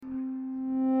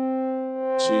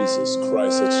Jesus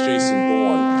Christ, that's Jason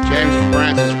Bourne. James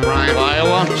Francis Bryan,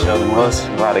 Iowa. Sheldon Willis,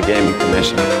 Nevada Gaming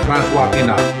Commission. Francois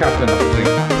Pienaar, captain of the fleet.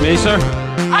 Me, sir?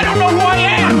 I don't know who I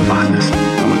am! I'm a botanist.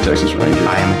 I'm a Texas Ranger.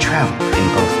 I am a traveler in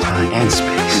both time and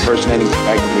space. Impersonating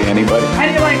practically anybody. How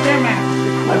do you like their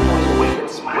mask? My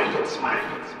voice wicked smile.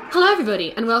 Hello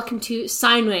everybody and welcome to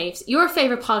Sine Waves, your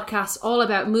favourite podcast all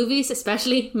about movies,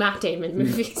 especially Matt Damon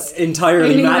movies.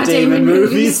 Entirely Matt Damon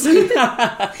movies. And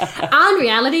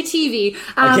reality TV.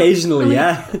 Occasionally,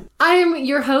 yeah. I'm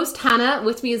your host, Hannah.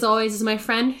 With me as always is my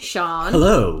friend, Sean.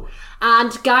 Hello.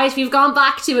 And guys, we've gone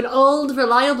back to an old,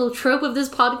 reliable trope of this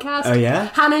podcast. Oh,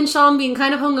 yeah? Hannah and Sean being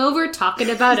kind of hungover, talking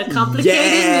about a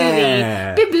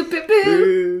complicated movie. Boop, boop, boop,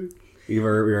 boop. We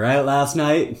were out last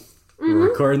night. We're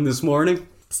recording this morning.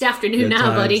 It's the afternoon Good now,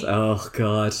 times. buddy. Oh,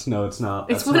 God. No, it's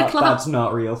not. It's That's 1 o'clock. That's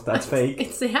not real. That's fake.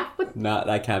 It's the half. No,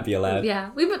 that can't be allowed. Yeah.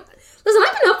 Listen,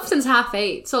 I've been up since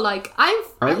 8:30, so like,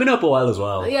 I've been up a while as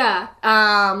well. Yeah.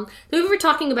 The movie we're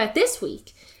talking about this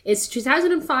week is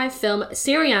 2005 film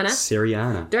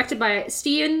Syriana. Directed by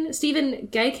Stephen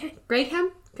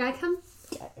Graham?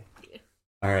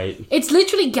 Alright. It's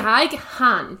literally Gag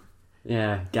Han.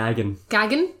 Yeah, Gaggin.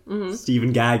 Mm-hmm.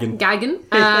 Stephen Gaggin.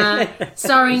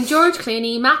 Starring George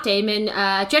Clooney, Matt Damon,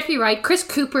 Jeffrey Wright, Chris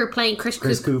Cooper playing Chris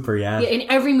Cooper, yeah. In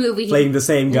every movie. Playing the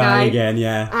same guy again,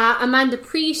 yeah. Amanda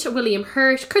Preet, William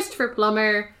Hurt, Christopher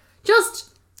Plummer.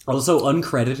 Just... Also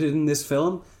uncredited in this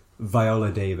film,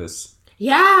 Viola Davis.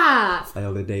 Yeah!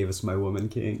 Viola Davis, my woman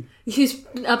king. He's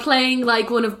playing like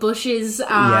one of Bush's...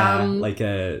 like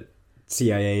a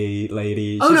CIA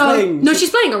lady. She's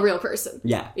playing a real person.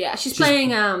 Yeah. She's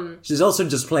playing... She's also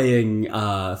just playing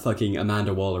fucking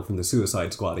Amanda Waller from the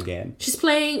Suicide Squad again. She's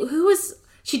playing...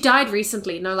 She died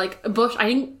recently. No, like, Bush... I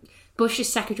think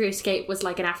Bush's Secretary of State was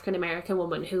like an African-American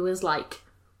woman who was like...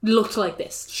 Looked like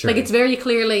this. Sure. Like, it's very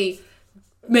clearly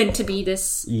meant to be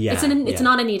this... Yeah. It's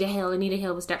not Anita Hill. Anita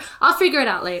Hill was there. I'll figure it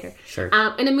out later. Sure.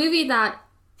 In a movie that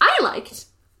I liked.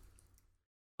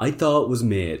 I thought was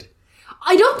mid.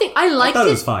 I don't think... I liked it. I thought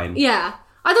it was fine. Yeah.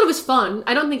 I thought it was fun.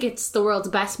 I don't think it's the world's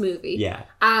best movie. Yeah.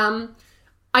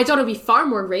 I thought it would be far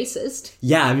more racist.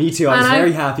 Yeah, me too. I was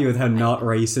very happy with how not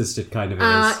racist it kind of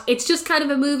is. It's just kind of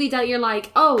a movie that you're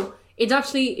like, oh,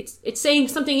 it's saying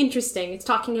something interesting. It's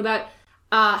talking about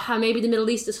how maybe the Middle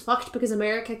East is fucked because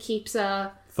America keeps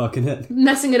fucking it,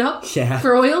 messing it up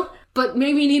for oil. But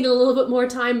maybe you need a little bit more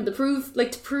time to prove.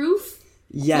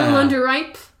 Yeah. A little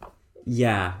underripe.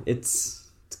 Yeah,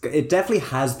 it definitely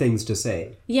has things to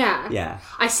say. Yeah. Yeah.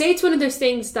 I say it's one of those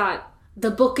things that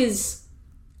the book is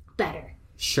better.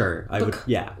 Sure, I would,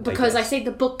 yeah. Because I say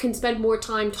the book can spend more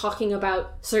time talking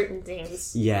about certain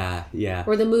things. Yeah.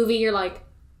 Where the movie, you're like,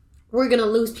 we're going to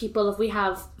lose people if we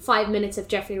have 5 minutes of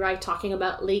Jeffrey Wright talking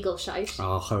about legal shite.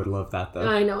 Oh, I would love that, though.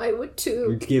 I know, I would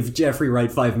too. Give Jeffrey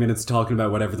Wright 5 minutes talking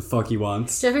about whatever the fuck he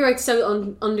wants. Jeffrey Wright's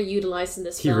so underutilized in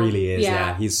this film. He really is,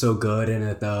 yeah. He's so good in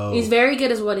it, though. He's very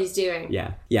good at what he's doing.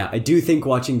 Yeah. I do think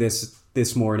watching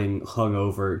this morning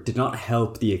hungover did not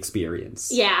help the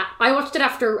experience. Yeah, I watched it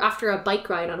after a bike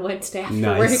ride on Wednesday after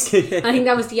nice. work. I think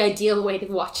that was the ideal way to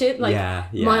watch it.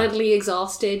 Like, mildly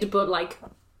exhausted, but like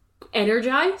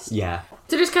energized. Yeah.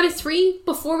 So there's kind of three,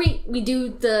 before we do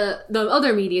the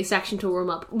other media section to warm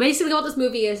up. Basically what this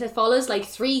movie is, it follows like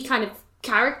three kind of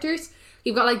characters.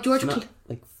 You've got like George...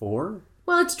 like four?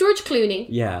 Well, it's George Clooney.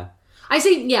 Yeah. I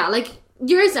say, like...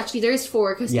 There's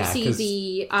four, because you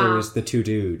see there's the two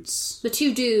dudes. The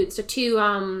two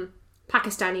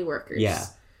Pakistani workers. Yeah.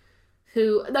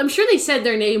 Who, I'm sure they said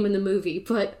their name in the movie,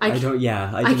 but I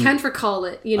can't recall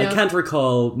it, you know? I can't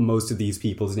recall most of these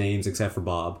people's names except for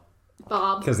Bob.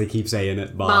 Because they keep saying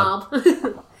it, Bob.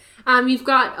 You've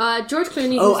got George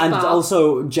Clooney, Oh, and Bob.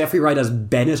 also Jeffrey Wright as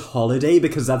Bennett Holiday,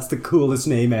 because that's the coolest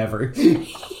name ever.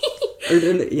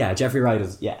 Jeffrey Wright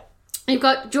is, You've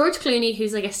got George Clooney,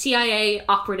 who's like a CIA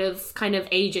operative kind of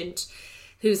agent,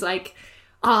 who's like,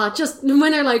 just when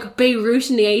they're like Beirut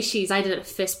in the 80s, I did a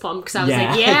fist pump because I was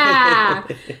like,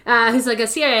 yeah. Who's like a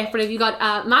CIA operative. You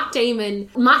got Matt Damon.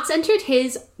 Matt's entered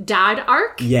his dad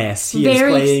arc. Yes, he is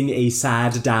playing a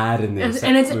sad dad in this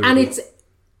and it's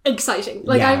exciting.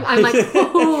 Like I'm like,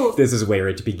 oh, this is where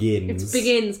it begins. It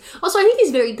begins. Also, I think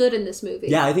he's very good in this movie.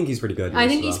 Yeah, I think he's pretty good. I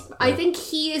think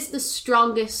he is the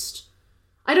strongest.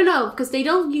 I don't know, because they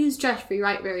don't use Jeffrey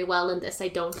Wright very well in this, I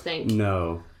don't think.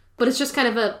 No. But it's just kind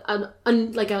of an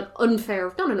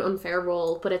unfair, not an unfair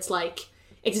role, but it's like,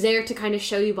 it's there to kind of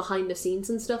show you behind the scenes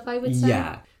and stuff, I would say.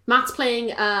 Yeah. Matt's playing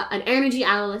an energy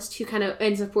analyst who kind of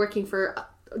ends up working for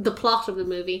the plot of the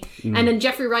movie. And then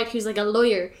Jeffrey Wright, who's like a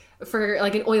lawyer, for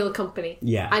like an oil company.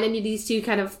 Yeah. And then you these two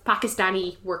kind of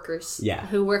Pakistani workers. Yeah.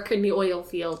 Who work in the oil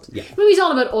field. Yeah. The movie's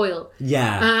all about oil.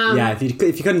 Yeah. Yeah. If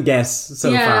you couldn't guess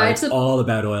so far, it's all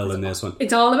about oil in this one.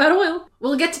 It's all about oil.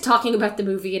 We'll get to talking about the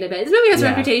movie in a bit. This movie has a Yeah.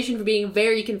 reputation for being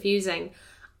very confusing.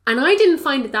 And I didn't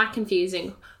find it that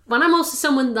confusing. But I'm also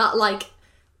someone that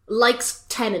likes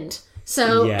Tenant.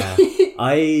 So Yeah,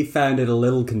 I found it a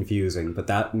little confusing, but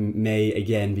that may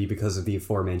again be because of the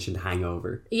aforementioned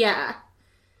hangover. yeah.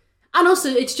 And also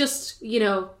it's just,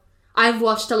 I've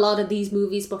watched a lot of these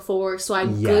movies before, so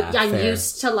I'm fair.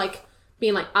 used to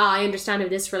being I understand how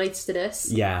this relates to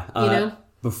this. Yeah. You know?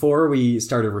 Before we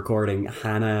started recording,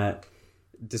 Hannah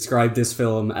described this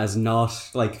film as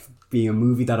not being a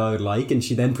movie that I would like, and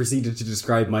she then proceeded to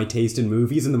describe my taste in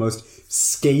movies in the most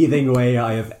scathing way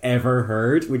I have ever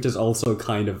heard, which is also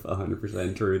kind of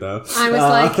 100% true, though. I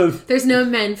was there's no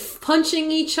men punching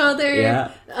each other.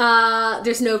 Yeah.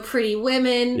 There's no pretty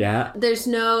women. Yeah. There's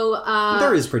no...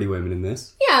 There is pretty women in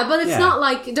this. Yeah, but it's Yeah.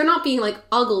 not they're not being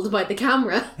ogled by the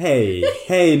camera.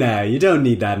 Hey now, you don't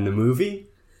need that in a movie.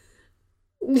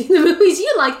 The movies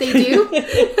you like, they do.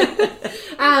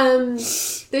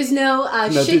 There's no,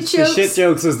 shit jokes. The shit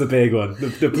jokes was the big one.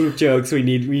 The poop jokes, we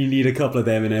need a couple of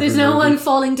them in every There's no movie. one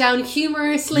falling down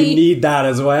humorously. You need that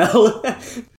as well.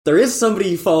 There is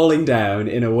somebody falling down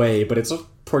in a way, but it's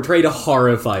portrayed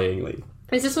horrifyingly.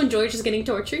 Is this when George is getting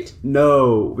tortured?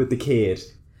 No, with the kid.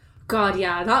 God,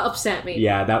 yeah, that upset me.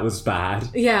 Yeah, that was bad.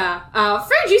 Yeah.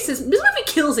 Fair juice, this movie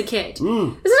kills a kid.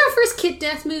 Is this our first kid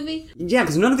death movie? Yeah,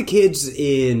 because none of the kids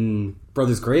in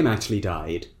Brothers Grimm actually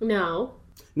died. No.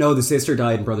 No, the sister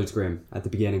died in Brothers Grimm at the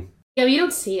beginning. Yeah, but you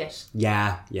don't see it.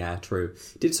 Yeah, true.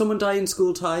 Did someone die in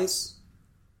School Ties?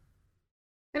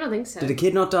 I don't think so. Did a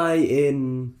kid not die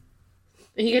in...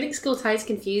 Are you getting School Ties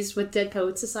confused with Dead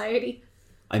Poets Society?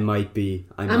 I might be.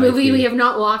 A movie we have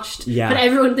not watched, Yeah. but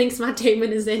everyone thinks Matt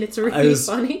Damon is in. It's really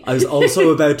funny. I was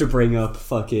also about to bring up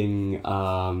fucking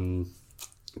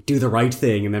Do the Right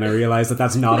Thing, and then I realised that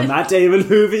that's not a Matt Damon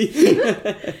movie.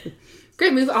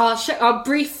 Great movie.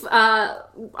 Brief. Sean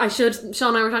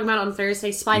and I were talking about it on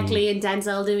Thursday. Spike Lee and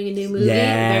Denzel doing a new movie.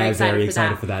 Yeah, very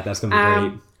excited for that. That's going to be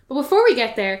great. But before we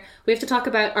get there, we have to talk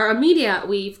about our media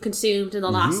we've consumed in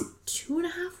the last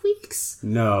 2.5 weeks.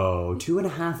 No,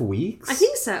 2.5 weeks? I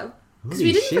think so. Because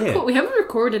Holy we didn't shit. we haven't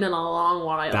recorded in a long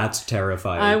while. That's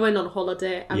terrifying. I went on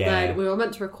holiday and Yeah. then we were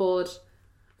meant to record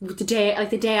the day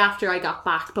after I got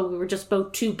back, but we were just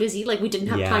both too busy. We didn't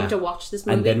have time to watch this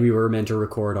movie. And then we were meant to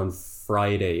record on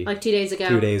Friday. 2 days ago.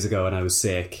 2 days ago, and I was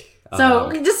sick. So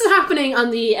this is happening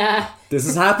on the... This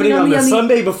is happening on the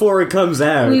Sunday before it comes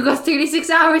out. We've got 36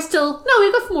 hours till... No,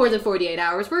 we've got more than 48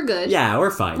 hours. We're good. Yeah,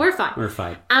 we're fine. We're fine. We're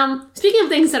fine. Speaking of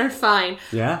things that are fine,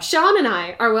 Yeah? Sean and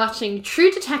I are watching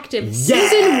True Detective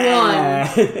Season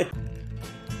 1.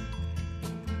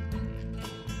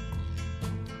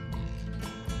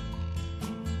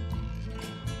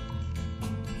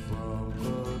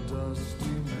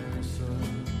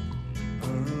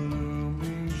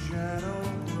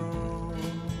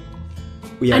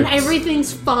 And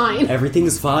everything's fine.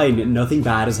 Everything's fine. Nothing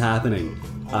bad is happening.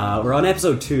 We're on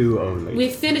episode 2 only.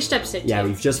 We've finished episode 2. Yeah,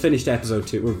 we've just finished episode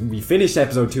 2. We finished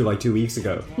episode 2 2 weeks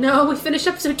ago. No, we finished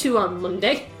episode 2 on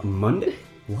Monday. On Monday?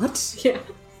 What? Yeah.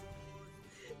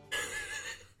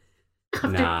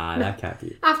 That can't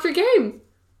be. After game.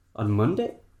 On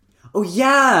Monday? Oh,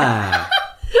 yeah!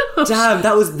 Damn,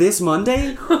 that was this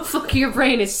Monday? Oh, fuck, your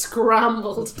brain is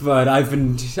scrambled. But I've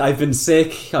been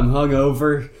sick. I'm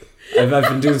hungover. I've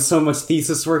been doing so much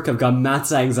thesis work. I've got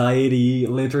maths anxiety,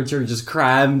 literature just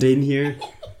crammed in here.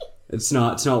 It's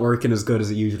not working as good as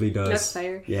it usually does. That's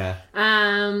fair. Yeah.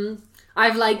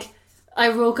 I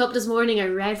woke up this morning, I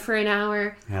read for an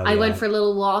hour. I went for a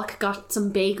little walk, got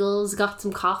some bagels, got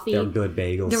some coffee. They were good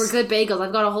bagels. They were good bagels.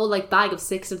 I've got a whole bag of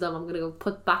 6 of them. I'm gonna go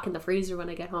put back in the freezer when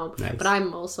I get home. Nice. But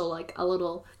I'm also got a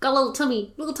little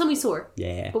tummy sore.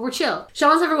 Yeah. But we're chill.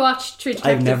 Sean's never watched True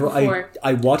Detective before.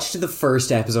 I watched the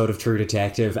first episode of True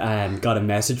Detective and got a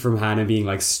message from Hannah being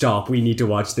like, "Stop, we need to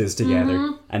watch this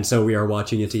together." And so we are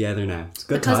watching it together now. It's a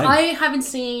good because time. I haven't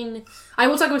seen... I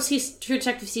will talk about True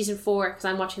Detective Season 4 because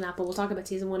I'm watching that, but we'll talk about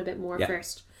Season 1 a bit more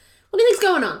first. What do you think's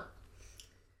going on?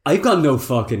 I've got no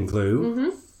fucking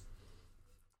clue.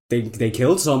 They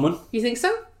killed someone. You think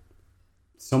so?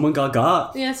 Someone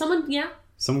got. Yeah,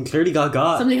 Someone clearly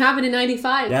got. Something happened in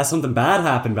 95. Yeah, something bad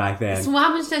happened back then. So what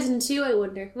happened in 2002, I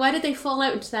wonder? Why did they fall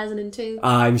out in 2002?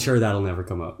 I'm sure that'll never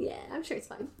come up. Yeah, I'm sure it's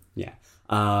fine. Yeah.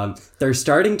 They're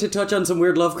starting to touch on some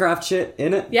weird Lovecraft shit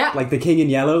in it. Yeah. Like the King in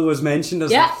Yellow was mentioned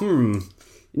as Yeah.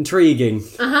 intriguing.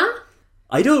 Uh-huh.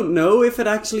 I don't know if it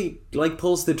actually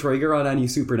pulls the trigger on any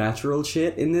supernatural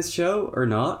shit in this show or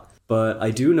not. But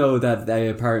I do know that they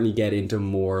apparently get into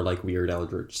more like weird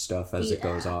eldritch stuff as it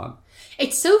goes on.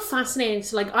 It's so fascinating.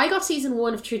 So like I got season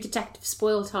 1 of True Detective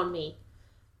spoiled on me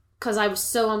because I was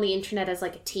so on the internet as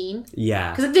like a teen.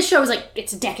 Yeah. Because like, this show is like,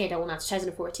 it's a decade old now, it's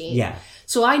 2014. Yeah.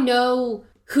 So I know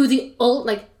who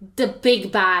the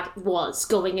big bad was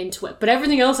going into it. But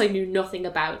everything else I knew nothing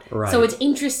about. Right. So it's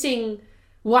interesting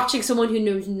watching someone who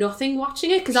knows nothing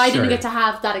watching it, because I didn't Sure. get to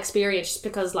have that experience just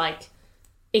because like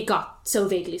it got so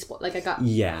vaguely spoiled. Like I got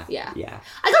Yeah.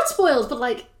 I got spoiled, but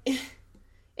like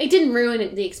it didn't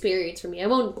ruin the experience for me. I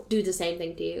won't do the same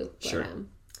thing to you. But, Sure.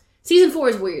 Season 4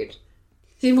 is weird.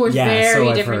 Season 4 is Yeah, very so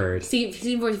I've different. heard.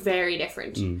 Season 4 is very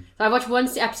different. So I watched one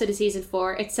episode of season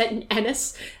 4. It's set in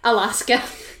Ennis, Alaska.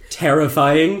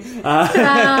 Terrifying.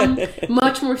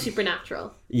 Much more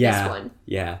supernatural. Yeah. This one.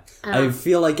 Yeah. I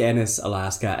feel like Ennis,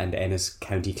 Alaska and Ennis,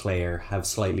 County Clare have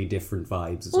slightly different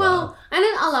vibes as well. Well, and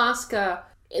in Alaska,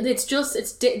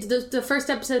 the first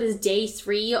episode is day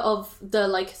 3 of the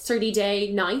like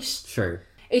 30-day night. Sure.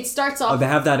 It starts off. Oh, they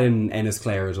have that in Ennis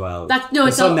Clare as well. The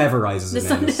the sun never rises The in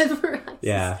sun Ennis. never rises.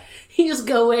 Yeah. You just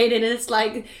go in and it's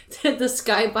like the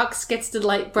skybox gets the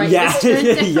light brightness Yeah. turned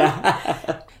down.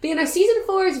 Yeah. But you know, season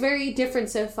 4 is very different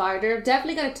so far. They're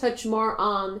definitely going to touch more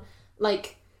on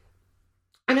like.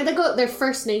 I know they go their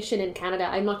First Nation in Canada.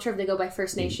 I'm not sure if they go by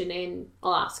First Nation in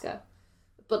Alaska,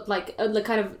 but like the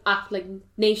kind of like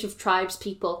native tribes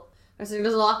people.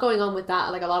 There's a lot going on with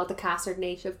that. Like a lot of the cast are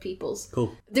native peoples.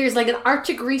 Cool. There's like an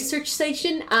Arctic research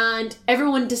station, and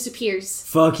everyone disappears.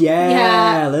 Fuck yeah.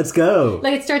 Yeah. Let's go.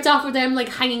 Like it starts off with them like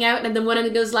hanging out, and then one of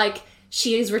them goes like,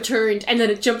 "She is returned," and then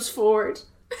it jumps forward.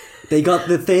 They got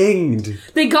the thinged.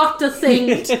 They got the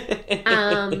thing.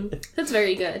 That's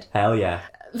very good. Hell yeah.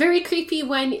 Very creepy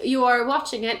when you are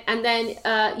watching it, and then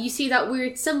you see that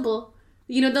weird symbol.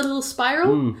 You know, the little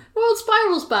spiral? World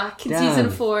Spiral's back in season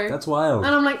 4. That's wild.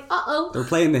 And I'm like, uh-oh. They're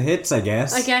playing the hits, I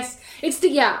guess. It's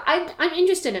I'm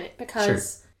interested in it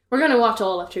because we're going to watch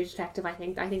all of True Detective, I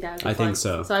think. I think that would be I fun. think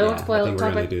so. So I won't Yeah, spoil I think we're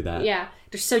talk gonna about- do that. Yeah.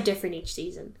 They're so different each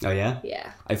season. Oh yeah?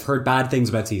 Yeah. I've heard bad things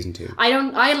about season 2.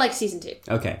 I like season 2.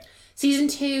 Okay. Season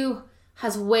 2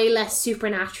 has way less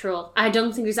supernatural. I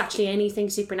don't think there's actually anything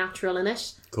supernatural in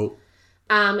it. Cool.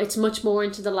 It's much more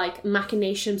into the like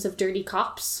machinations of dirty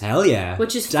cops. Hell yeah.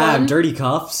 Which is Damn, fun. Dirty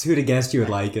Cops. Who'd have guessed you would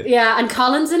like it? Yeah, and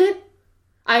Colin's in it.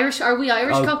 Are we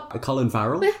Irish Oh, cop? Colin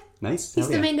Farrell? Yeah. Nice. He's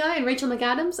Hell the yeah. main guy, and Rachel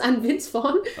McAdams, and Vince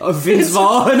Vaughn. Oh, Vince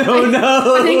Vaughn. Oh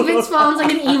no. I think Vince Vaughn's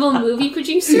like an evil movie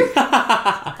producer.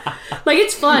 Like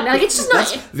it's fun. Like it's just not.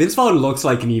 Vince Vaughn looks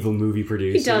like an evil movie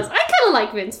producer. He does. I kind of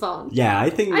like Vince Vaughn. Yeah,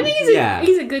 I think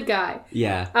he's a good guy.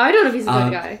 Yeah. I don't know if he's a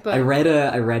good guy, but I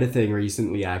read a thing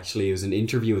recently. Actually, it was an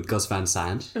interview with Gus Van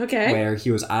Sant. Okay. Where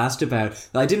he was asked about.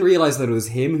 I didn't realize that it was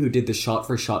him who did the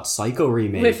shot-for-shot Psycho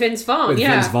remake with Vince Vaughn. with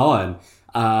Yeah. Vince Vaughn.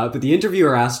 But the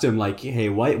interviewer asked him like, "Hey,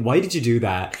 why did you do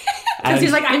that?" Because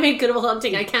he's like, I make Good Will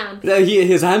Hunting. I can.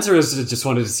 His answer is just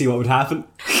wanted to see what would happen.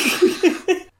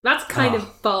 That's kind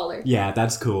of baller. Yeah,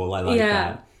 that's cool. I like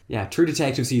that. Yeah, True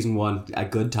Detective season 1, a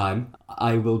good time.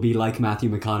 I will be like Matthew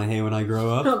McConaughey when I grow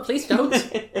up. Oh, please don't.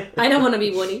 I don't want to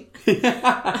be Woody.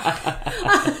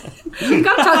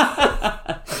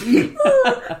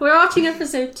 We're watching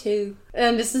episode 2.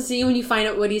 And this is when you find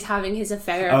out Woody's having his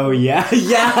affair. Oh yeah,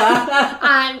 yeah.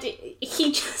 And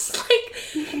he just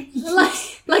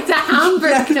like the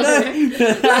Hamburg killer.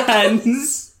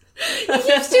 Hands. He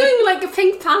keeps doing like a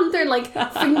Pink Panther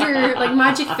finger, like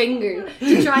magic finger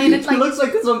to try and it's It looks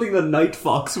like something the Night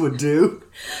Fox would do.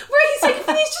 where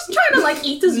he's just trying to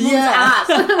eat this mom's Yeah. ass.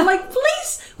 And I'm like,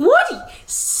 please, Woody,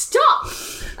 stop.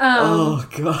 Oh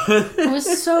god. It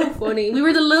was so funny. We were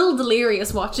a little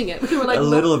delirious watching it. We were like A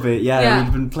little bit, yeah. Yeah.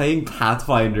 We've been playing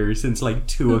Pathfinder since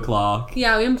 2 o'clock.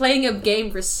 Yeah, we've been playing a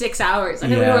game for 6 hours.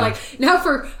 And then we Yeah. were like, now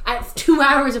for 2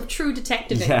 hours of true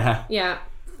detective. Yeah. Yeah.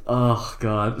 Oh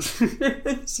god.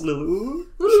 It's a little ooh.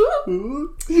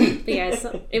 But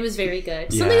yeah, it was very good.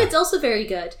 Yeah. Something that's also very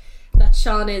good that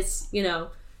Sean is,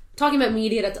 talking about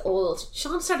media that's old.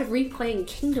 Sean started replaying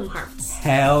Kingdom Hearts.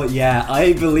 Hell yeah.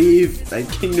 I believe that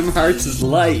Kingdom Hearts is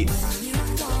light.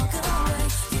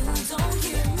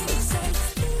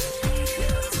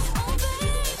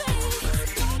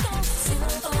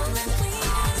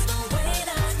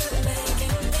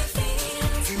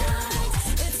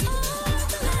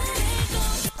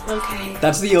 Okay.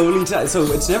 That's the only time. So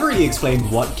it's never really explained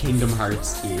what Kingdom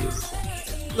Hearts is.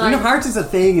 Kingdom Hearts is a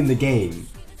thing in the game.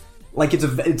 It's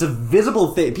a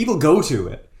visible thing. People go to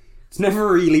it. It's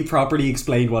never really properly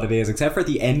explained what it is, except for at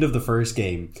the end of the first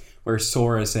game, where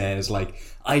Sora says,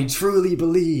 I truly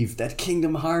believe that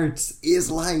Kingdom Hearts is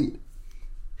light.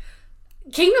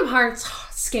 Kingdom Hearts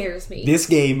scares me. This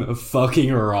game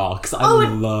fucking rocks. I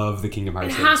love the Kingdom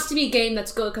Hearts It games. has to be a game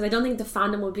that's good, because I don't think the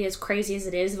fandom would be as crazy as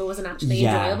it is if it wasn't actually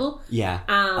enjoyable. Yeah.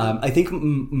 I think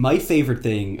my favorite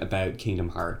thing about Kingdom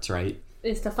Hearts, right?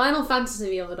 It's the Final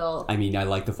Fantasy of it all. I mean, I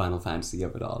like the Final Fantasy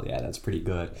of it all. Yeah, that's pretty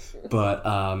good. But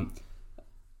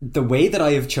the way that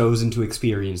I have chosen to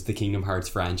experience the Kingdom Hearts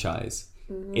franchise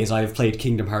is I have played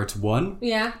Kingdom Hearts 1,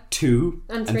 2,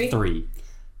 and 3.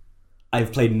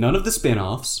 I've played none of the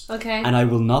spin-offs. Okay. And I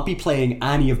will not be playing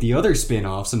any of the other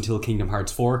spin-offs until Kingdom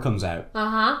Hearts 4 comes out.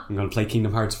 Uh-huh. I'm going to play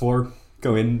Kingdom Hearts 4,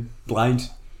 go in blind.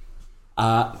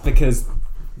 Because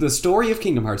the story of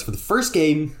Kingdom Hearts for the first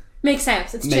game... Makes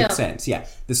sense. It's Makes chill. sense, yeah.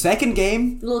 The second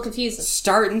game... A little confusing.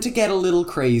 Starting to get a little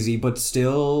crazy, but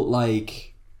still,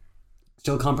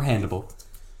 still comprehensible.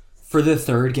 For the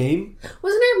third game...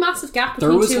 Wasn't there a massive gap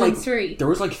between 2 and 3? There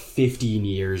was 15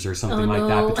 years or something like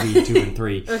no. that between 2 and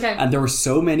 3. Okay. And there were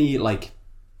so many,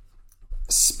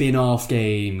 spin-off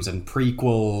games and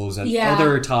prequels and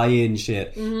other tie-in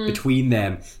shit between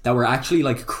them that were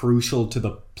actually, crucial to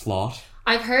the plot.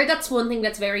 I've heard that's one thing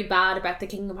that's very bad about the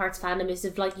Kingdom Hearts fandom is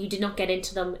if you did not get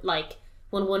into them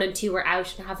when 1 and 2 were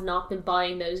out and have not been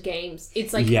buying those games.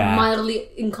 It's mildly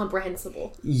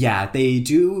incomprehensible. Yeah, they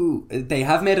do. They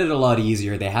have made it a lot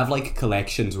easier. They have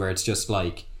collections where it's just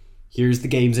here's the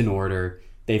games in order.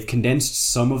 They've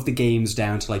condensed some of the games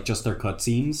down to just their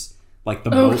cutscenes,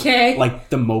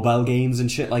 the mobile games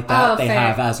and shit like that. They fair.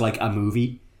 have as a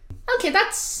movie. Okay,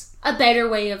 that's a better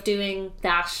way of doing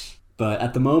that. But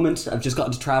at the moment, I've just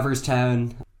gotten to Traverse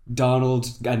Town. Donald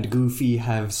and Goofy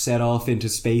have set off into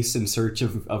space in search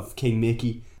of King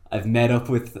Mickey. I've met up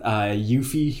with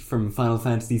Yuffie from Final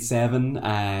Fantasy VII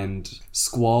and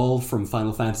Squall from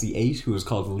Final Fantasy VIII, who is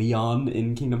called Leon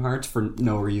in Kingdom Hearts for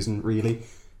no reason, really.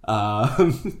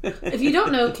 If you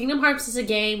don't know, Kingdom Hearts is a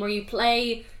game where you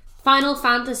play Final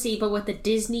Fantasy but with the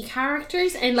Disney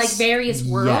characters and various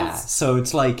worlds. Yeah, so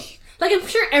it's I'm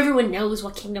sure everyone knows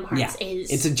what Kingdom Hearts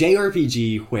is. It's a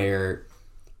JRPG where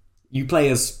you play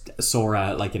as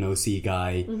Sora, an OC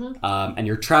guy, and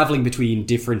you're traveling between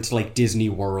different Disney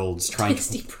worlds, trying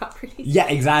Disney properties. Yeah,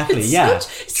 exactly.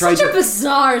 It's such a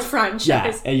bizarre franchise.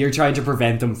 Yeah, and you're trying to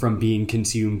prevent them from being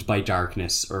consumed by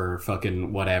darkness or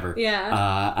fucking whatever.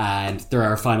 Yeah. And there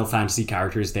are Final Fantasy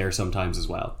characters there sometimes as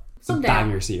well. Someday,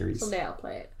 banger series. Someday I'll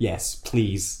play it. Yes,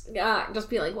 please. Yeah,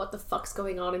 just be what the fuck's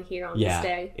going on in here on this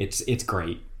day? It's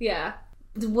great. Yeah.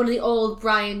 One of the old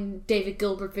Brian David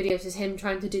Gilbert videos is him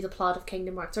trying to do the plot of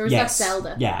Kingdom Hearts, or is that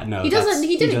Zelda? Yeah, no. He doesn't.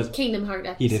 He did a Kingdom Hearts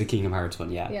episode. He did a Kingdom Hearts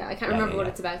one. Yeah. Yeah, I can't remember what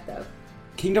it's about though.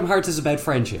 Kingdom Hearts is about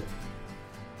friendship.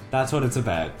 That's what it's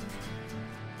about.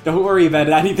 Don't worry about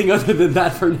anything other than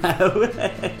that for now.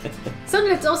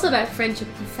 Something that's also about friendship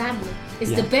and family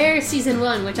is The Bear Season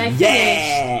 1, which I finished.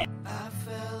 Yeah! I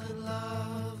fell in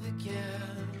love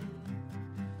again.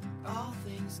 All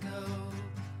things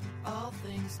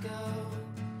go.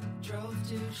 Drove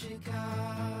to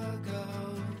Chicago.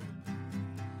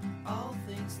 All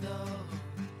things go.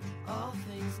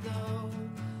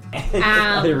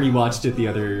 I rewatched it the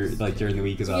other, during the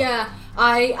week as well. Yeah,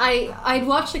 I'd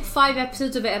watched 5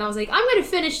 episodes of it and I was like, I'm going to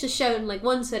finish the show in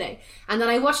one sitting. And then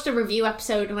I watched a review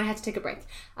episode and I had to take a break.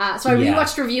 So I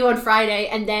rewatched a review on Friday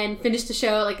and then finished the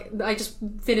show. I just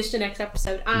finished the next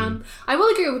episode. I will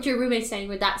agree with what your roommate's saying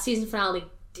with that season finale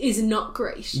is not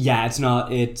great. Yeah, it's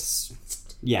not. It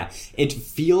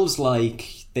feels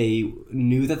like they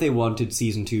knew that they wanted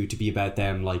season 2 to be about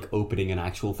them opening an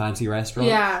actual fancy restaurant.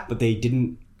 Yeah. But they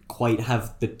didn't quite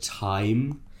have the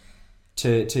time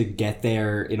to get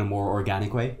there in a more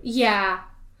organic way. Yeah.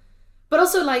 But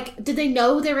also, did they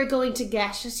know they were going to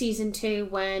get a season 2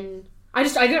 when... I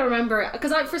don't remember,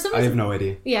 because for some reason... I have no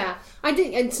idea. Yeah. I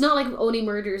think it's not Only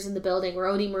Murders in the Building, where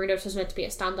Only Murders was meant to be a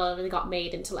standalone and it got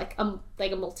made into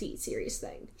a multi-series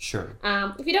thing. Sure.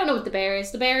 If you don't know what The Bear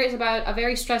is about a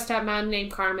very stressed out man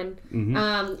named Carmen,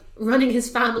 running his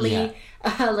family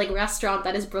restaurant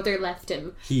that his brother left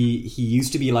him. He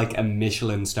used to be a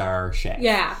Michelin star chef.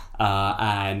 Yeah.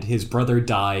 And his brother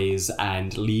dies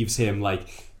and leaves him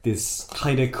this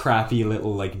kind of crappy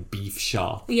little beef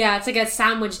shop. Yeah, it's a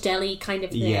sandwich deli kind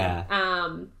of thing. Yeah.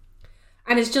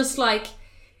 And it's just the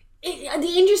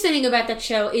interesting thing about that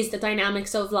show is the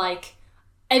dynamics of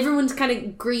everyone's kind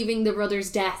of grieving the brother's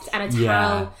death, and it's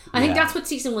how I think that's what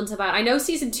season 1's about. I know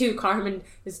season 2 Carmen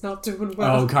is not doing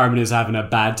well. Oh, Carmen is having a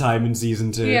bad time in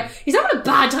season 2. Yeah, he's having a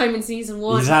bad time in season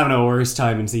 1. He's having a worse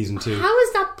time in season 2. How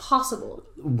is that possible?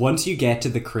 Once you get to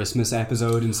the Christmas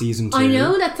episode in season 2... I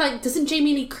know, that's doesn't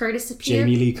Jamie Lee Curtis appear?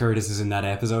 Jamie Lee Curtis is in that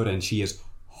episode and she is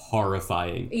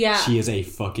horrifying. Yeah. She is a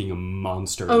fucking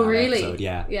monster in Oh, that really? episode.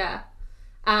 Yeah. Yeah.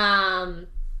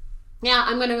 Yeah,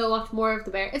 I'm gonna go watch more of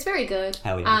The Bear. It's very good.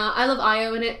 Hell yeah. I love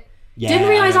Io in it. Yeah, Didn't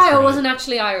realise that's Io great. wasn't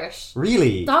actually Irish.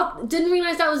 Really? Didn't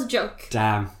realise that was a joke.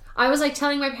 Damn. I was like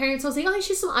telling my parents, I was like, oh,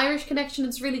 she's some Irish connection,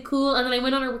 it's really cool. And then I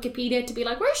went on her Wikipedia to be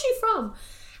like, where's she from?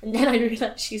 And then I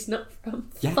realised she's not from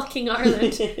fucking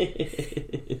Ireland.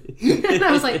 And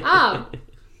I was like, I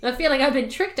feel like I've been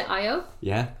tricked at Io.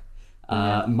 Yeah.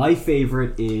 My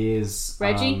favourite is...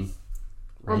 Reggie?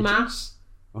 Or Reggie? Matt?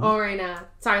 Or in,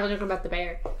 sorry, I'm talking about The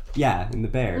Bear. Yeah, in The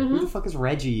Bear. Who the fuck is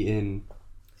Reggie in...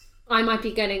 I might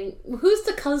be getting... Who's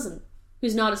the cousin?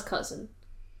 Who's not his cousin?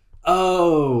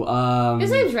 Oh,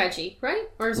 His name's Reggie, right?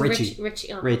 Or is Richie. it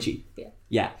Richie? Oh. Richie. Yeah.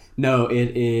 Yeah. No,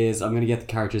 it is... I'm going to get the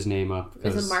character's name up.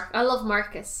 Is it Mark? I love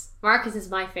Marcus. Marcus is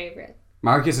my favourite.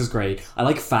 Marcus is great. I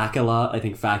like Fack a lot. I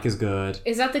think Fack is good.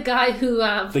 Is that the guy who...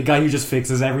 The guy who just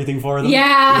fixes everything for them?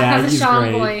 Yeah, the he's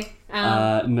Sean great. boy.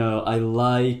 No, I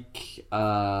like...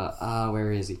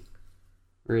 where is he?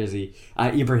 Where is he?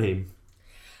 Ibrahim.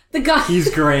 The guy... He's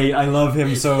great. I love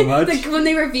him so much. when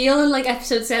they reveal in like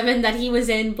episode 7 that he was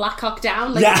in Black Hawk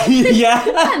Down, like, yeah,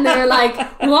 yeah. and they're like,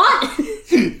 "What?"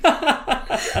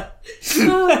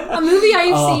 A movie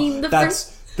I've seen.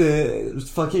 That's the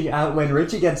fucking out when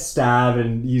Richie gets stabbed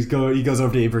and he goes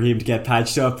over to Ibrahim to get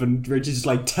patched up, and Richie's just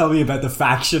like, "Tell me about the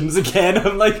factions again."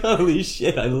 I'm like, "Holy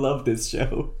shit! I love this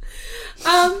show."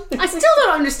 I still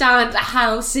don't understand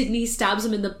how Sydney stabs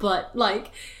him in the butt.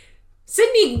 Like,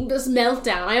 Sydney does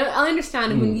meltdown. I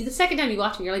understand him when the second time you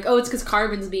watch him, you're like, oh, it's because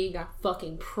Carbon's being a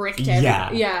fucking prick to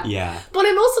everyone. Yeah. But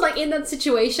I'm also like, in that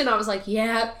situation, I was like,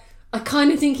 yeah, I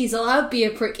kind of think he's allowed to be a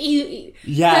prick.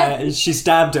 She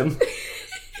stabbed him.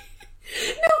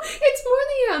 No, it's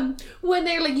more the when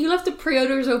they're like, you left the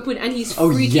pre-orders open and he's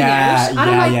freaking yeah, out. And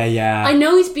I'm like, yeah. I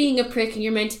know he's being a prick, and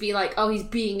you're meant to be like, oh, he's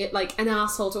being like an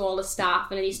asshole to all the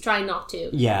staff, and he's trying not to.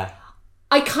 Yeah.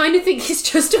 I kind of think he's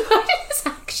justified in his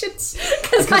actions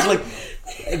because like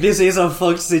this is a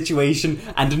fucked situation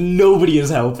and nobody is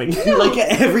helping. Like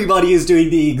everybody is doing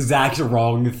the exact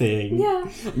wrong thing. Yeah.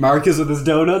 Marcus with his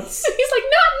donuts. He's like,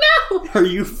 not now. Are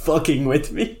you fucking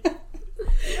with me?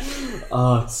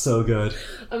 Oh, it's so good.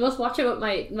 I must watch it with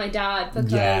my dad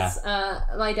because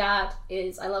my dad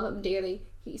is, I love him dearly.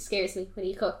 He scares me when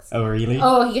he cooks. Oh, really?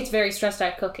 Oh, he gets very stressed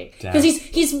out cooking because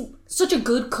he's such a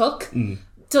good cook.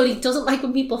 So he doesn't like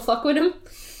when people fuck with him.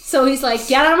 So he's like,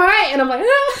 get on my right. And I'm like,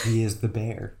 ah. He is the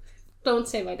bear. Don't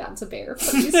say my dad's a bear,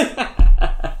 please.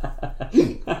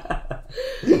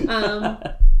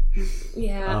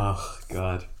 Yeah. Oh,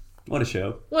 God. What a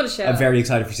show. What a show. I'm very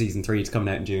excited for season 3. It's coming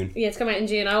out in June. Yeah, it's coming out in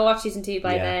June. I'll watch season 2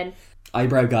 by then.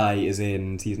 Eyebrow Guy is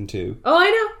in season 2. Oh, I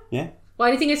know. Yeah. Why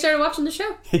do you think I started watching the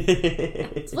show?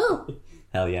 It's Will.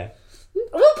 Hell yeah.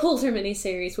 Will Poulter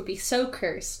miniseries would be so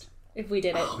cursed if we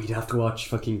did it. We'd have to watch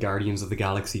fucking Guardians of the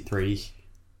Galaxy 3.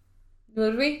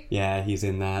 Would we? Yeah, he's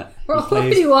in that. We're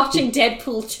already watching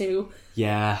Deadpool 2.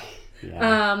 Yeah.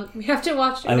 We have to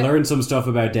watch... I learned some stuff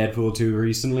about Deadpool 2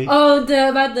 recently. Oh,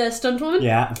 about the stunt woman?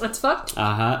 Yeah. That's fucked.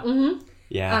 Uh-huh. Mm-hmm.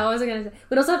 Yeah. What was I going to say?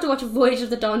 We'd also have to watch Voyage of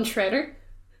the Dawn Treader.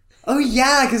 Oh,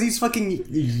 yeah, because he's fucking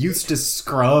used to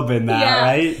scrub in that,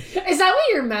 right? Is that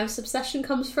where your mouse obsession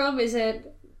comes from? Is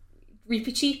it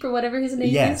Reapy Cheap or whatever his name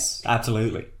is? Yes,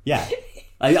 absolutely. Yeah.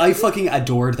 I fucking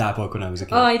adored that book when I was a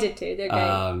kid. Oh, I did too. They're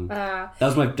great. That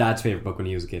was my dad's favourite book when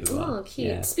he was a kid as well. Oh, cute.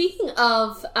 Yeah. Speaking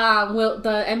of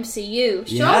the MCU,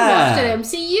 Sean Yeah. watched an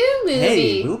MCU movie.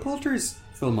 Hey, Will Poulter's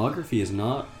filmography is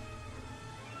not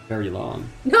very long.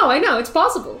 No, I know. It's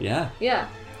possible. Yeah. Yeah.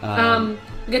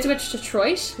 We get to watch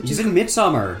Detroit. Which He's is in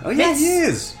Midsommar. Oh, yeah, he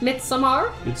is.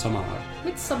 Midsommar.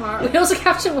 Midsommar. We also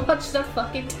have to watch that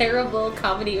fucking terrible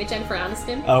comedy with Jennifer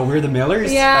Aniston. Oh, We're the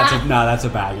Millers? Yeah. That's a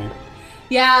banger.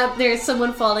 Yeah, there's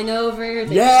someone falling over.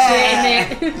 There's Yeah!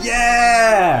 shit in there.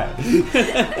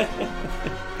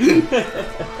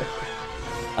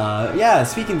 Yeah! Yeah,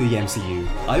 speaking of the MCU,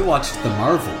 I watched The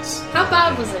Marvels. How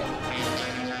bad was it?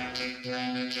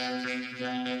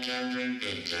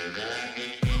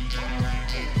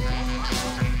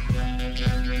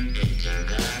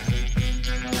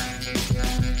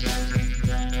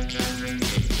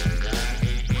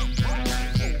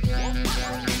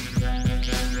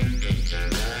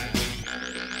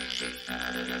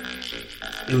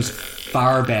 It was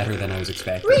far better than I was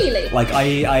expecting. Really? Like,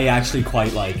 I actually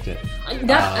quite liked it.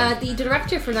 The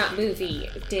director for that movie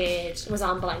was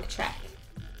on Blank Check.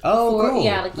 Oh, cool.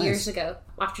 Yeah, Nice. years ago.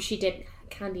 After she did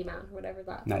Candyman or whatever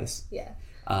that. Nice. Yeah.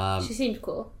 She seemed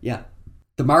cool. Yeah.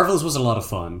 The Marvels was a lot of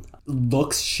fun.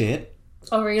 Looks shit.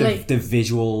 Oh, really? The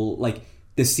visual, like,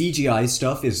 the CGI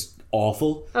stuff is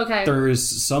awful. Okay. There's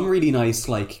some really nice,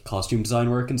 like, costume design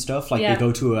work and stuff. Like, Yeah. they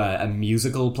go to a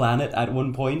musical planet at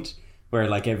one point where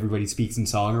like everybody speaks in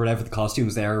song or whatever. The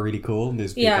costumes there are really cool. And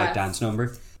there's a big Yeah. like dance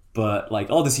number, but like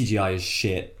all the CGI is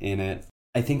shit in it.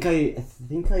 I think I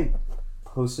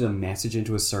posted a message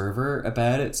into a server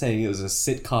about it saying it was a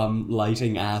sitcom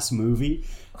lighting ass movie.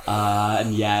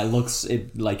 And yeah, it's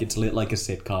lit like a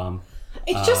sitcom.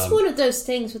 It's just one of those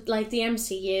things with like the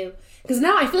MCU, because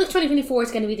now I feel like 2024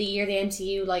 is going to be the year the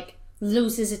MCU like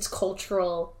loses its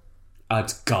cultural.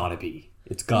 It's gotta be.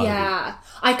 It's gotta be. Yeah,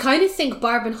 I kind of think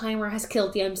Barbenheimer has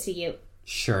killed the MCU,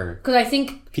 Sure. because I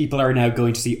think People are now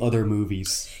going to see other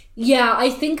movies. I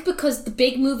think because the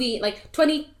big movie like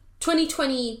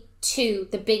 2022,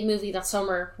 the big movie that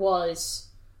summer was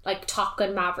like Top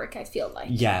Gun Maverick. I feel like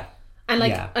Yeah. and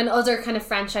like Yeah. and other kind of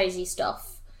franchisey stuff.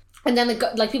 And then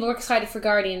like people were excited for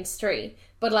Guardians 3,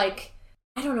 but like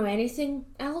I don't know anything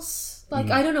else. Like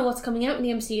I don't know what's coming out in the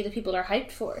MCU that people are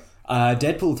hyped for.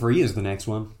 Deadpool 3 is the next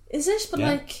one. Is it? But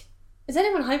Yeah. like, is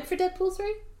anyone hyped for Deadpool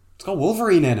 3? It's got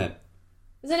Wolverine in it.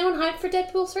 Is anyone hyped for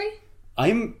Deadpool 3?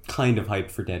 I'm kind of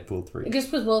hyped for Deadpool 3.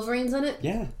 Just with Wolverine's in it?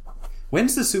 Yeah.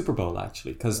 When's the Super Bowl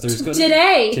actually? Because there's going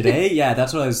Today! Today? Yeah,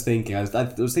 that's what I was thinking. I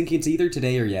was thinking it's either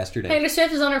today or yesterday. Taylor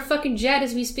Swift is on her fucking jet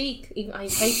as we speak. I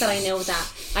hate that I know that.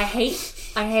 I hate.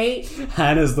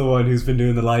 Hannah's the one who's been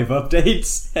doing the live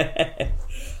updates.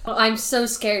 Well, I'm so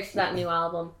scared for that new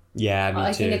album. Yeah, me too.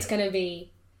 I think it's going to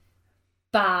be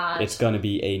bad. It's going to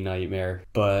be a nightmare.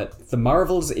 But The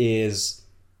Marvels is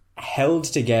held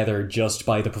together just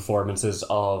by the performances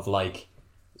of, like,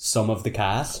 some of the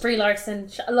cast. Brie Larson.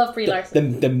 I love Brie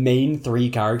Larson. The main three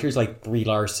characters, like Brie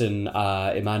Larson,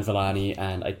 Iman Vellani,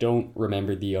 and I don't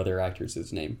remember the other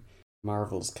actress's name.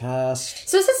 Marvel's cast.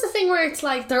 So is this the thing where it's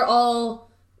like they're all...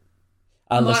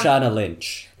 Lashana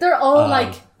Lynch. They're all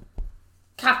like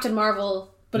Captain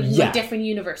Marvel, but in Yeah. like different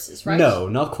universes, right? No,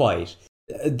 not quite.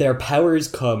 Their powers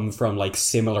come from like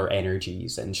similar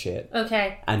energies and shit.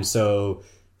 Okay. And so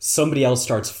somebody else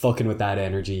starts fucking with that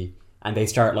energy and they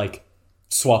start like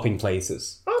swapping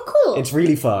places. Oh, cool. It's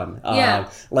really fun. Yeah.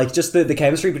 Like just the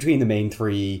chemistry between the main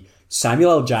three.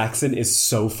 Samuel L. Jackson is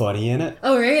so funny in it.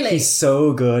 Oh, really? He's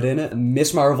so good in it.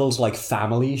 Miss Marvel's like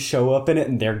family show up in it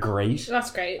and they're great. That's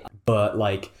great. But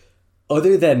like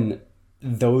other than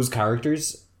those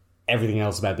characters, everything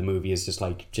else about the movie is just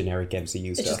like generic MCU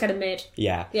It's stuff. just kind of mid.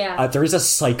 Yeah. Yeah. There is a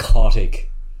psychotic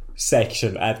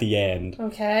section at the end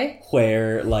Okay.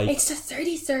 where like It's the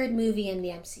 33rd movie in the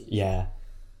MCU. yeah.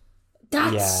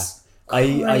 That's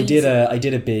I did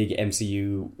crazy. a big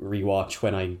MCU rewatch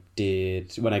when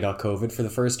I got COVID for the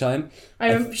first time.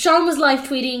 Sean was live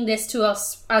tweeting this to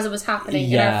us as it was happening in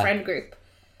Yeah. our friend group.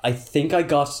 I think I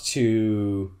got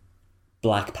to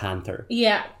Black Panther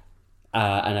Yeah.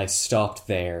 and I stopped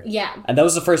there. Yeah. And that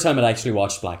was the first time I'd actually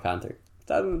watched Black Panther.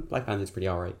 Black Panther's pretty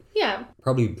alright. Yeah.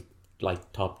 Probably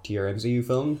like top tier MCU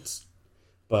films.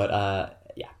 But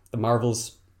yeah, The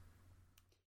Marvels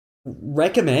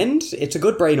recommend. It's a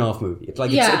good brain off movie. It's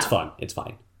like Yeah. it's fun. It's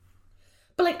fine.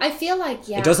 But like, I feel like,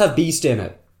 yeah. It does have Beast in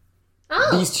it.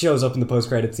 Oh. Beast shows up in the post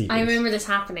credit sequence. I remember this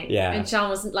happening. Yeah. And Sean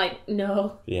was like,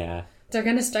 no, Yeah, they're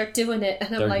going to start doing it.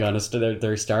 And I'm they're like,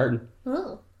 they're starting.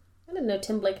 oh, I didn't know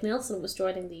Tim Blake Nelson was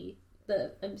joining the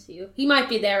MCU. He might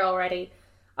be there already.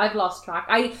 I've lost track.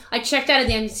 I checked out of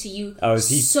the MCU Is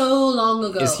he- so long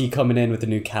ago. Is he coming in with the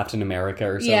new Captain America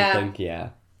or Yeah. something? Yeah.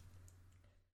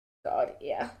 God,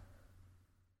 yeah.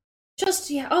 Just,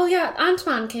 yeah. Oh, yeah.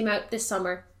 Ant-Man came out this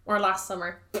summer. Or last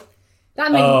summer.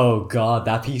 That made... Oh god,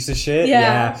 that piece of shit.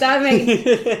 yeah, that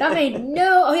made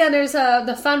no... Oh, yeah, there's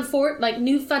the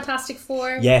new Fantastic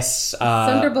Four. Yes.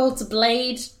 Thunderbolts,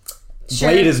 Blade. Sure.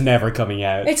 Blade is never coming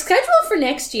out. It's scheduled for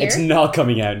next year. It's not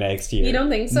coming out next year. You don't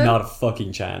think so? Not a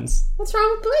fucking chance. What's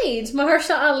wrong with Blade?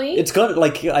 Mahershala Ali? It's got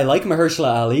like I like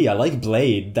Mahershala Ali. I like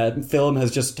Blade. That film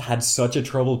has just had such a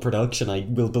troubled production. I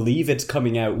will believe it's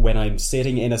coming out when I'm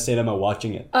sitting in a cinema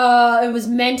watching it. It was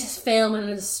meant to film and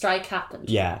a strike happened.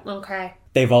 Yeah. Okay.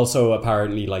 They've also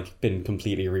apparently like been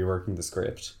completely reworking the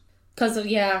script. Because of,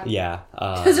 yeah. Yeah.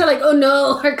 Because they're like, oh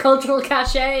no, our cultural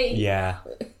cachet. Yeah.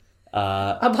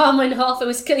 Upon my Hoff, it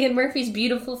was Cillian Murphy's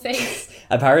beautiful face.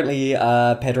 Apparently,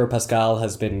 Pedro Pascal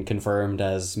has been confirmed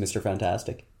as Mr.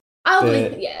 Fantastic. I'll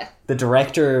believe, yeah. The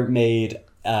director made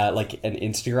like an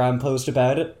Instagram post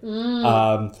about it,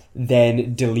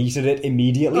 then deleted it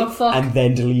immediately, Oh, fuck. and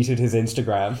then deleted his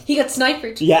Instagram. He got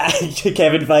sniped. Yeah,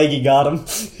 Kevin Feige got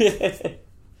him.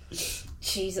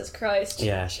 Jesus Christ.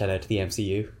 Yeah, shout out to the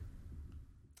MCU.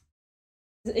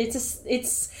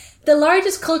 It's the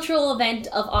largest cultural event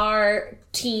of our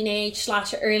teenage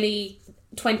 / early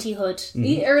 20hood,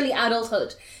 early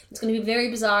adulthood. It's going to be very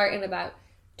bizarre in about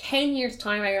 10 years'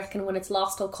 time, I reckon, when it's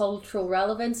lost all cultural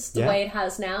relevance the Yeah. way it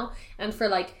has now. And for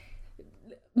like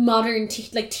modern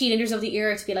teenagers of the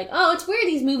era to be like, oh, it's weird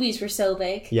these movies were so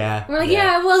big. Yeah. And we're like,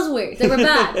 yeah, it was weird. They were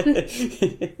bad.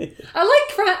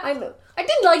 I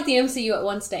did like the MCU at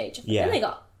one stage. Yeah. Then they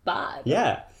got bad.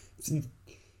 Yeah.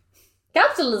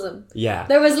 Capitalism. Yeah.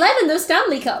 There was lead in those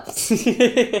Stanley Cups.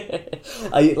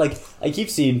 I keep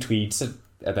seeing tweets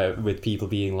about with people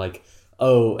being like,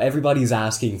 oh, everybody's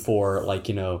asking for like,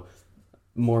 you know,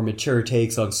 more mature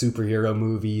takes on superhero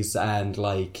movies and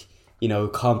like, you know,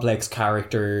 complex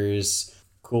characters,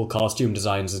 cool costume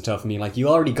designs and stuff. I mean, like, you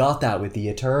already got that with the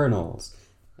Eternals.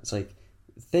 It's like,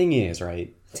 the thing is,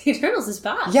 right? The Eternals is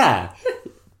bad. Yeah.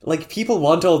 Like, people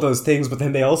want all those things, but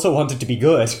then they also want it to be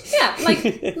good. Yeah, like,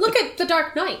 look at The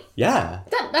Dark Knight. Yeah.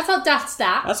 That's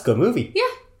that. That's a good movie. Yeah.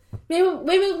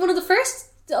 Maybe one of the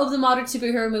first of the modern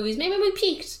superhero movies. Maybe we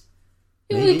peaked.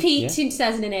 Maybe we peaked in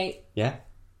 2008. Yeah.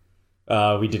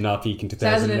 We did not peak in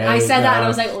 2008. I said that and I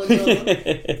was like, oh no.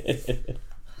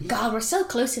 God, we're so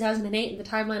close to 2008 in the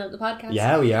timeline of the podcast.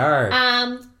 Yeah, we are.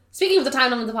 Speaking of the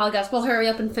timeline of the podcast, we'll hurry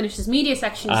up and finish this media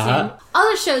section soon.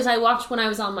 Other shows I watched when I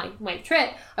was on my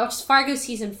trip. I watched Fargo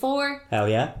season 4. Hell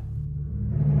yeah.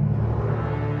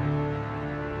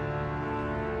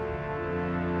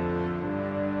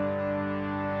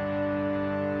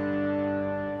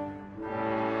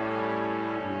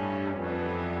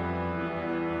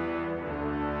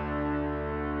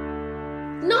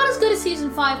 Not as good as season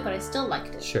 5, but I still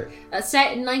liked it. Sure.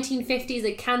 Set in 1950s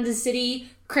at Kansas City.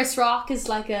 Chris Rock is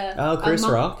like a... Oh, Chris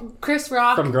Rock? Chris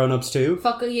Rock. From Grown Ups 2.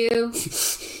 Fuck you.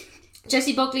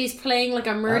 Jessie Buckley is playing like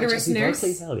a murderous nurse.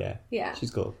 Buckley? Hell yeah. Yeah.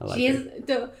 She's cool. I like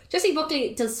her. Jessie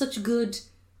Buckley does such good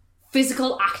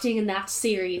physical acting in that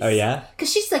series. Oh, yeah?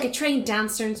 Because she's like a trained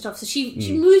dancer and stuff, so she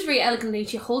moves very elegantly.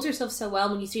 She holds herself so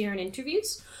well when you see her in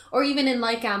interviews. Or even in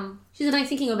like, she's in I'm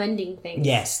Thinking of Ending Things.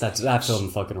 Yes, that film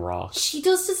fucking rocks. She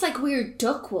does this like weird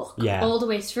duck walk Yeah. all the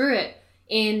way through it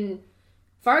in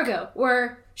Fargo,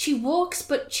 where she walks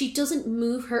but she doesn't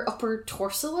move her upper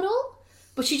torso at all,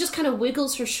 but she just kind of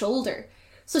wiggles her shoulder.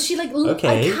 So she like,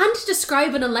 Okay. I can't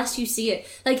describe it unless you see it.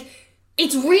 Like,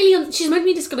 it's really, she's meant to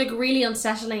be this like really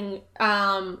unsettling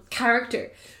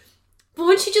character. But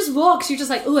when she just walks, you're just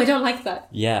like, oh, I don't like that.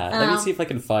 Yeah, let me see if I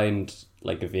can find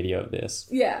like a video of this.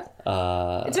 Yeah.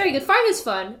 It's very good. Fargo's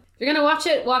fun. If you're gonna watch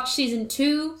it, watch season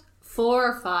 2, 4,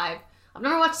 or 5. I've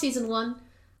never watched season 1.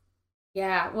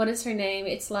 Yeah, what is her name?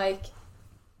 It's like...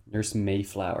 Nurse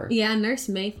Mayflower. Yeah, Nurse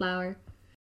Mayflower.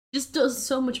 Just does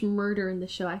so much murder in the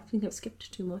show. I think I've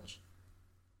skipped too much.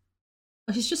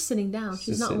 Oh, she's just sitting down.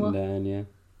 She's not sitting down, yeah.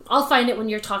 I'll find it when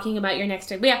you're talking about your next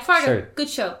one. But yeah, Fargo, Sure. good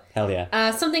show. Hell yeah.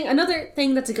 Another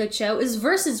thing that's a good show is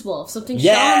Versus Wolves. Something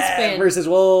Yeah! Sean's been... Versus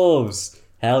Wolves!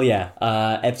 Hell yeah.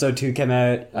 Episode 2 came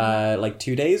out like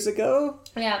 2 days ago.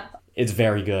 Yeah. It's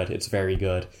very good. It's very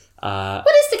good. What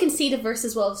is the conceit of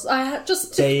Versus Wolves?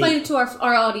 Just to explain it to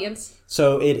our audience.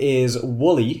 So it is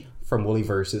Wooly from Wooly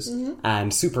Versus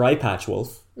and Super Eye Patch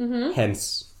Wolf,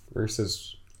 hence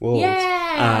Versus Wolves.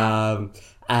 Yeah!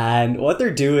 And what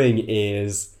they're doing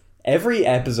is every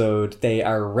episode they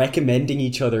are recommending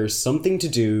each other something to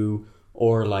do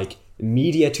or like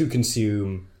media to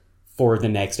consume for the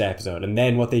next episode. And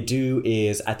then what they do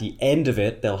is at the end of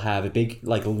it, they'll have a big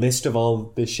like list of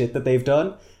all the shit that they've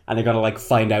done and they're going to like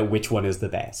find out which one is the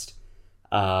best.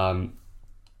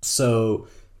 So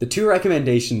the 2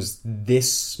 recommendations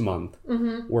this month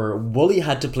were Wooly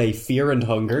had to play Fear and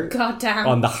Hunger God damn.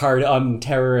 on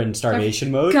Terror and Starvation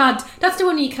mode. God, that's the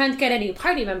one you can't get any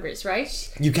party members,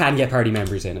 right? You can get party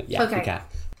members in it. Yeah, Okay. you can.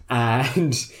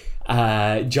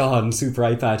 And John, Super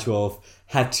Eye Patch Wolf,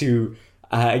 had to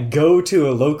go to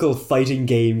a local fighting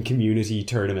game community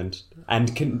tournament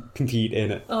and compete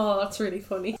in it. Oh, that's really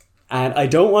funny. And I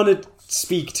don't want to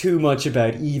speak too much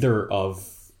about either of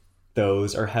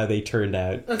those or how they turned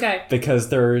out. Okay. Because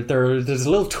there's a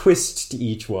little twist to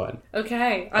each one.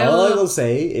 Okay. All I will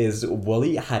say is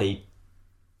Wooly had a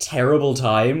terrible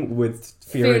time with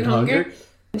Fear and Hunger.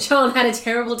 John had a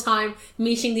terrible time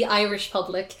meeting the Irish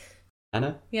public.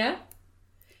 Anna? Yeah?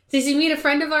 Did you meet a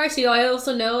friend of ours who I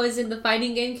also know is in the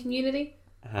fighting game community?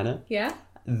 Hannah? Yeah?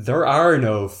 There are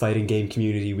no fighting game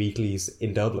community weeklies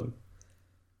in Dublin.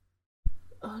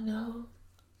 Oh no.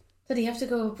 Did he have to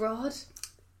go abroad?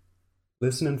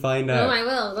 Listen and find out. Oh, I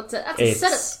will. That's a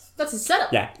setup. That's a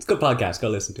setup. Yeah, it's a good podcast. Go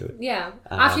listen to it. Yeah.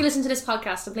 After you listen to this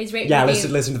podcast, and please rate Yeah, and review.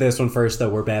 listen to this one first, though.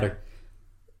 We're better.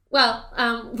 Well,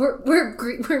 we're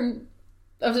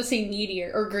I was just saying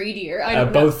needier or greedier. I don't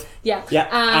know. Both. Yeah. Yeah,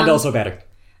 and also better.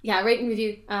 Yeah, rate and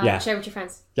review. Yeah. Share with your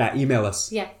friends. Yeah, email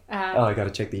us. Yeah. I gotta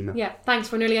check the email. Yeah,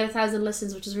 thanks. We're nearly at 1,000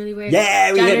 listens, which is really weird.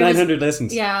 Yeah, we hit January 900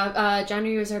 listens. Yeah,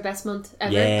 January was our best month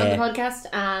ever Yeah. on the podcast,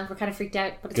 and we're kind of freaked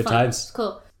out, but it's Good fun. times. It's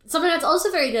cool. Something that's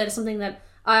also very good is something that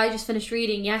I just finished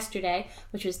reading yesterday,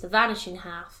 which was The Vanishing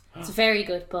Half. It's a very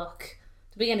good book.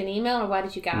 Did we get an email, or why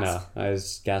did you gasp? No, I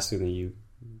was gasping that you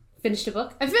Finished a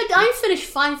book? I finished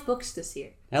 5 books this year.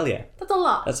 Hell yeah. That's a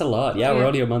lot. That's a lot. Yeah, we're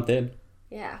only a month in.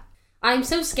 Yeah. I'm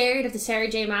so scared of the Sarah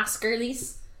J. Maas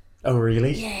girlies. Oh,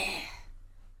 really? Yeah.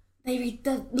 They read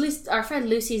our friend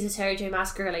Lucy's a Sarah J.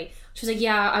 Maas girly. She was like,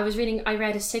 yeah, I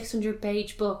read a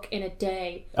 600-page book in a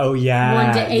day. Oh, yeah.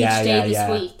 One day, each yeah, day yeah,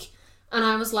 this week. And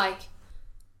I was like,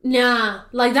 nah,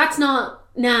 like that's not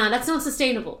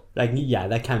sustainable. Like, yeah,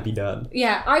 that can't be done.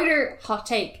 Yeah, either, hot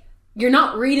take, you're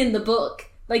not reading the book.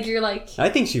 Like, you're like... I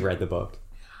think she read the book.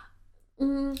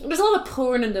 There's a lot of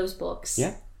porn in those books.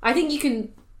 Yeah. I think you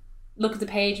can look at the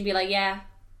page and be like, yeah,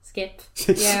 skip.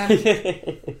 Yeah.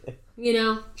 You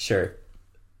know? Sure.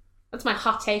 That's my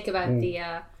hot take about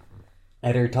the...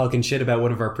 Either talking shit about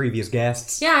one of our previous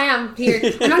guests. Yeah, I am here.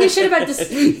 I'm not going to shit about this.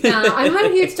 I'm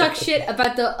not here to talk shit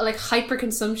about the like hyper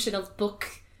consumption of book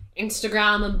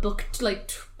Instagram and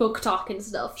book talk and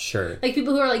stuff. Sure. Like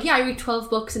people who are like, yeah, I read 12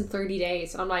 books in 30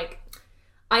 days. I'm like,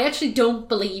 I actually don't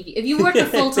believe you. If you work a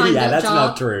full-time yeah, that's job...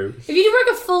 not true. If you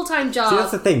work a full-time job... See,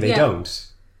 that's the thing. They don't.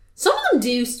 Some of them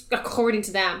do, according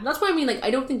to them. That's why I mean, like,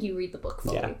 I don't think you read the book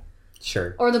fully. Yeah,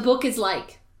 sure. Or the book is,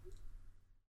 like,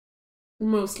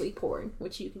 mostly porn,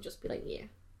 which you can just be like, yeah.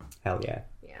 Hell yeah.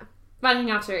 Yeah. Vanishing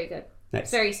Half's very good. Nice.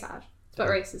 It's very sad. It's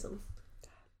about racism. It's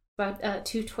about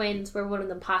 2 twins where one of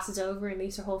them passes over and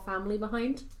leaves her whole family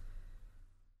behind.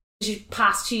 She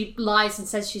lies and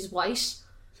says she's white.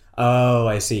 Oh,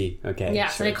 I see. Okay. Yeah,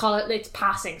 sure. so they call it's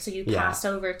passing. So you passed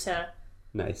over to...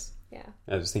 Nice. Yeah.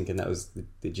 I was thinking that was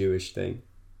the Jewish thing.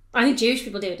 I think Jewish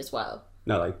people do it as well.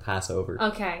 No, like Passover.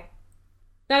 Okay.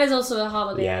 That is also a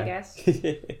holiday, Yeah. I guess.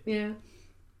 Yeah.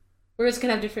 We're just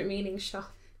gonna have different meanings, Sean.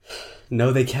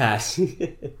 No, they can't.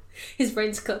 His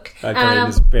brain's cooked. My brain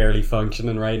is barely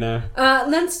functioning right now.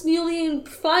 Let's newly in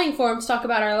flying forms talk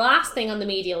about our last thing on the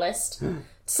media list.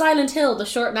 Silent Hill, the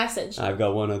short message. I've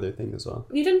got one other thing as well.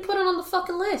 You didn't put it on the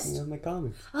fucking list. Yeah, my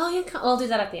comic. Oh, yeah, I'll do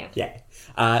that at the end.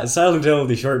 Yeah. Silent Hill,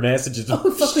 the short message is...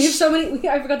 Oh, fuck, we have so many...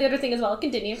 I forgot the other thing as well.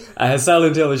 Continue.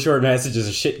 Silent Hill, the short message is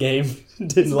a shit game.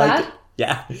 Didn't like bad? it.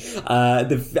 Yeah.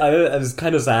 I was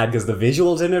kind of sad because the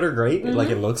visuals in it are great. Mm-hmm. Like,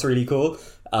 it looks really cool.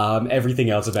 Everything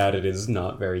else about it is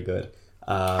not very good.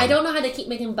 I don't know how they keep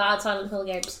making bad Silent Hill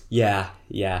games. Yeah.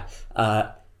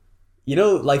 You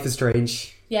know Life is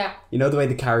Strange? Yeah. You know the way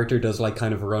the character does like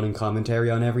kind of a running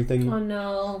commentary on everything? Oh,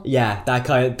 no. Yeah,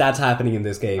 that's happening in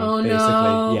this game, Oh, basically.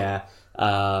 no. Yeah.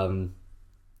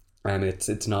 And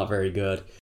it's not very good.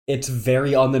 It's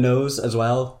very on the nose as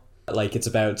well. Like, it's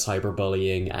about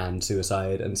cyberbullying and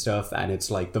suicide and stuff, and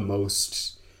it's like the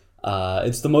most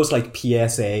like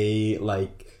PSA,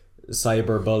 like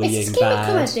cyberbullying This game bad.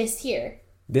 come out this year.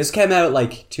 This came out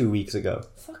like 2 weeks ago.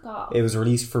 Fuck off. It was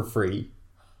released for free.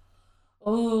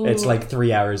 Oh. It's like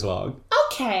 3 hours long.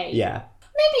 Okay. Yeah.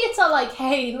 Maybe it's not like,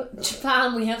 hey,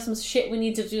 Japan, we have some shit we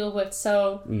need to deal with,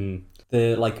 so...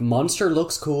 The, like, monster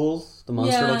looks cool. The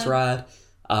monster looks rad.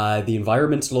 The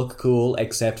environments look cool,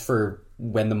 except for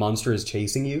when the monster is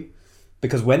chasing you.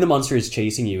 Because when the monster is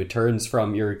chasing you, it turns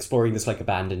from... You're exploring this, like,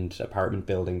 abandoned apartment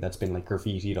building that's been, like,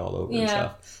 graffitied all over and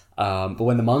stuff. But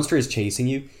when the monster is chasing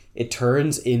you, it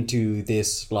turns into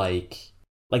this, like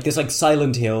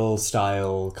Silent Hill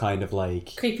style kind of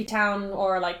like Creepy Town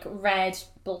or like red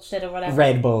bullshit or whatever.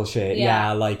 red bullshit,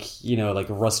 Yeah. like, you know, like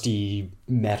rusty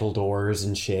metal doors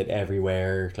and shit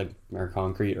everywhere, like, or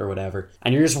concrete or whatever.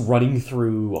 And you're just running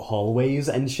through hallways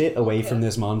and shit away from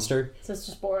this monster. So it's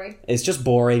just boring. It's just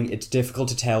boring. It's difficult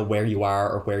to tell where you are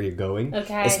or where you're going.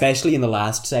 Okay. Especially in the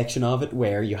last section of it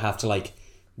where you have to like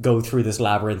go through this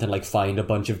labyrinth and like find a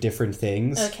bunch of different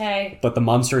things. Okay. But the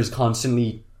monster is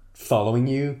constantly following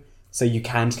you, so you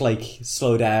can't like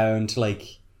slow down to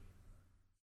like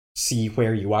see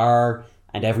where you are,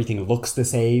 and everything looks the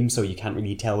same, so you can't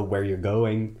really tell where you're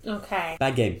going. Okay.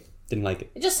 Bad game. Didn't like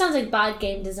it. It just sounds like bad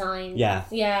game design. Yeah.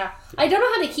 Yeah. I don't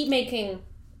know how they keep making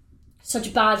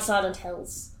such bad Silent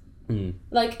Hills.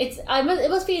 Like, it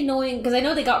must be annoying, because I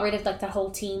know they got rid of like that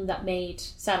whole team that made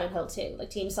Silent Hill 2, like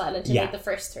Team Silent, who made the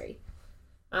first 3.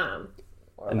 And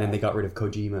then they got rid of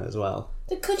Kojima as well.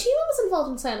 Kojima was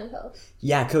involved in Silent Hill.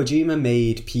 Yeah, Kojima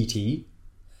made PT.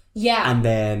 Yeah. And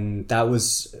then that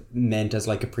was meant as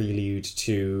like a prelude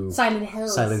to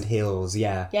Silent Hills,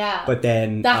 yeah. Yeah. But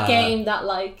then that game that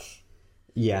like...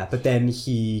 Yeah, but then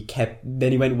he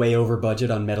went way over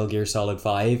budget on Metal Gear Solid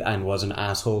 5 and was an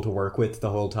asshole to work with the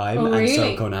whole time. Oh, really?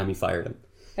 And so Konami fired him.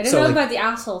 I didn't know about the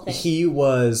asshole thing. He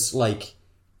was like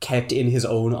kept in his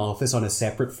own office on a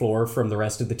separate floor from the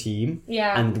rest of the team.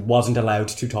 Yeah. And wasn't allowed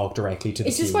to talk directly to the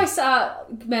Is team. this why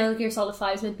Metal Gear Solid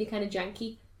 5 is meant to be kind of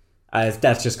janky?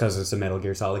 That's just because it's a Metal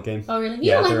Gear Solid game. Oh, really? You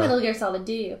Yeah, don't like they're- Metal Gear Solid,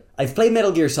 do you? I've played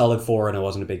Metal Gear Solid 4 and I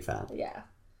wasn't a big fan. Yeah.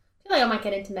 I feel like I might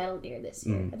get into Metal Gear this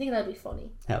year. I think that'd be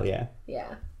funny. Hell yeah.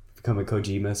 Yeah. Become a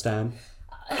Kojima stan.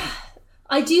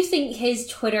 I do think his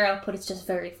Twitter output is just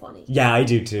very funny. Yeah, I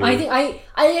do too. I think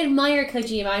I admire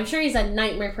Kojima. I'm sure he's a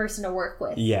nightmare person to work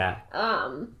with. Yeah.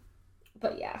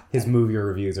 But yeah. His movie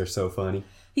reviews are so funny.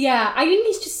 Yeah, I think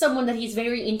he's just someone that he's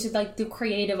very into, like, the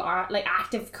creative art, like,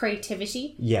 active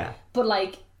creativity. Yeah. But,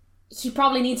 like, he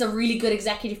probably needs a really good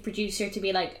executive producer to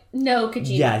be like, no,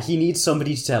 Kojima. Yeah, he needs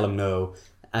somebody to tell him no,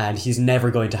 and he's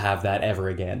never going to have that ever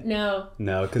again. No.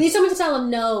 No, He needs someone to tell him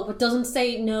no, but doesn't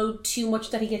say no too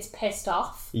much that he gets pissed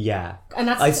off. Yeah. And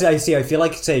that's... I see. I feel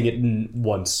like saying it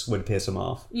once would piss him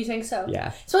off. You think so?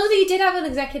 Yeah. Supposedly he did have an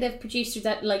executive producer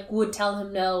that, like, would tell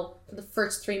him no for the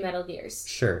first 3 Metal Gears.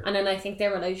 Sure. And then I think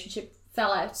their relationship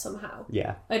fell out somehow.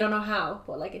 Yeah. I don't know how,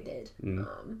 but, like, it did.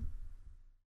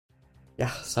 Yeah,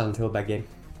 Silent Hill, bad game.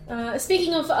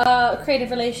 Speaking of creative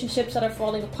relationships that are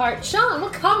falling apart, Sean,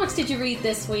 what comics did you read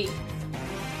this week?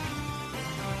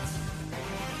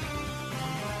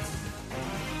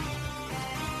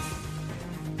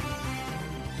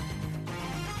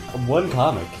 One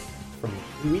comic from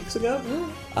 2 weeks ago?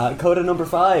 Coda number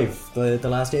 5, the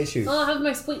last issue. Oh, how's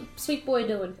my sweet boy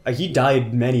doing? He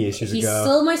died many issues He's ago.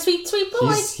 still my sweet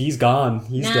boy. He's gone.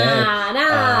 He's dead.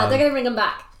 Nah, they're gonna bring him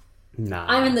back. Nah.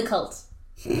 I'm in the cult.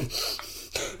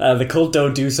 The cult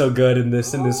don't do so good in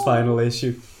this final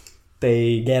issue.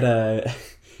 They get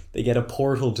a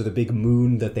portal to the big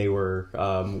moon that they were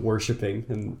worshipping,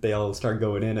 and they all start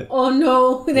going in it. Oh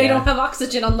no, they Yeah. don't have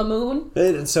oxygen on the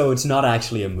moon. So it's not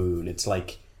actually a moon. It's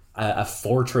like a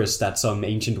fortress that some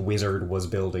ancient wizard was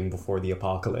building before the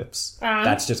apocalypse.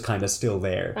 That's just kind of still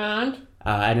there.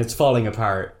 And it's falling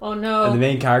apart. Oh no. And the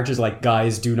main character's like,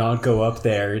 guys, do not go up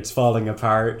there. It's falling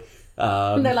apart.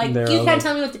 And they're like, and they're you all can't like-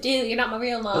 tell me what to do. You're not my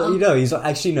real mom. You know, he's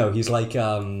like,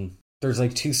 there's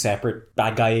like 2 separate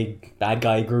bad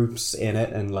guy groups in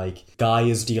it, and like Guy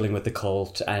is dealing with the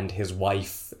cult, and his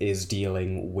wife is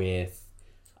dealing with.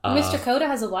 Mr. Coda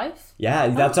has a wife? Yeah,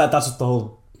 that's what the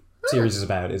whole series is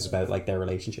about. Is about like their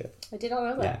relationship. I did not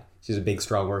know that. Yeah, she's a big,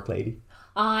 strong work lady.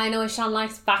 Oh, I know what Sean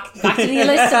likes. Back to the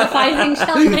list of the 5 things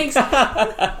Sean likes.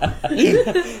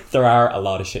 There are a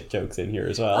lot of shit jokes in here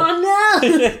as well. Oh no!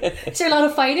 Is there a lot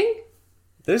of fighting?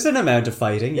 There's an amount of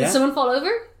fighting. Did Yeah, someone fall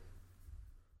over?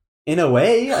 in a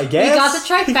way, I We guess. got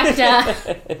the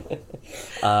trifecta.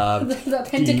 The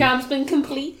pentagram's been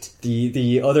complete.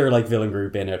 The other like villain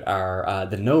group in it are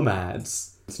the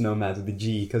Nomads. It's Nomads with the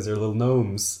G because they're little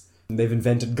gnomes. They've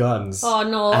invented guns. Oh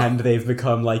no. And they've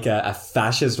become like a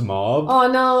fascist mob. Oh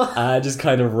no. Just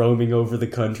kind of roaming over the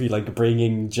country, like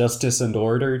bringing justice and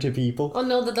order to people. Oh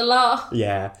no, the law.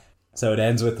 Yeah. So it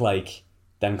ends with like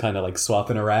them kind of like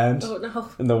swapping around. Oh no.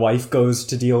 And the wife goes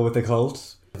to deal with the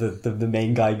cult. The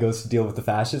main guy goes to deal with the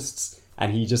fascists.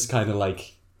 And he just kind of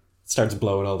like starts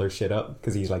blowing all their shit up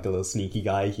because he's like a little sneaky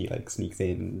guy. He like sneaks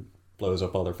in and blows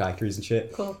up all their factories and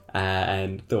shit. Cool.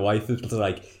 And the wife is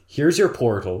like, here's your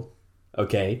portal.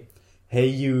 Okay. Hey,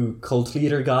 you cult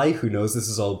leader guy who knows this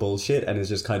is all bullshit and is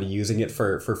just kind of using it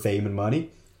for fame and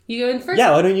money. You go in first?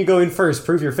 Yeah, why don't you go in first?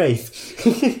 Prove your faith.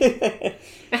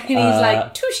 And he's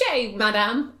like, touche,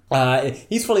 madame.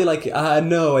 He's fully like,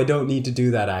 no, I don't need to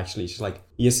do that actually. She's like,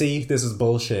 you see, this is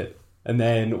bullshit. And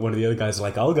then one of the other guys is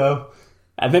like, I'll go.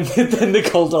 And then, then the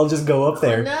cult all just go up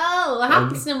there. No, what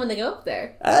happens to them when they go up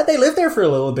there? They live there for a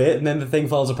little bit and then the thing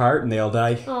falls apart and they all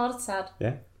die. Oh, that's sad.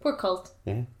 Yeah. Poor cult.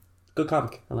 Yeah. Good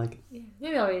comic. I like it. Yeah,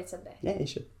 maybe I'll read it someday. Yeah, you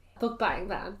should. Book buying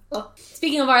ban. Oh,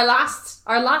 speaking of our last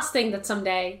thing that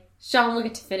someday Sean will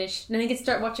get to finish, and then he gets to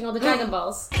start watching all the Dragon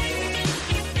Balls.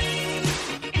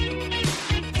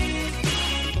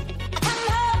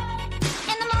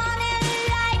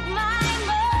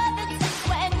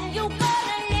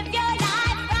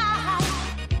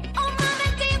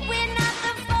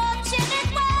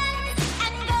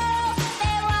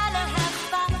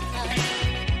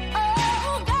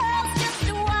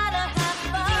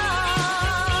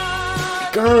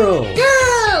 Girl!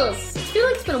 Girls! I feel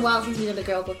like it's been a while since we did a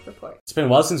girl book report. It's been a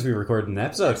while since we recorded an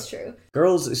episode. That's true.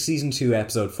 Girls, season 2,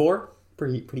 episode 4.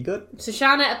 Pretty good.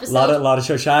 Shoshana episode. A lot of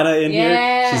Shoshana in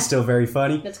Yeah. here. She's still very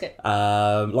funny. That's good.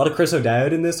 A lot of Chris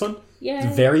O'Dowd in this one.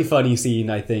 Yeah. Very funny scene,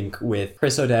 I think, with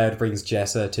Chris O'Dowd brings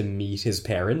Jessa to meet his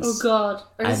parents. Oh god.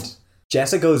 Or And just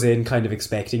Jessa goes in kind of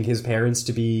expecting his parents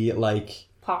to be like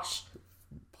posh.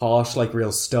 posh, like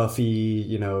real stuffy,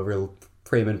 you know, real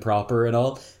prim and proper and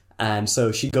all. And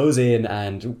so she goes in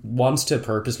and wants to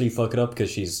purposely fuck it up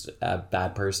because she's a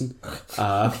bad person.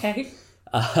 Okay.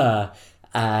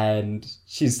 And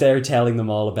she's there telling them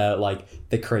all about like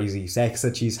the crazy sex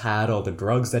that she's had, all the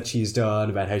drugs that she's done,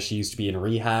 about how she used to be in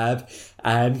rehab.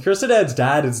 And Kristen Ed's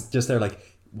dad is just there like,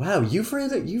 wow, you've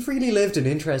really lived an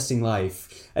interesting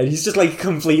life. And he's just like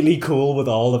completely cool with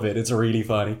all of it. It's really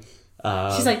funny.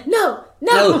 She's like, no.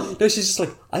 She's just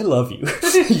like, I love you.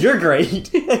 You're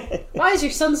great. Why is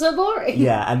your son so boring?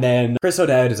 Yeah, and then Chris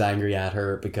O'Dowd is angry at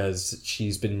her because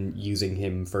she's been using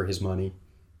him for his money.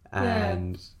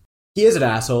 And he is an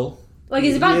asshole. Like,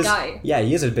 he's a bad guy. Yeah,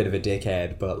 he is a bit of a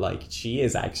dickhead, but like, she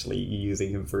is actually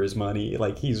using him for his money.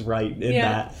 Like, he's right in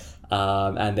that.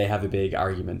 And they have a big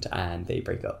argument and they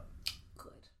break up.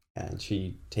 And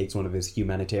she takes one of his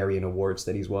humanitarian awards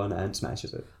that he's won and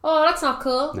smashes it. Oh, that's not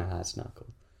cool. Nah, that's not cool.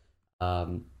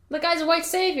 The guy's a white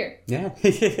savior. Yeah.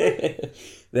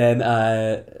 Then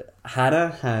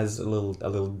Hannah has a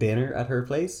little dinner at her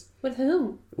place. With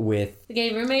whom? With the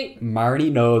gay roommate.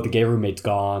 Marnie. No, the gay roommate's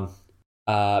gone.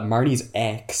 Marnie's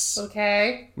ex.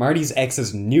 Okay. Marnie's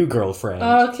ex's new girlfriend.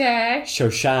 Okay.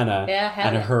 Shoshana.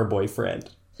 And her boyfriend.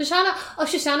 Shoshana? Oh,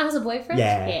 Shoshana has a boyfriend?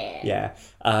 Yeah.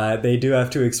 They do have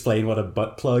to explain what a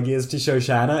butt plug is to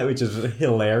Shoshana, which is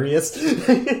hilarious.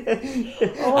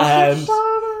 And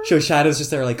Shoshana's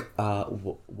just there like,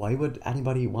 why would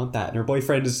anybody want that? And her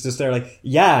boyfriend is just there like,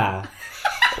 yeah.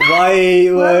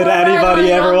 Why would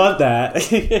anybody ever want that?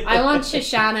 I want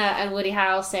Shoshana and Woody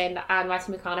Harrelson and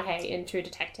Matthew McConaughey in True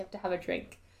Detective to have a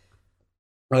drink.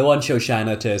 I want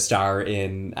Shoshana to star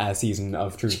in a season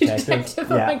of True Detective.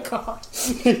 Oh my god.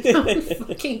 That would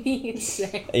fucking be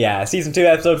insane. Yeah, season 2,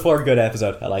 episode 4, good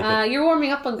episode. I like it. You're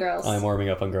warming up on girls. I'm warming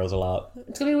up on girls a lot.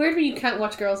 It's gonna be weird when you can't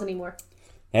watch girls anymore.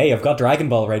 Hey, I've got Dragon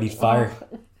Ball ready to fire.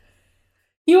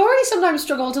 You already sometimes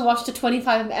struggle to watch the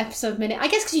 25 episode minute. I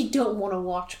guess because you don't want to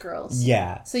watch girls.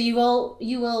 Yeah. So you will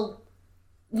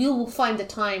find the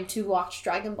time to watch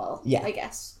Dragon Ball. Yeah. I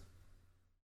guess.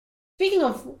 Speaking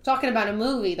of talking about a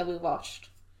movie that we watched.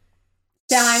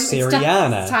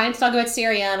 Syriana. It's time to talk about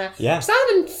Syriana. Yeah.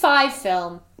 2005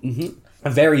 film. Mm-hmm. A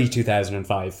very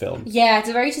 2005 film. Yeah, it's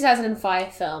a very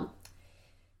 2005 film.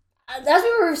 As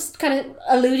we were kind of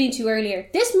alluding to earlier,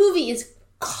 this movie is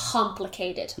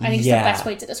complicated. I think it's the best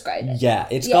way to describe it. Yeah,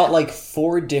 it's got like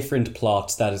 4 different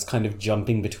plots that is kind of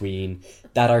jumping between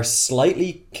that are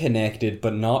slightly connected,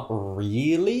 but not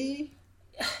really.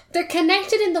 They're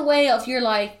connected in the way of you're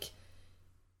like,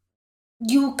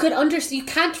 you could understand, you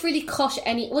can't really cut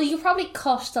any, well, you probably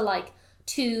cut the like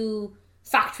 2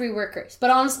 factory workers, but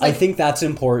honestly, I think that's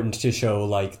important to show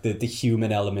like the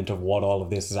human element of what all of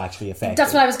this is actually affecting.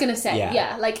 That's what I was going to say.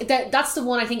 Yeah, like that's the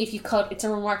one I think if you cut, it's a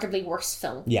remarkably worse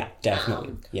film. Yeah,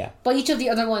 definitely. But each of the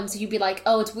other ones, you'd be like,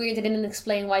 oh, it's weird they didn't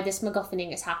explain why this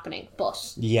MacGuffining is happening,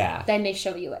 but then they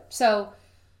show you it. So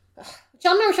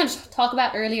John and I were trying to talk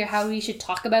about earlier how we should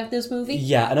talk about this movie.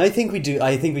 Yeah, and I think we do.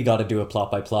 I think we got to do a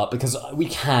plot by plot because we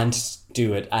can't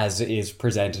do it as it is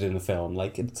presented in the film.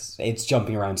 Like it's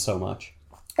jumping around so much.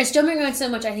 It's jumping around so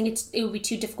much. I think it would be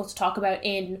too difficult to talk about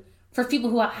for people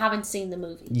who haven't seen the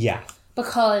movie. Yeah,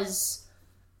 because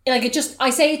like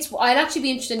I'd actually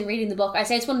be interested in reading the book. I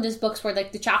say it's one of those books where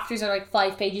like the chapters are like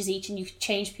 5 pages each, and you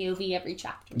change POV every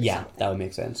chapter. Yeah, that would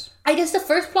make sense. I guess the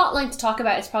first plot line to talk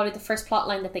about is probably the first plot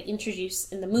line that they introduce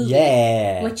in the movie.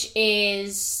 Yeah, which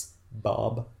is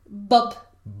Bob.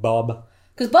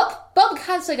 Because Bob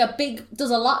has like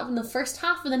does a lot in the first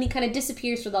half, and then he kind of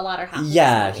disappears for the latter half.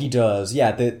 Yeah, he does.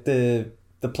 Yeah, the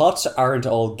plots aren't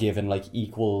all given like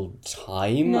equal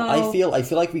time. No. I feel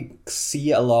like we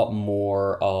see a lot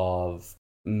more of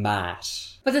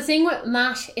Matt. But the thing with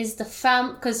Matt is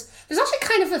because there's actually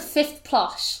kind of a 5th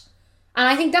plot, and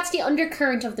I think that's the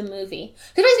undercurrent of the movie.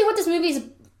 Because basically, what this movie is,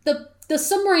 the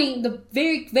summary, the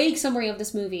very vague summary of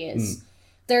this movie is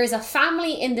there is a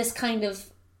family in this kind of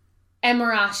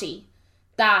Emirati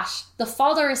that the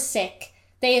father is sick.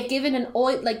 They have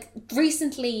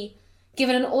recently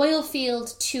given an oil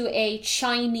field to a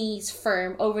Chinese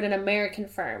firm over an American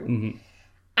firm.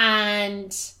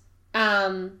 And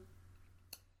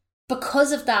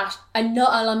because of that, an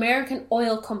American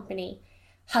oil company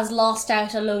has lost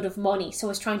out a load of money,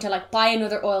 so is trying to like buy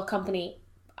another oil company,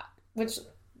 which,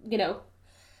 you know.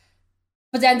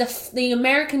 But then the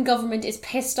American government is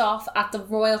pissed off at the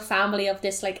royal family of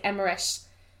this like emirate.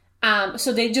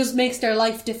 So they just makes their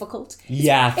life difficult.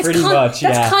 Yeah, pretty much.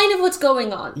 That's kind of what's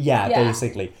going on. Yeah,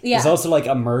 basically. Yeah. There's also like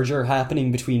a merger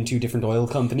happening between 2 different oil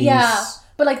companies. Yeah,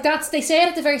 But like they say it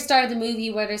at the very start of the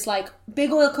movie where there's like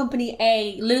big oil company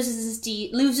A loses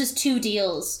 2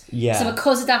 deals. Yeah. So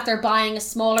because of that, they're buying a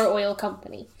smaller oil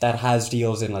company. That has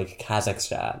deals in like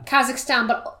Kazakhstan.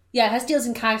 But yeah, it has deals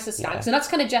in Kazakhstan. Yeah. So that's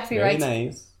kind of Jeffrey Very Wright's.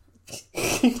 nice.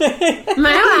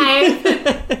 My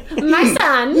wife, my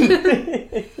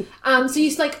son. So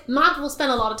you like Matt will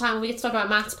spend a lot of time. We get to talk about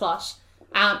Matt's plot.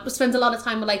 Spends a lot of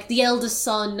time with like the eldest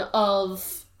son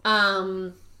of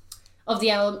the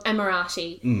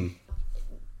Emirati.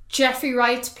 Jeffrey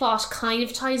Wright's plot kind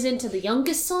of ties into the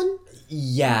youngest son.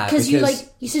 Yeah, because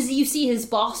you see his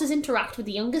bosses interact with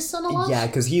the youngest son a lot. Yeah,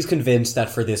 because he's convinced that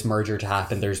for this merger to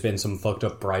happen, there's been some fucked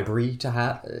up bribery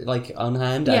on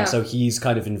hand, and so he's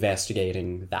kind of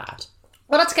investigating that.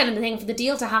 Well, that's kind of the thing. For the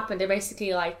deal to happen, they're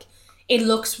basically like, it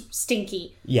looks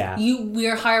stinky. Yeah,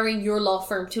 we're hiring your law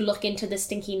firm to look into the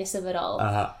stinkiness of it all.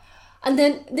 And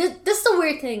then this is the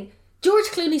weird thing. George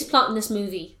Clooney's plot in this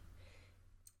movie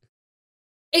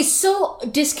is so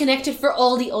disconnected for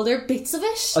all the other bits of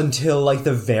it. Until like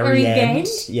the very end.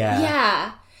 Yeah.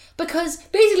 Yeah. Because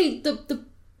basically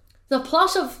the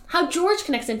plot of how George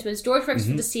connects into it is George works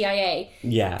for the CIA.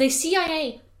 Yeah. The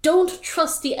CIA don't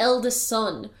trust the eldest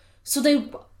son. So they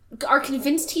are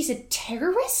convinced he's a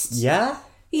terrorist. Yeah?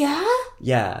 Yeah?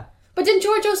 Yeah. But then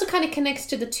George also kind of connects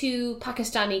to the 2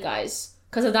 Pakistani guys.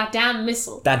 Because of that damn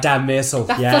missile. That damn missile.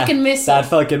 That fucking missile. That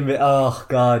fucking... oh,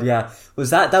 God, yeah.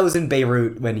 That was in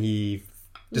Beirut when he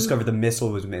discovered the missile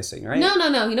was missing, right?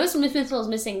 No. He knows the missile was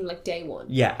missing like day 1.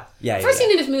 Yeah. First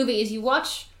scene in this movie is you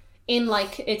watch in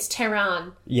like, it's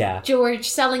Tehran. Yeah. George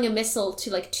selling a missile to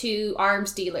like 2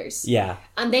 arms dealers. Yeah.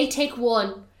 And they take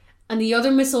one and the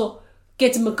other missile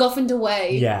gets MacGuffined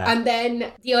away. Yeah. And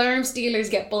then the arms dealers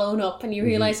get blown up and you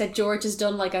realise that George has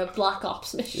done like a Black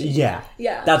Ops mission. Yeah.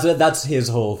 Yeah. That's his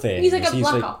whole thing. He's like a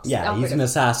Black Ops Yeah, operative. he's an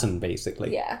assassin,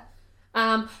 basically. Yeah.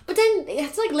 But then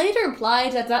it's like later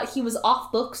implied that he was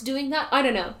off books doing that. I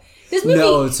don't know. This movie,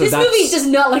 movie does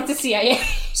not like the CIA.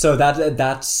 So that's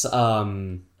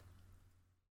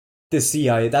the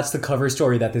CIA. That's the cover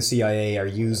story that the CIA are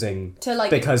using to like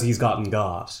because he's gotten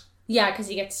got. Yeah, because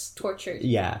he gets tortured.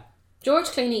 Yeah. George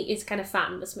Clooney is kind of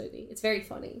fat in this movie. It's very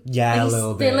funny. Yeah, like a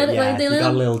little bit. He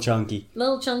got a little chunky.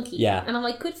 Little chunky. Yeah. And I'm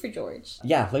like, good for George.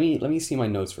 Yeah, let me see my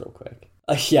notes real quick.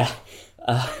 Yeah.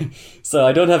 So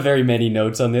I don't have very many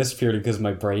notes on this purely because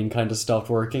my brain kind of stopped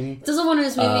working. This is one of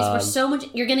those movies where so much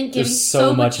you're getting given there's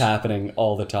so much happening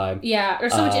all the time. Yeah,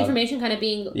 there's so much information kind of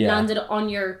being landed on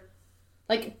your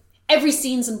like every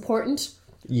scene's important.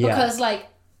 Yeah. Because like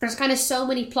there's kind of so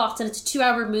many plots and it's a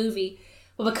 2-hour movie.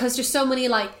 But because there's so many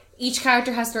like each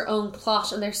character has their own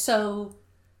plot and they're so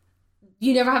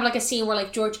you never have like a scene where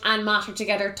like George and Matt are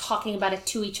together talking about it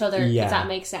to each other, if that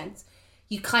makes sense.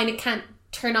 You kind of can't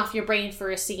turn off your brain for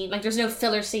a scene. Like there's no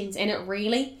filler scenes in it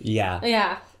really. Yeah.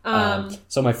 Yeah.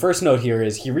 So my first note here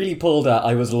is he really pulled a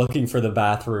I was looking for the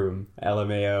bathroom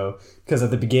LMAO because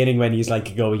at the beginning when he's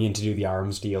like going in to do the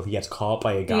arms deal he gets caught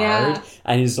by a guard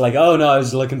and he's like, oh no, I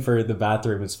was looking for the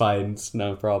bathroom, it's fine, it's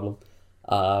no problem.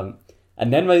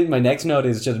 And then my next note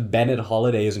is just Bennett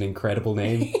Holiday is an incredible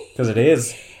name because it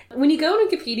is. When you go on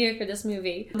Wikipedia for this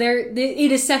movie,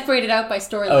 it is separated out by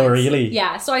storylines. Oh, really?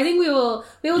 Yeah. So I think we will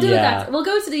do that. We'll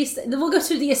go to the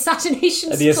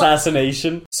assassination. The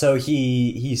assassination. So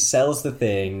he sells the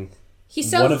thing.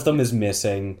 One of them is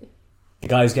missing. The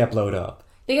guys get blown up.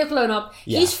 They get blown up.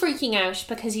 Yeah. He's freaking out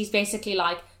because he's basically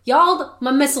like, y'all,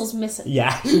 my missile's missing.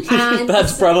 Yeah. And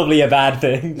that's probably a bad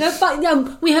thing.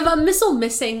 We have a missile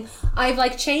missing. I've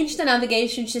like changed the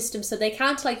navigation system so they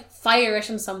can't like fire it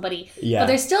on somebody. Yeah. But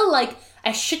there's still like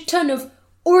a shit ton of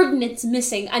ordnance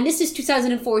missing. And this is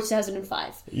 2004,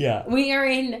 2005. Yeah. We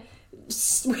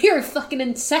are fucking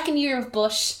in second year of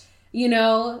Bush,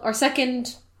 or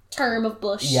second term of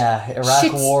Bush. Yeah,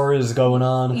 Iraq war is going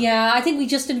on. Yeah, I think we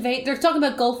just invade. They're talking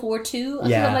about Gulf War II.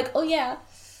 Yeah. I'm like, oh yeah.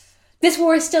 This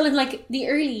war is still in like the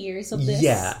early years of this.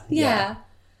 Yeah. I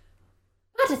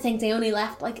had to think they only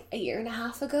left like a year and a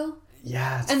half ago.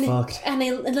 Yeah, it's and fucked. And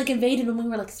they like invaded when we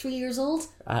were like 3 years old.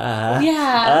 But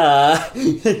yeah,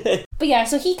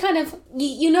 so he kind of,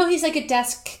 he's like a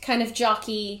desk kind of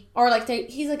jockey, or like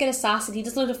he's like an assassin. He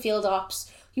does a lot of field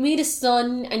ops. You meet his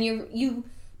son, and you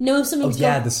know something's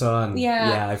going on. The son.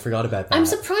 Yeah, I forgot about that. I'm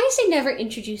surprised they never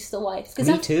introduced the wife.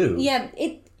 Me too. Yeah,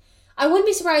 I wouldn't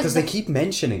be surprised because they keep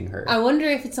mentioning her. I wonder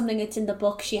if it's something that's in the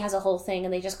book. She has a whole thing,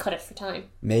 and they just cut it for time.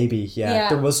 Maybe, yeah.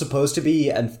 There was supposed to be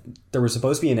an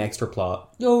extra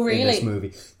plot. Oh, really? In this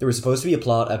movie, there was supposed to be a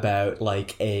plot about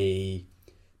like a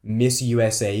Miss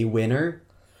USA winner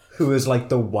who is like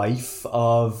the wife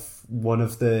of one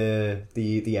of the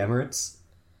Emirates.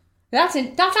 That's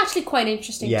actually quite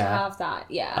interesting to Yeah. have that.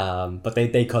 Yeah. But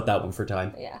they cut that one for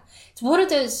time. Yeah. It's one of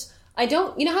those.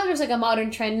 You know how there's like a modern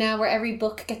trend now where every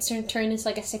book gets turned into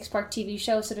like a 6-part TV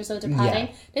show, so there's loads of padding.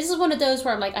 Yeah. This is one of those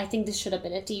where I'm like, I think this should have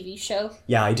been a TV show.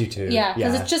 Yeah, I do too. Yeah,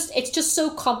 because it's just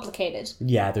so complicated.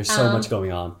 Yeah, there's so much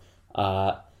going on.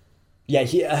 Bob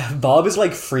is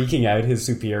like freaking out his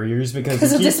superiors because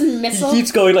of this missile? He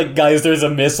keeps going like, guys, there's a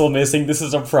missile missing. This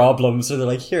is a problem. So they're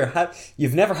like, here,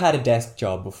 you've never had a desk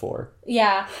job before.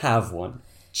 Yeah. Have one.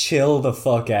 Chill the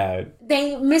fuck out.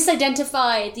 They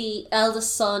misidentify the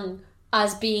eldest son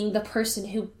as being the person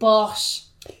who bought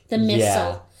the missile,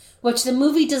 Yeah. which the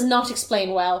movie does not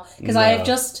explain well because No.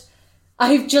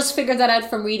 I've just figured that out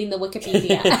from reading the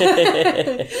Wikipedia.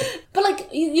 But like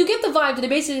you get the vibe that they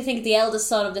basically think the eldest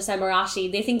son of this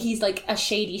Emirati, they think he's like a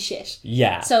shady shit.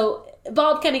 Yeah. So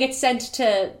Bob kind of gets sent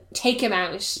to take him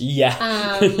out.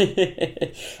 Yeah.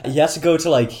 He has to go to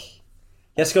like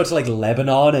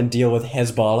Lebanon and deal with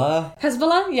Hezbollah.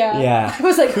 Hezbollah? Yeah. Yeah. I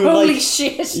was like, Who, holy like-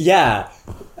 shit. Yeah.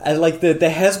 And like the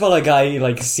Hezbollah guy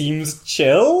like seems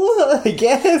chill, I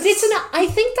guess. I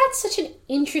think that's such an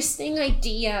interesting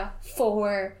idea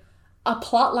for a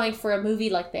plot line for a movie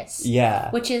like this.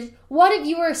 Yeah. Which is, what if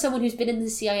you were someone who's been in the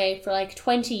CIA for like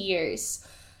 20 years,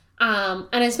 and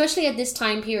especially at this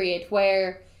time period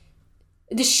where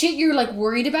the shit you're like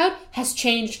worried about has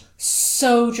changed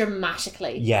so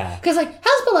dramatically. Yeah. Because like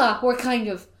Hezbollah were kind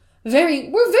of very,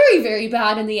 very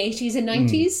bad in the 80s and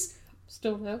 90s.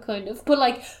 Still now, kind of. But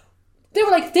like, they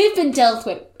were like, they've been dealt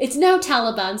with. It's now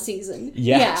Taliban season.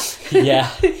 Yeah. Yeah.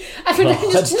 I mean,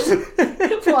 what?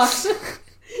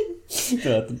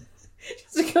 Nothing.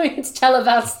 It's going, it's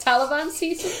Taliban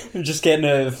season. I'm just getting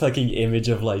a fucking image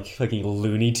of like fucking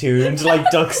Looney Tunes, like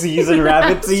duck season,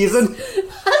 rabbit season.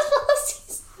 Hezbollah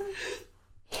season.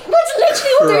 That's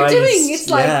literally what they're Christ, doing. It's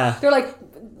like, yeah. they're like,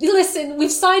 listen,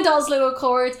 we've signed Oslo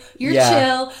Accords, you're Yeah.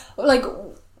 chill. Like,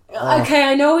 okay,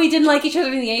 I know we didn't like each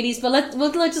other in the 80s, but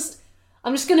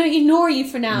I'm just going to ignore you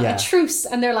for now. Yeah. A truce.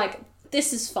 And they're like,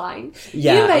 this is fine.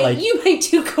 Yeah, you may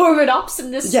do corporate ops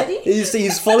in this Yeah, city.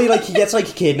 he's fully like, he gets like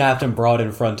kidnapped and brought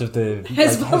in front of the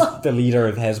Hezbollah. the leader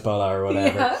of Hezbollah or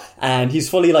whatever, Yeah. and he's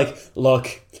fully like, look,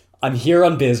 I'm here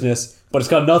on business, but it's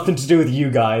got nothing to do with you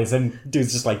guys. And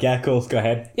dude's just like, yeah, cool, go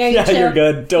ahead. Yeah, you're chill. You're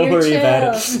good. Don't You're worry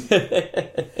about chill.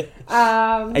 it.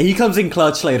 And he comes in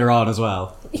clutch later on as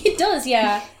well. He does,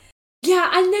 yeah. Yeah,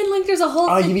 and then like there's a whole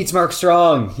Oh, thing. he meets Mark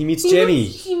Strong. He meets Jimmy.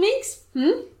 He makes...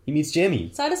 He meets Jimmy.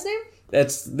 Is that his name?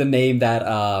 That's the name that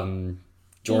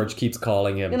George keeps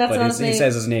calling him, And that's but not his he name.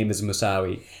 says his name is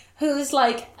Musawi. Who's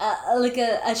like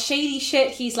a shady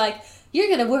shit. He's like, you're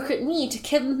gonna work with me to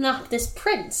kidnap this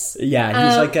prince.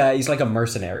 Yeah, he's like a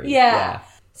mercenary. Yeah.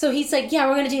 So he's like, yeah,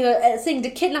 we're gonna do a thing to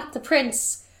kidnap the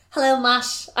prince. Hello,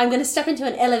 Matt. I'm gonna step into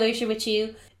an elevator with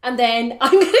you, and then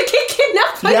I'm gonna get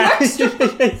kidnapped by Mark Strong.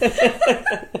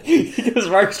 Because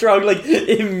Mark Strong like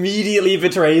immediately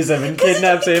betrays him and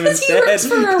kidnaps him because he instead. works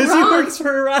for Iran. Because he works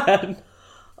for Iran.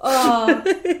 Oh.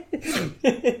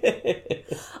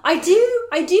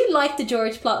 I do like the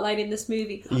George plotline in this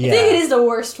movie. I Yeah. think it is the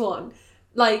worst one.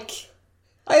 Like,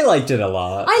 I liked it a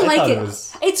lot. I like thought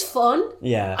it. It's fun.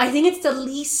 Yeah. I think it's the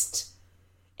least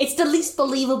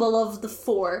believable of the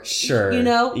four. Sure. You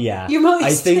know? Yeah. You're most,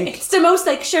 I think. it's the most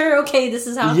like, sure, okay, this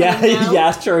is happening Yeah, now.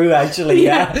 yeah, true. Actually,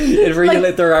 yeah. It really,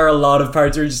 Like- there are a lot of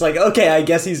parts where you're just like, okay, I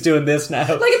guess he's doing this now. Like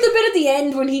at the bit at the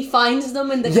end when he finds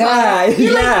them in the Yeah, car.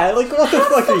 You're yeah. Like, what the how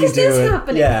the fuck are fuck you is this doing?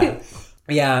 happening? Yeah.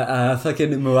 Yeah,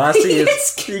 fucking Muasi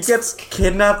he gets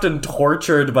kidnapped and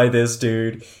tortured by this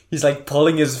dude. He's like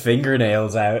pulling his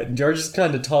fingernails out, and George is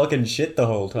kind of talking shit the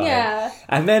whole time. Yeah.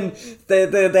 And then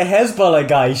the Hezbollah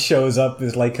guy shows up,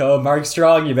 is like, oh, Mark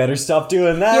Strong, you better stop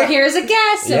doing that. You're here as a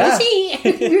guest, so Yeah. is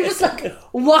he. You're just like,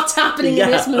 what's happening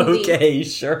in this movie? Okay,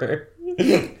 sure.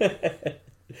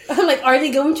 I'm like, are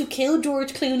they going to kill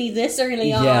George Clooney this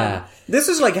early on? Yeah. This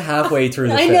is like halfway through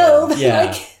the I film. know, but Yeah.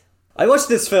 like I watched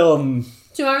this film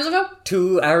 2 hours ago?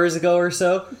 2 hours ago or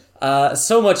so.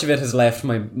 So much of it has left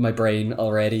my brain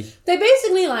already. They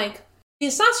basically like, the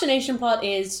assassination plot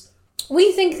is,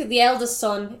 we think that the eldest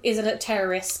son is a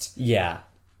terrorist. Yeah.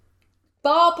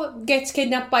 Bob gets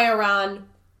kidnapped by Iran.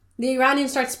 The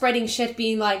Iranians start spreading shit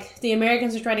being like, the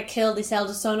Americans are trying to kill this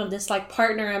eldest son of this like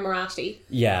partner Emirati.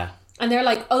 Yeah. And they're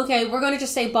like, okay, we're going to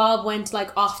just say Bob went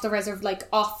like off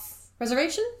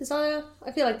reservation? Is that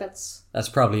I feel like that's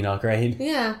Probably not great.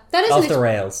 yeah. That is Off the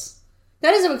rails.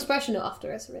 that is an expression of off the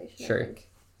reservation. Sure. I think.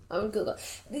 I would Google.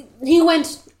 He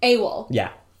went AWOL.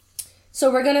 Yeah.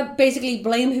 So we're gonna basically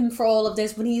blame him for all of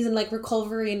this when he's in like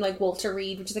recovery in like Walter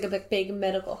Reed, which is like a big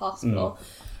medical hospital.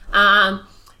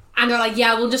 And they're like,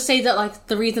 yeah, we'll just say that, like,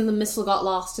 the reason the missile got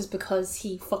lost is because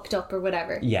he fucked up or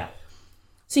whatever. Yeah.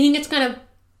 So he gets kind of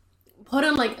put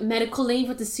on, like, medical leave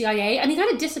with the CIA, and he kind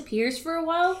of disappears for a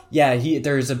while. Yeah,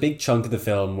 there's a big chunk of the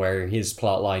film where his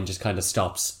plot line just kind of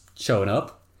stops showing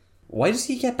up. Why does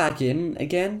he get back in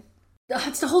again?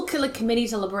 It's the whole, like, committee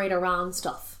to liberate Iran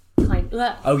stuff. Kind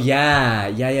of. Oh,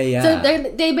 yeah. So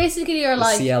they basically are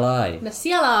like... CLI. The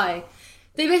CLI.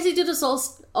 They basically do this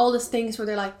all this things where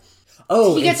they're like...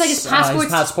 Oh, he gets, like, his passports...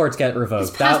 his passports get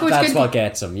revoked. That's what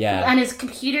gets him, yeah. And his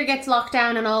computer gets locked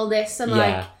down and all this, and,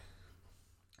 like...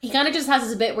 He kind of just has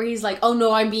this bit where he's like, oh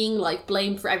no, I'm being, like,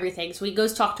 blamed for everything. So he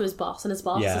goes talk to his boss, and his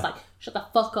boss is like, shut the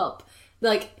fuck up.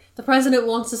 Like, the president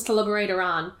wants us to liberate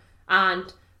Iran,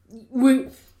 and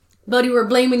we're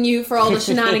blaming you for all the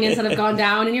shenanigans that have gone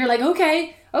down. And you're like,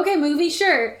 okay, movie,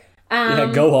 sure.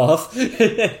 Go off.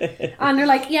 And they're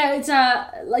like, yeah, it's,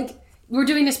 like, we're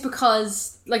doing this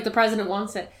because, like, the president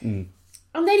wants it. And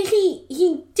then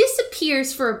he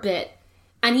disappears for a bit.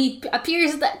 And he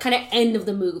appears at the kind of end of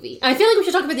the movie. I feel like we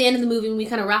should talk about the end of the movie when we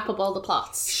kind of wrap up all the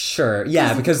plots. Sure,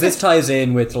 yeah, because this ties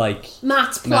in with, like...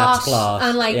 Matt's plot.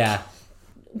 And, like,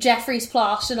 Jeffrey's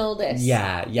plot and all this.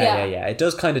 Yeah. It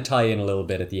does kind of tie in a little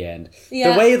bit at the end.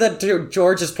 Yeah. The way that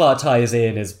George's plot ties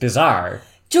in is bizarre.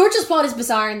 George's plot is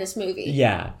bizarre in this movie.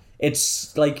 Yeah.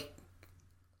 It's, like...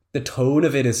 The tone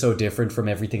of it is so different from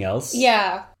everything else.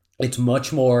 Yeah. It's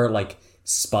much more, like...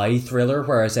 spy thriller,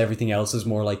 whereas everything else is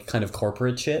more like kind of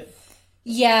corporate shit.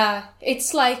 Yeah,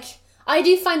 it's like I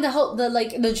do find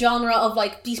the genre of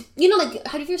like these, you know, like,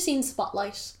 have you ever seen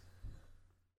Spotlight?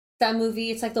 That movie,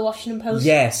 it's like the Washington Post.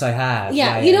 Yes, I have.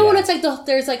 Yeah, you know when it's like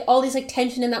there's like all these like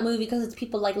tension in that movie because it's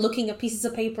people like looking at pieces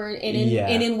of paper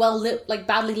in well lit, like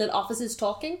badly lit offices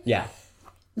talking. Yeah.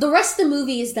 The rest of the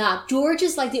movie is that George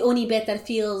is like the only bit that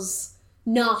feels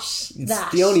not it's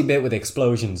that. The only bit with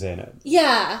explosions in it.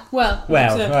 Yeah, well,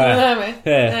 yeah,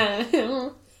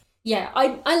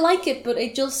 I like it, but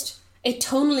it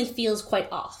tonally feels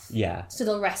quite off. Yeah. To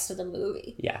the rest of the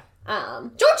movie. Yeah.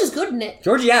 George is good in it.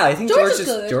 I think George's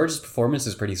George's performance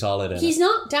is pretty solid in it. He's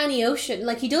not Danny Ocean.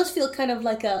 Like, he does feel kind of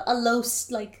like a low,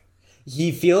 like...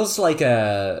 He feels like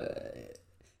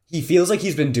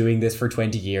he's been doing this for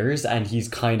 20 years and he's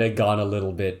kind of gone a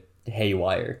little bit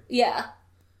haywire. Yeah.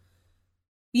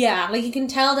 Yeah, like, you can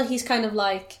tell that he's kind of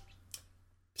like...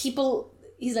 He's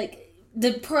like...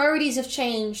 The priorities have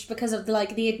changed because of,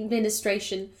 the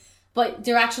administration, but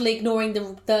they're actually ignoring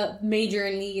the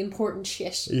majorly important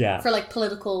shit for, like,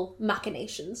 political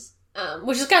machinations.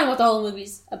 Which is kind of what the whole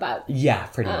movie's about. Yeah,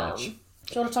 pretty much. Do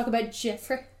you want to talk about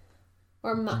Jeffrey?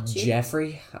 Or Matthew?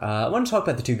 Jeffrey? I want to talk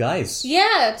about the two guys.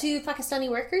 Yeah, two Pakistani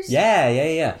workers.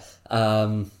 Yeah.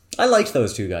 I liked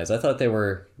those two guys. I thought they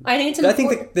were... I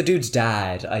think the dude's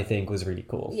dad, I think, was really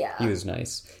cool. Yeah. He was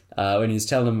nice. When he was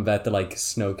telling him about the, like,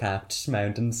 snow-capped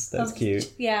mountains. That was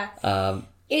cute. Yeah.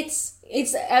 It's,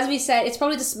 as we said, it's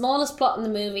probably the smallest plot in the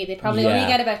movie. They probably only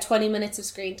get about 20 minutes of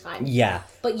screen time. Yeah.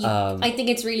 But I think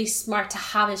it's really smart to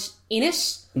have it in it.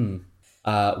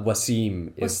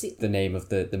 Wasim is the name of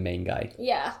the main guy.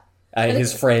 Yeah.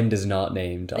 His friend is not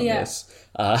named on this.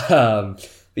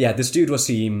 Yeah, this dude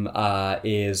Wasim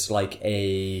is like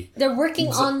a... They're working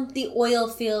on the oil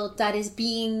field that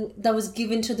was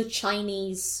given to the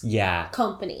Chinese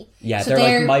company. Yeah, so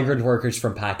they're like migrant workers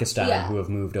from Pakistan who have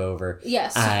moved over.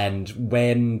 Yes. And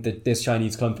when this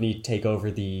Chinese company take over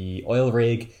the oil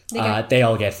rig, they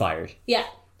all get fired. Yeah.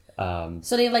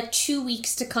 So they have like 2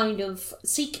 weeks to kind of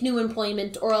seek new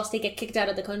employment or else they get kicked out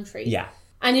of the country. Yeah.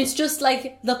 And it's just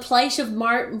like the plight of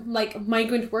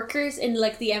migrant workers in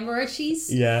like the Emirates.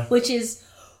 Yeah. Which is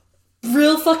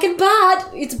real fucking bad.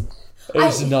 It's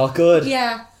not good.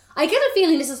 Yeah. I get a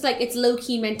feeling this is like, it's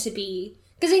low-key meant to be.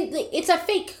 Because it's a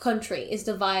fake country is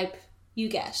the vibe you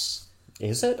get.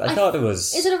 Is it? I thought it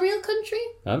was... Is it a real country?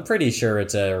 I'm pretty sure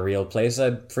it's a real place.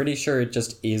 I'm pretty sure it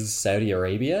just is Saudi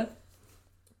Arabia.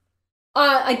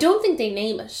 I don't think they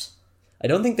name it. I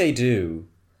don't think they do.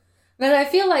 But I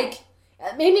feel like...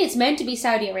 Maybe it's meant to be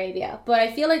Saudi Arabia, but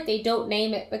I feel like they don't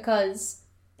name it because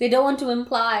they don't want to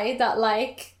imply that,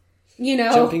 like, you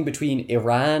know... Jumping between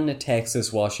Iran,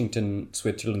 Texas, Washington,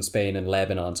 Switzerland, Spain, and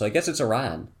Lebanon. So I guess it's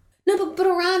Iran. No, but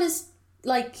Iran is,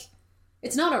 like...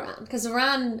 It's not Iran, because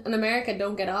Iran and America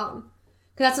don't get on.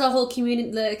 Because that's the whole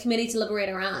the Committee to Liberate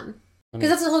Iran. Because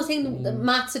that's the whole thing that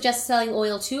Matt suggests selling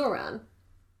oil to Iran.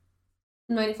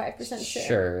 I'm 95% sure.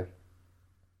 Sure.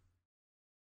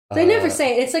 They never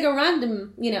say it. It's like a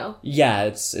random, you know. Yeah,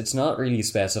 it's not really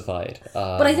specified.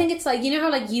 But I think it's like, you know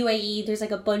how like UAE, there's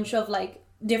like a bunch of like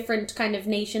different kind of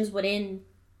nations within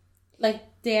like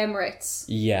the Emirates.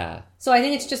 Yeah. So I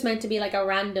think it's just meant to be like a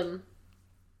random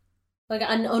like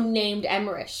an unnamed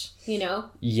emirate, you know,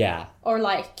 Yeah. or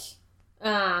like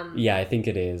Yeah, I think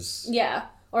it is. yeah,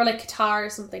 or like Qatar or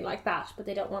something like that. But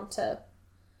they don't want to.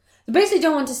 They basically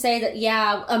don't want to say that.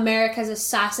 Yeah, America's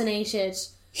assassinated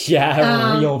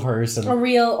Yeah, a real person. a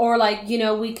real, or like, you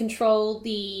know, we control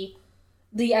the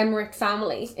emirate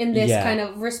family in this Yeah. kind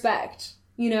of respect.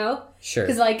 You know, Sure.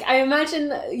 because like I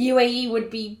imagine UAE would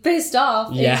be pissed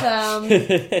off Yeah.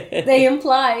 if they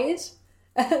implied,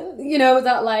 you know,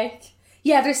 that like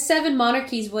there's 7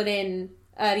 monarchies within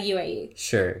the UAE.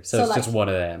 Sure. So it's like, just one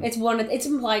of them. It's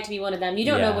implied to be one of them. You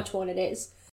don't know Yeah. which one it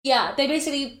is. Yeah, they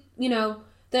basically, you know,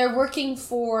 they're working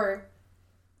for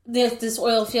this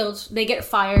oil field. They get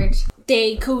fired.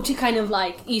 They go to kind of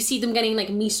like, you see them getting like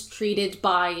mistreated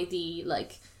by the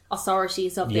like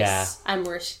authorities of this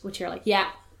emirate, which are like,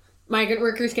 migrant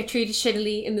workers get treated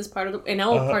shittily in this part of in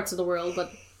all parts of the world, but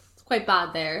it's quite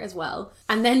bad there as well.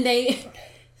 And then they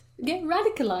get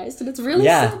radicalized, and it's really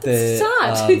sad. It's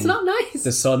sad. It's not nice.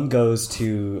 The son goes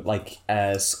to like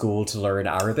a school to learn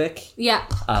Arabic. Yeah.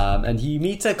 And he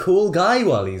meets a cool guy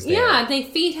while he's there. Yeah, they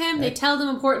feed him. They tell them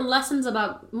important lessons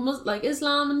about like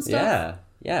Islam and stuff.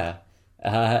 Yeah.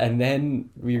 And then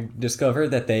we discover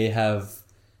that they have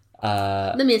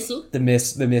The missile. the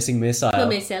missing missile. The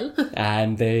missile.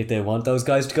 And they want those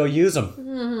guys to go use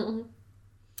them.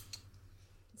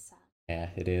 Yeah,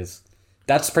 it is.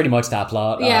 That's pretty much that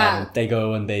plot. Yeah. They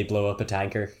go and they blow up a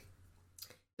tanker.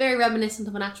 Very reminiscent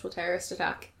of an actual terrorist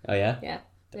attack. Oh yeah? Yeah.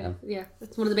 Yeah.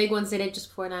 It's one of the big ones they did just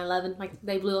before 9/11. Like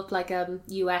they blew up like a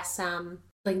US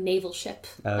like naval ship.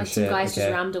 Oh, like some shit, guys just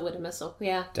okay. rammed it with a missile.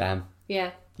 Yeah. Damn.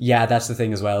 Yeah. Yeah, that's the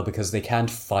thing as well, because they can't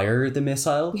fire the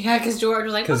missile. Yeah, because George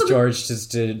was like, Because George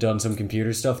just done some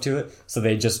computer stuff to it. So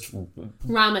they just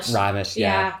ram it. ram it,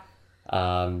 yeah.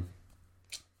 That's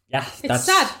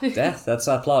sad. Yeah, that's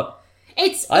that plot.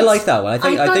 I like that one. I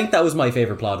thought- think that was my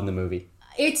favorite plot in the movie.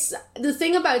 It's the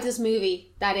thing about this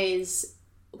movie that is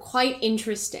quite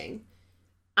interesting,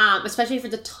 especially for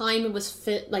the time it was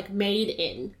made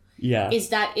in, Yeah. is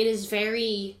that it is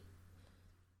very.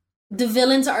 The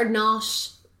villains are not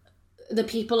the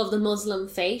people of the Muslim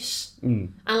faith,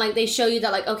 and like they show you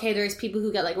that like, okay, there's people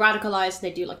who get like radicalized and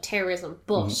they do like terrorism,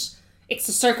 but it's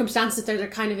the circumstances that they're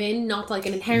kind of in, not like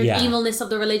an inherent evilness of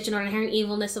the religion or inherent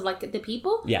evilness of like the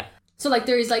people. Yeah. So like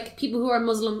there is like people who are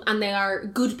Muslim and they are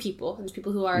good people, and there's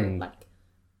people who are like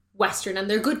Western and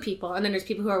they're good people, and then there's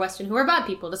people who are Western who are bad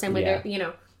people. The same way they're, you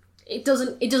know, it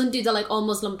doesn't do the like all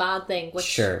Muslim bad thing. Which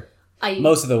Sure.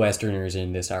 Most of the Westerners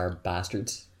in this are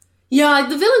bastards. Yeah, like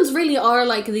the villains really are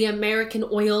like the American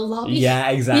oil lobby. Yeah,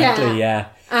 exactly, yeah.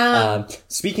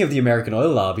 Speaking of the American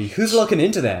oil lobby, who's looking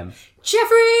into them?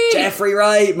 Jeffrey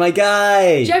Wright, my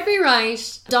guy! Jeffrey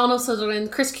Wright, Donald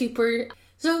Sutherland, Chris Cooper.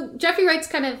 So Jeffrey Wright's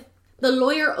kind of the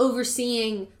lawyer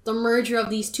overseeing the merger of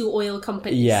these two oil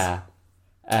companies. Yeah.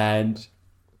 And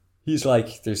he's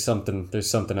like, there's something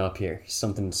up here.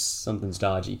 Something's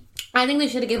dodgy. I think they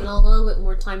should have given a little bit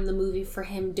more time in the movie for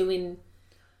him doing...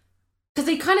 Because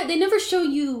they never show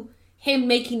you him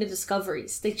making the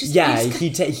discoveries. They just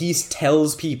he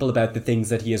tells people about the things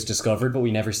that he has discovered, but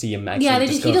we never see him actually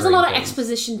he does a lot of things.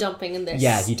 exposition dumping in this.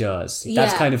 Yeah, he does. Yeah.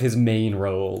 That's kind of his main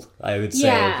role, I would say.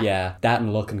 Yeah, that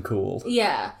and looking cool.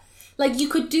 Yeah. Like, you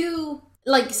could do,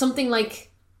 like, something like...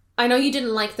 I know you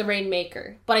didn't like The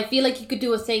Rainmaker, but I feel like you could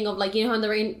do a thing of, like, you know, in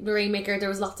The Rainmaker, there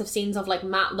was lots of scenes of, like,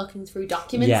 Matt looking through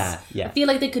documents. Yeah. I feel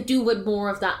like they could do with more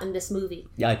of that in this movie.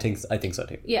 Yeah, I think so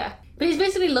too. Yeah. But he's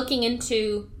basically looking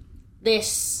into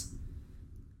this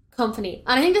company.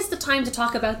 And I think this is the time to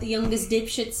talk about the youngest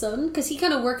dipshit son, because he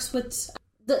kind of works with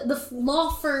the law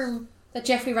firm that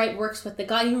Jeffrey Wright works with. The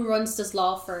guy who runs this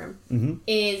law firm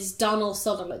is Donald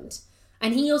Sutherland.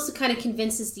 And he also kind of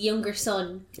convinces the younger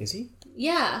son. Is he?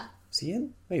 Yeah. Is he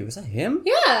in? Wait, was that him?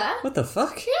 Yeah. What the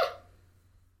fuck? Yeah.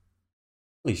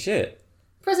 Holy shit.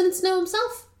 President Snow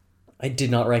himself. I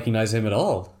did not recognize him at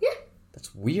all. Yeah.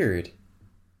 That's weird.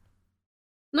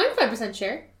 95%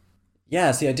 sure.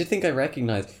 Yeah, see, I did think I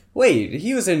recognized. Wait,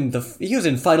 he was in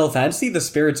Final Fantasy: The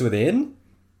Spirits Within.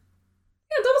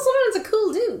 Yeah, Donald Sutherland's a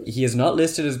cool dude. He is not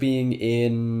listed as being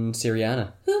in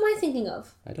Syriana. Who am I thinking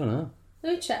of? I don't know.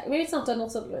 Let me check. Maybe it's not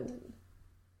Donald Sutherland.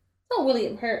 It's not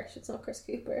William Hurt. It's not Chris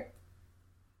Cooper.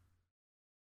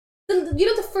 You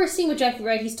know the first scene with Jeffrey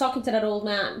Wright? He's talking to that old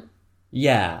man.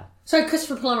 Yeah. Sorry,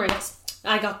 Christopher Plummer.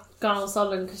 I got Donald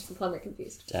Sutherland and Christopher Plummer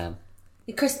confused. Damn.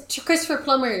 Christopher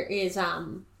Plummer is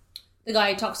the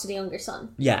guy who talks to the younger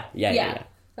son. Yeah.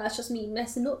 That's just me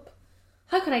messing up.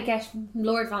 How could I get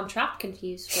Lord Von Trapp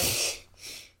confused with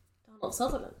Donald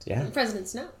Sutherland? Yeah. And President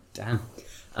Snow. Damn.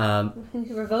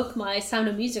 Revoke my Sound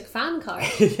of Music fan card.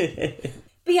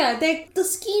 But yeah, the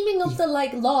scheming of the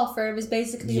like law firm is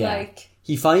basically like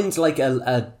he finds like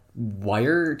a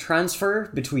wire transfer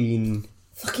between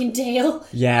fucking Dale.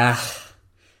 Yeah.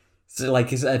 So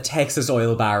like it's a Texas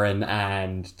oil baron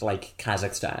and like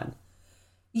Kazakhstan.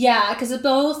 Yeah, because the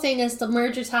whole thing is the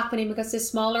merger's happening because this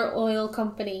smaller oil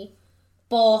company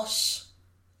bought,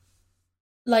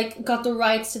 like, got the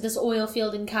rights to this oil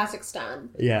field in Kazakhstan.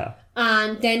 Yeah.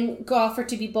 And then got offered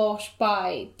to be bought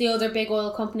by the other big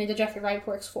oil company that Jeffrey Wright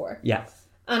works for. Yeah.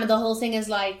 And the whole thing is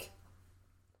like,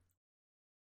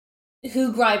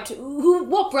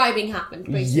 what bribing happened,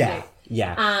 basically.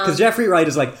 Yeah. Because Jeffrey Wright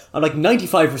is like, I'm like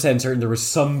 95% certain there was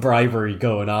some bribery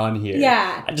going on here.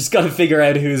 Yeah. I just gotta figure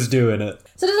out who's doing it.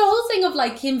 So there's a whole thing of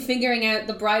like him figuring out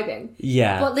the bribing.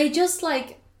 Yeah. But they just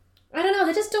like, I don't know,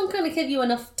 they just don't kind of give you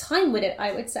enough time with it,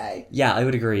 I would say. Yeah, I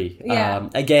would agree. Yeah.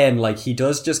 Again, like he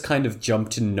does just kind of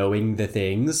jump to knowing the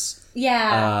things.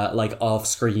 Yeah. Like off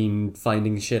screen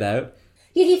finding shit out.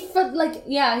 Yeah,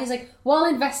 he's like, while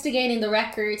investigating the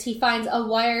records, he finds a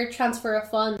wire transfer of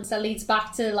funds that leads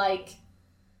back to like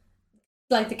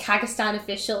the Kazakhstan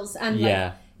officials and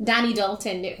like Danny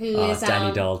Dalton, who is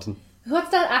Danny Dalton.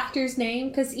 What's that actor's name?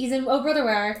 Because he's in Oh Brother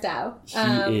Where Art Thou?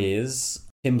 He is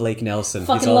Tim Blake Nelson.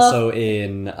 Fucking He's also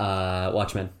in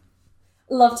Watchmen.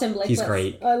 Love Tim Blake. He's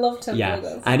great. I love Tim Blake.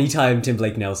 Yeah, anytime Tim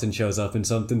Blake Nelson shows up in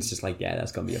something, it's just like, yeah,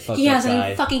 that's gonna be a fucking He has guy.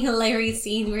 a fucking hilarious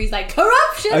scene where he's like,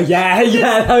 corruption! Oh, yeah,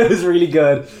 that was really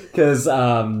good. Because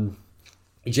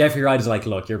Jeffrey Wright is like,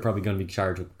 look, you're probably going to be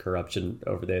charged with corruption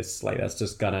over this. Like, that's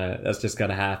just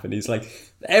gonna happen. He's like,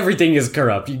 everything is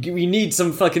corrupt. We need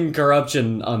some fucking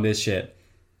corruption on this shit.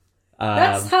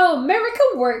 That's how America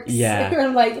works. Yeah.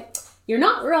 I'm like, you're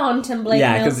not wrong, Tim Blake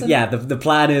Nelson. Because the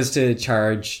plan is to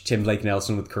charge Tim Blake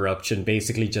Nelson with corruption,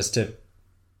 basically just to,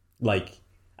 like,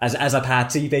 as a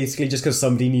patsy, basically, just because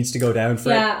somebody needs to go down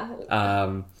for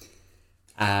it.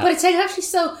 But it takes actually,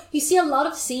 so you see a lot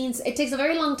of scenes, it takes a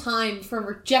very long time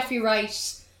for Jeffrey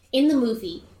Wright in the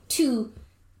movie to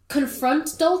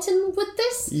confront Dalton with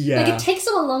this. Yeah. Like, it takes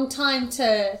him a long time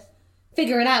to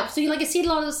figure it out. So you see a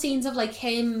lot of the scenes of like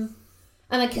him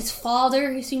and like his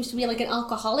father, who seems to be like an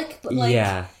alcoholic, but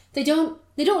like they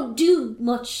don't do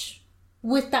much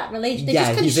with that relation. They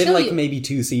just kind he's of in show like you. maybe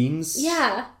 2 scenes.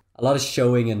 Yeah. A lot of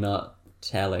showing and not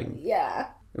telling. Yeah.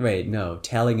 Wait, no,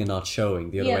 telling and not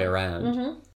showing, the other way around.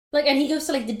 Mm-hmm. Like, and he goes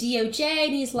to like the DOJ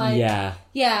and he's like,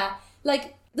 yeah,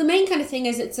 like the main kind of thing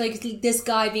is it's like this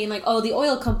guy being like, oh, the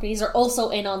oil companies are also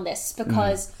in on this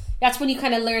because that's when you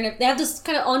kind of learn it. They have this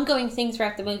kind of ongoing thing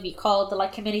throughout the movie called the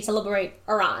like Committee to Liberate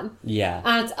Iran. Yeah.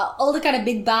 And it's, all the kind of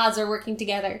big bads are working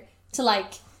together to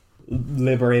like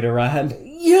liberate Iran.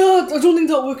 Yeah, I don't think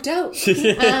that worked out.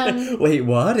 Wait,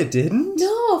 what? It didn't?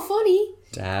 No, funny.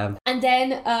 Damn. And then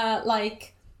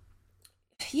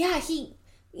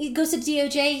he goes to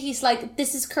DOJ. He's like,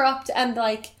 this is corrupt, and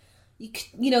like,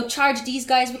 you know, charge these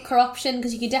guys with corruption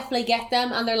because you can definitely get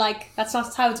them. And they're like, that's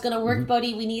not how it's gonna work,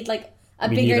 buddy. We need like a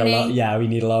bigger name. We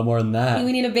need a lot more than that.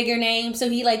 We need a bigger name. So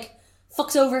he like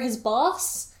fucks over his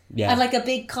boss at like a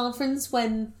big conference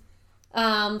when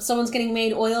someone's getting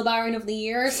made oil baron of the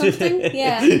year or something.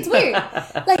 Yeah, it's weird.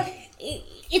 Like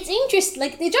it's interesting.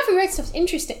 Like the Jeffrey Wright stuff's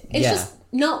interesting. It's just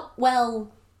not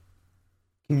well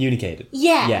communicated.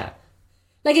 Yeah.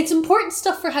 Like, it's important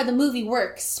stuff for how the movie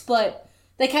works, but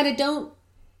they kind of don't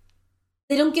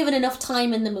give it enough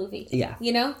time in the movie. Yeah.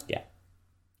 You know? Yeah.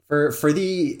 For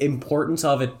the importance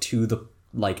of it to the,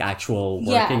 like, actual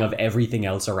working of everything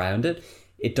else around it,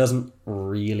 it doesn't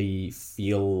really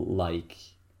feel like...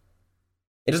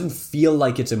 It doesn't feel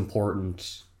like it's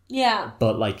important. Yeah.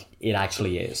 But, like, it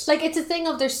actually is. Like, it's a thing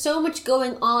of there's so much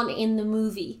going on in the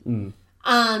movie.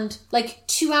 And like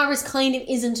 2 hours kind of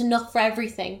isn't enough for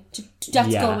everything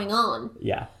that's going on.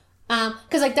 Yeah.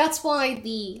 Because like that's why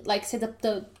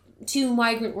the two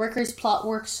migrant workers plot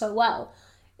works so well.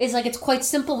 Is like it's quite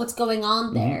simple what's going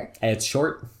on there. It's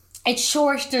short. It's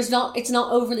short. It's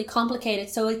not overly complicated.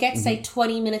 So it gets say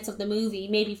 20 minutes of the movie,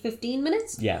 maybe 15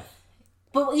 minutes. Yeah.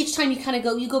 But each time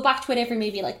you go back to it every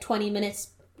maybe like 20 minutes.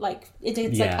 Like it's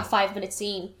like a 5-minute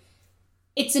scene.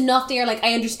 It's enough that you're like,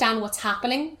 I understand what's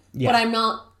happening, but I'm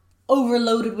not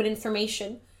overloaded with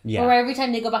information. Yeah. Or every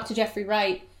time they go back to Jeffrey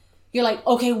Wright, you're like,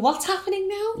 okay, what's happening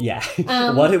now? Yeah.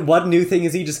 What new thing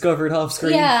has he discovered off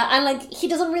screen? Yeah, and like he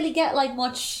doesn't really get like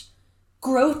much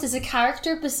growth as a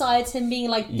character besides him being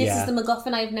like, this is the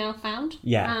MacGuffin I've now found.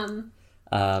 Yeah.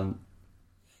 Jeffrey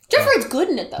Wright's good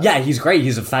in it though. Yeah, he's great.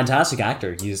 He's a fantastic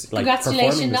actor. He's like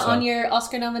congratulations on your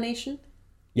Oscar nomination.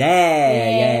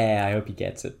 Yeah. I hope he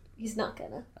gets it. He's not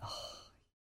gonna.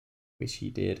 Wish he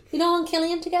did. You don't want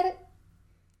Killian to get it?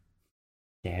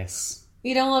 Yes.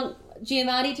 You don't want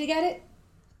Giamatti to get it?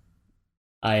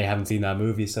 I haven't seen that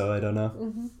movie, so I don't know.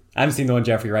 Mm-hmm. I haven't seen the one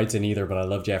Jeffrey Wright's in either, but I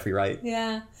love Jeffrey Wright.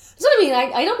 Yeah. That's what I mean.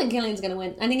 I don't think Killian's going to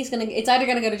win. I think it's either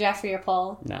going to go to Jeffrey or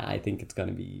Paul. Nah, I think it's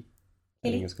gonna be. I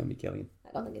think it's gonna be Killian.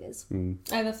 I don't think it is.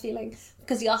 Mm. I have a feeling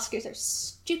because the Oscars are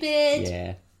stupid.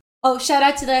 Yeah. Oh, shout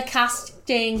out to the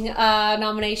casting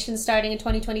nominations starting in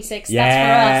 2026. Yeah.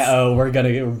 That's for us. Oh,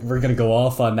 we're gonna go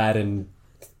off on that in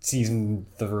season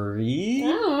 3. I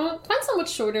don't know. Depends how much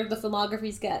shorter the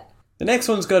filmographies get. The next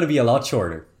one's gonna be a lot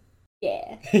shorter.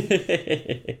 Yeah.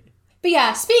 But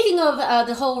yeah, speaking of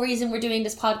the whole reason we're doing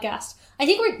this podcast, I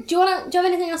think do you have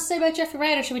anything else to say about Jeffrey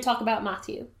Wright, or should we talk about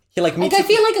Matthew? Yeah, I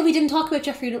feel like we didn't talk about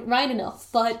Jeffrey Wright enough,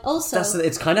 but also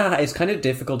it's kind of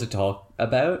difficult to talk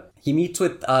about. He meets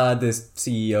with the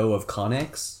CEO of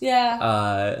Connex,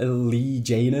 Lee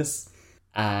Janus,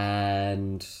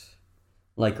 and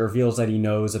like reveals that he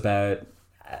knows about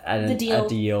a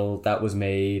deal that was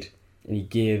made, and he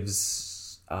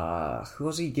gives who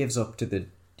else he gives up to the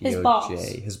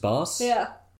DOJ? His boss. Yeah,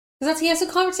 because he has a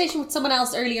conversation with someone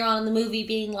else earlier on in the movie,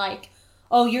 being like,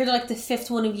 "Oh, you're like the 5th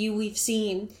one of you we've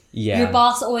seen. Yeah. Your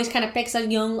boss always kind of picks a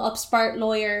young upstart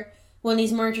lawyer when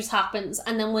these mergers happens,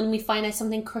 and then when we find out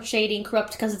something shady and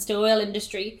corrupt because it's the oil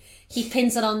industry, he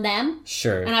pins it on them.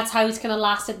 Sure. And that's how he's kind of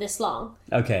lasted this long.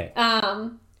 Okay.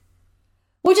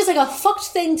 Which is like a fucked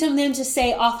thing to them to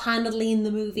say offhandedly in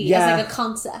the movie as like a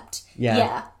concept.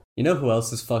 Yeah. You know who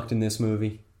else is fucked in this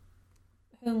movie?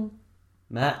 Whom?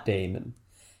 Matt Damon.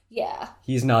 Yeah.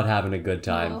 He's not having a good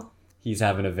time. No. He's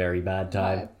having a very bad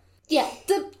time. Yeah.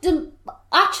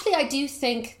 Actually, I do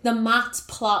think the Matt's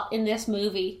plot in this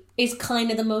movie is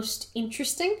kind of the most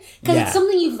interesting because it's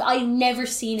something I've never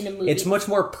seen in a movie. It's much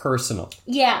more personal.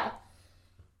 Yeah.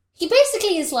 He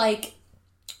basically is like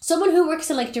someone who works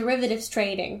in like derivatives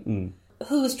trading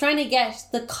who is trying to get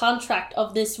the contract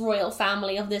of this royal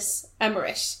family, of this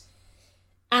emirate.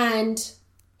 And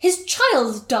his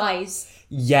child dies.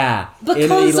 Yeah.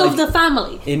 Because of the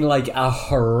family. In like a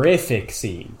horrific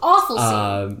scene. Awful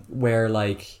scene. Where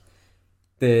like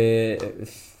the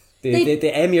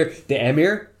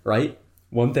emir, right?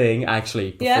 One thing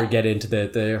actually, before we get into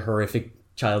the horrific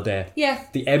child death. Yeah.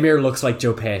 The emir looks like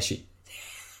Joe Pesci.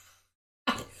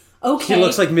 Okay. He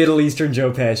looks like Middle Eastern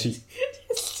Joe Pesci.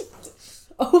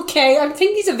 Okay, I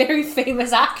think he's a very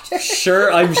famous actor.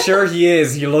 Sure, I'm sure he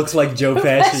is. He looks like Joe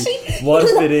Pesci. What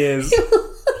if it is?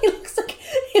 He looks like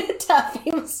a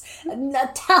famous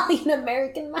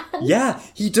Italian-American man. Yeah,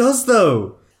 he does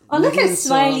though. Oh, look how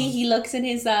smiley he looks in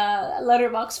his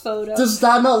letterbox photo. Does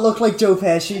that not look like Joe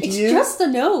Pesci to you? It's just the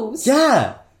nose.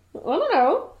 Yeah. I don't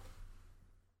know.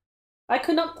 I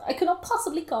could not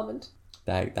possibly comment.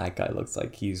 That guy looks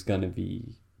like he's gonna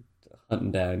be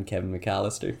hunting down Kevin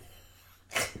McAllister.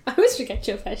 I always forget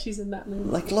Joe Pesci's in that movie.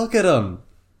 Like, look at him.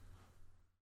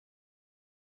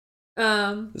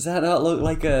 Does that not look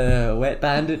like a wet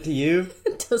bandit to you?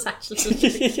 It does actually.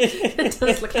 It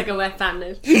does look like a wet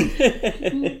bandit.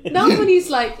 Not when he's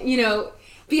like, but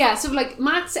yeah, so like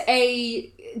Matt's a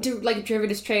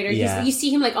derivatives trader. Yeah. You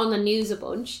see him like on the news a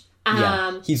bunch.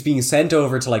 He's being sent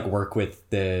over to like work with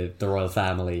the royal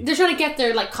family. They're trying to get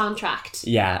their like contract.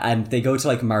 Yeah, and they go to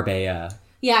like Marbella.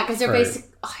 Yeah, because they're basically...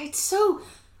 Oh, it's so...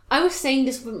 I was saying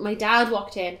this when my dad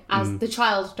walked in as the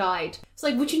child died. It's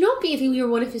like, would you not be, if you were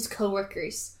one of his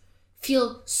co-workers,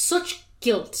 feel such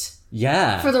guilt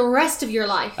for the rest of your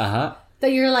life? That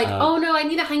you're like, oh no, I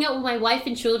need to hang out with my wife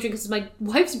and children because it's my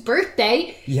wife's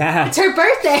birthday. Yeah. It's her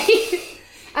birthday.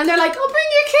 And they're like, oh, bring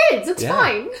your kids. It's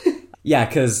fine. Yeah,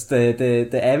 because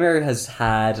the emir has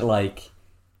had like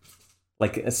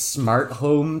a smart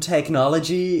home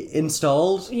technology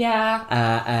installed. Yeah.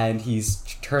 And he's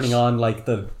turning on like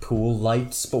the pool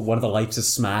lights, but one of the lights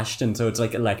is smashed, and so it's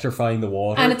like electrifying the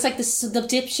water. And it's like the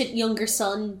dipshit younger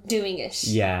son doing it.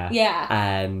 Yeah. Yeah.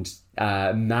 And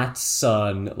Matt's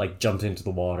son like jumps into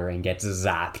the water and gets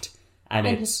zapped, and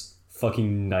it's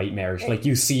fucking nightmarish. Like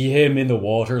you see him in the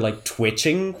water like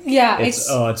twitching. Yeah.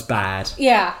 It's bad.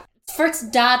 Yeah.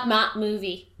 First dad Matt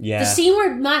movie. Yeah. The scene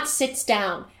where Matt sits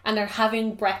down and they're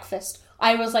having breakfast.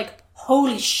 I was like,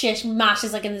 holy shit, Matt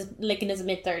is like in his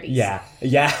mid-30s. Yeah.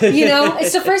 Yeah.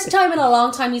 It's the first time in a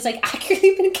long time he's like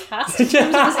accurately been cast in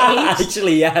terms of his age.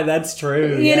 Actually, yeah, that's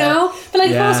true. You know? But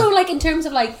like also like in terms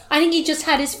of like, I think he just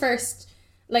had his first,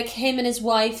 like him and his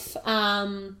wife,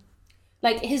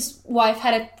 like his wife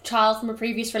had a child from a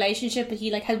previous relationship, but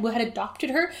he like had adopted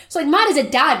her. So like Matt is a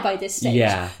dad by this stage.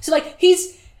 Yeah. So like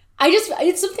it's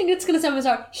something that's going to sound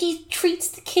bizarre. He treats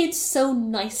the kids so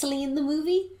nicely in the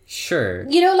movie. Sure.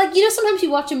 Sometimes you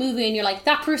watch a movie and you're like,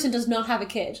 that person does not have a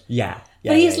kid. Yeah.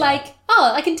 But he's like,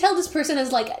 oh, I can tell this person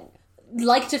has like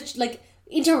liked it, like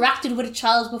interacted with a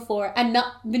child before and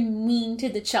not been mean to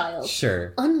the child.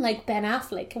 Sure. Unlike Ben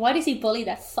Affleck. Why does he bully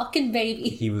that fucking baby?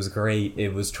 He was great.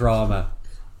 It was trauma.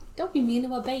 Don't be mean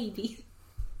to a baby.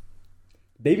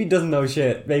 Baby doesn't know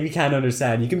shit. Baby can't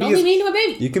understand. You can Don't be mean to a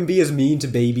baby. You can be as mean to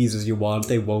babies as you want.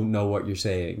 They won't know what you're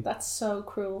saying. That's so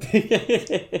cruel.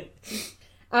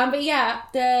 But yeah,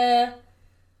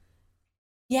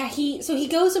 he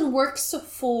goes and works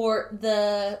for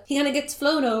he kind of gets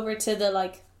flown over to the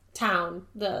like town,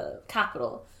 the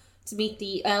capital, to meet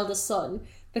the eldest son,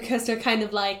 because they're kind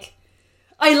of like,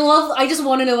 I just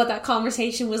want to know what that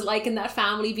conversation was like in that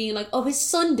family, being like, oh, his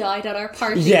son died at our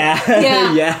party.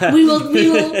 Yeah. We will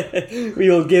We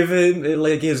will give him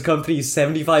like his company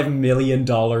 $75 million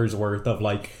worth of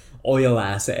like oil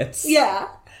assets. Yeah.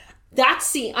 That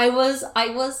scene, I was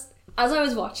as I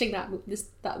was watching that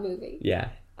movie. Yeah.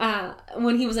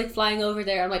 When he was like flying over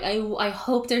there, I'm like, I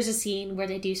hope there's a scene where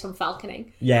they do some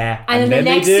falconing. Yeah. And then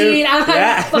the next scene,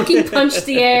 I fucking punched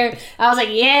the air. I was like,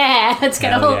 yeah, let's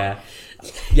get Hell home. yeah.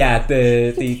 Yeah,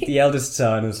 the eldest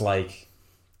son is like,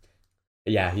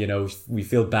 yeah, you know, we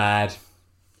feel bad.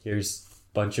 Here's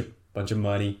bunch of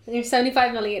money. There's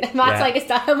 75 million. And Matt's like, is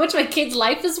that how much my kid's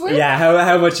life is worth? Yeah,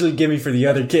 how much will you give me for the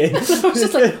other kid? I was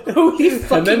just like, holy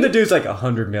fucking... And then the dude's like,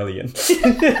 100 million.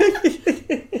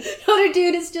 The other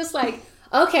dude is just like,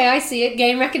 okay, I see it.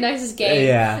 Game recognizes game.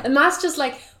 Yeah. And Matt's just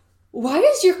like, why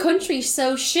is your country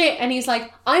so shit? And he's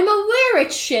like, I'm aware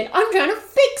it's shit. I'm trying to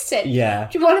fix it. Yeah.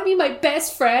 Do you want to be my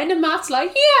best friend? And Matt's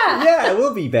like, yeah. Yeah,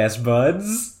 we'll be best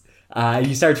buds.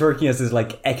 He starts working as his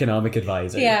like economic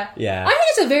advisor. Yeah. Yeah. I think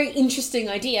it's a very interesting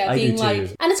idea. I Being do like,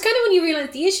 too. and it's kind of when you realize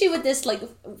the issue with this, like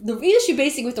the issue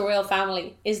basically with the royal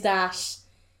family is that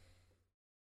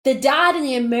the dad and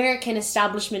the American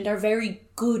establishment are very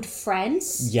good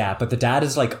friends. Yeah, but the dad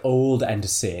is like old and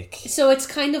sick. So it's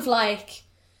kind of like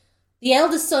the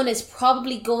eldest son is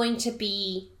probably going to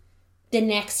be the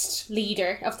next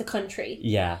leader of the country.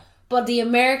 Yeah. But the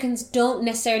Americans don't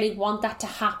necessarily want that to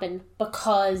happen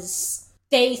because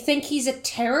they think he's a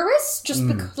terrorist. Just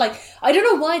because, like, I don't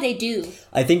know why they do.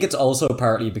 I think it's also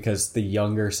partly because the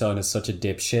younger son is such a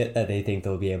dipshit that they think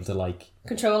they'll be able to like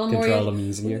Control him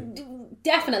easier.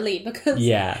 Definitely, because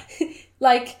Yeah.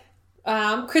 like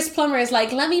Chris Plummer is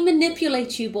like, let me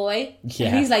manipulate you, boy. Yeah.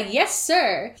 And he's like, yes,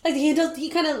 sir. Like he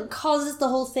kind of causes the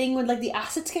whole thing when like the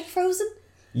assets get frozen.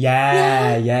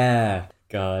 Yeah.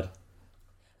 God.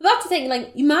 That's the thing,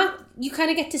 like you kind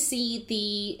of get to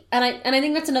see and I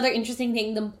think that's another interesting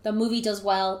thing the movie does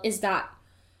well is that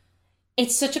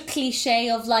it's such a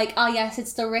cliche of like, oh yes,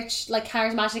 it's the rich, like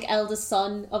charismatic eldest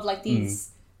son of like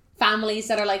these families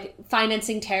that are like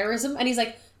financing terrorism, and he's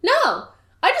like, no,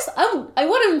 I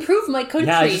want to improve my country.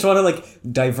 Yeah, I just want to like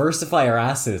diversify our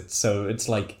assets so it's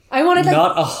like I want to like,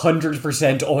 not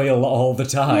 100% oil all the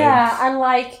time. yeah, and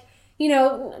like, you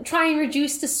know, try and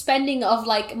reduce the spending of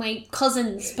like my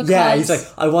cousins because Yeah, he's like,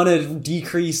 I want to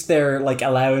decrease their like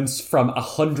allowance from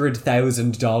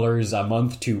 $100,000 a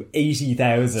month to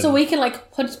 80,000. so we can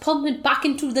like pump it back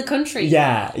into the country.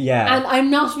 Yeah. And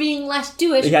I'm not being let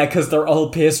do it. Yeah, because they're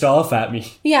all pissed off at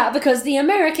me. Yeah, because the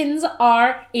Americans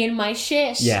are in my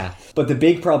shit. Yeah, but the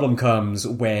big problem comes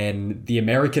when the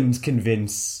Americans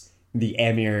convince the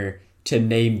emir to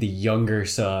name the younger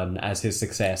son as his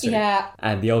successor. Yeah.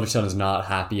 And the older son is not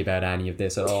happy about any of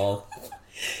this at all.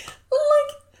 Well, like,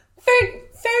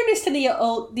 fairness to the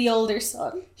older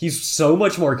son. He's so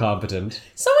much more competent.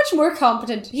 So much more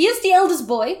competent. He is the eldest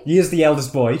boy. He is the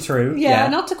eldest boy, true. Yeah,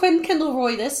 not to Kendall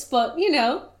Roy this, but, you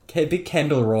know. Big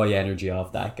Kendall Roy energy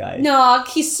off that guy. No,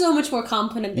 he's so much more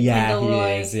competent than Kendall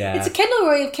Roy. He is, yeah. It's a Kendall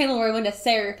Roy if Kendall Roy went to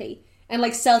therapy and,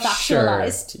 like,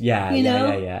 self-actualized. Sure. Yeah, you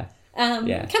know? yeah.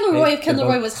 Kendall Roy if Kendall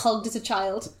Roy was hugged as a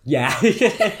child. Yeah.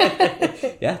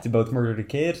 Yeah, they both murdered a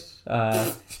kid. No,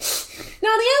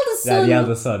 the eldest son. The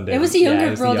eldest son did. It was the younger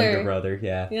it was brother. The younger brother,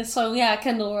 yeah. Yeah, so yeah,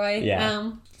 Kendall Roy.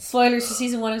 Yeah. Spoilers for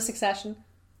season 1 of Succession.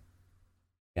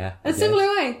 Yeah. A similar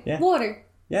way. Yeah. Water.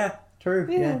 Yeah, true.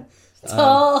 Yeah. It's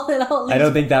all I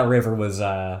don't think that river was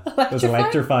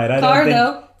electrified. I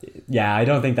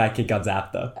don't think that kid got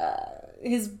zapped though.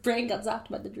 His brain got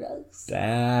zapped by the drugs.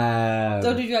 Damn.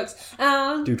 Don't do drugs.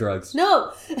 Do drugs.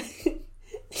 No. What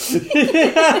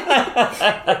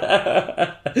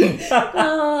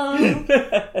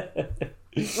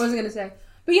was I going to say?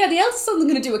 But yeah, the eldest son's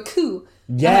going to do a coup.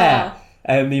 Yeah.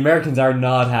 And the Americans are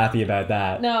not happy about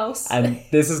that. No. And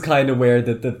this is kind of where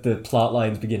the plot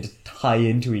lines begin to tie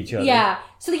into each other. Yeah.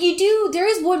 So that there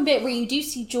is one bit where you do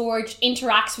see George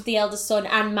interacts with the eldest son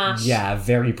and Matt. Yeah,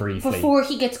 very briefly. Before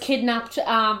he gets kidnapped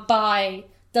by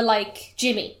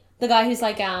Jimmy. The guy who's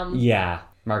like... yeah,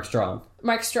 Mark Strong.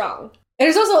 Mark Strong.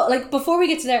 There's also, like, before we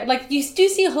get to there, like, you do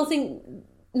see a whole thing.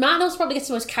 Manos probably gets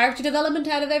the most character development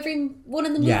out of everyone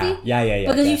in the movie. Yeah.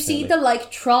 Because you see the,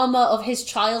 like, trauma of his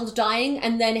child dying,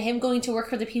 and then him going to work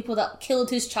for the people that killed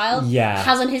his child. Yeah.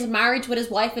 Has on his marriage with his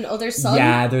wife and other son.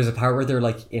 Yeah, there's a part where they're,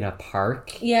 like, in a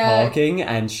park talking,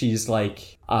 and she's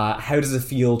like, how does it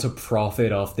feel to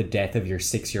profit off the death of your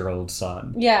 6-year-old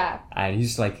son? Yeah. And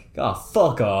he's like, oh,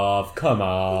 fuck off, come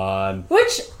on.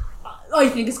 Which I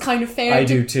think is kind of fair. I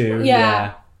do too,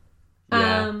 yeah.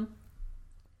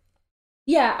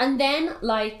 Yeah, and then,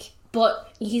 like,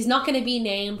 but he's not going to be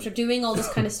named. They're doing all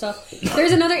this kind of stuff.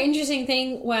 There's another interesting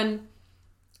thing when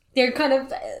they're kind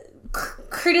of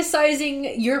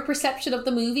criticizing your perception of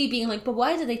the movie, being like, but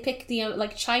why did they pick the,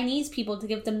 like, Chinese people to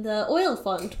give them the oil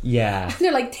fund? Yeah. And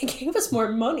they're like, they gave us more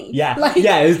money. Yeah, like,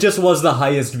 it just was the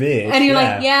highest bid. And you're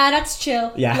like, yeah, that's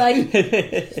chill. Yeah.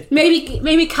 Like,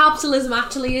 maybe capitalism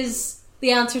actually is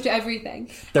the answer to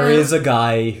everything. There is a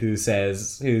guy who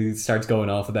starts going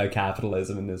off about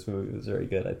capitalism in this movie. It was very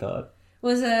good, I thought.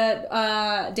 Was it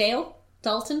Dale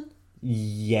Dalton?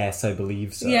 Yes, I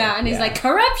believe so. Yeah, and he's like,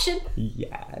 corruption.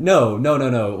 Yeah. No,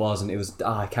 it wasn't. It was,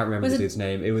 I can't remember the dude's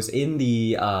name. It was in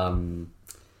the,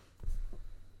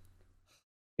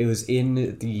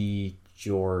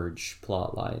 George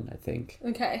plotline, I think.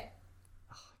 Okay.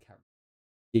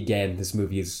 Again, this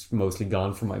movie is mostly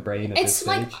gone from my brain at this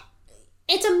stage.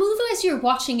 It's a movie as you're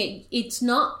watching it. It's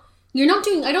not. You're not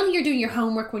doing. I don't think you're doing your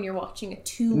homework when you're watching it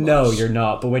too much. No, you're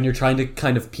not. But when you're trying to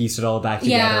kind of piece it all back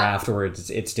together afterwards,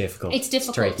 it's difficult. It's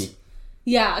difficult. It's tricky.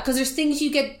 Yeah, because there's things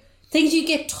you get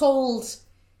told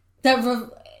that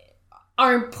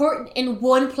are important in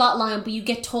one plot line, but you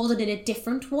get told it in a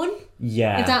different one.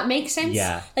 Yeah. If that makes sense.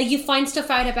 Yeah. Like, you find stuff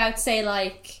out about, say,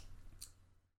 like,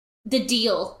 the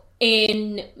deal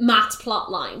in Matt's plot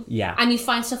line. Yeah. And you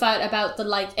find stuff out about the,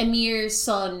 like, Amir's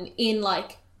son in,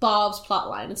 like, Bob's plot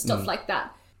line and stuff like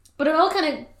that. But it all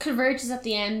kind of converges at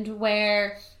the end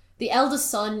where the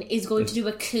eldest son is going to do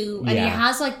a coup, and he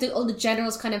has, like, all the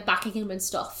generals kind of backing him and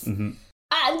stuff. Mm-hmm.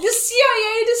 And the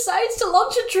CIA decides to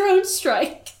launch a drone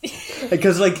strike.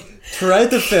 Because, like, throughout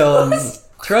the film,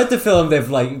 they've,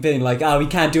 like, been like, we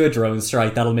can't do a drone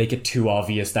strike, that'll make it too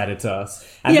obvious that it's us.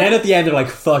 And then at the end, they're like,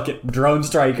 fuck it, drone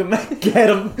strike him, get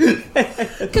him.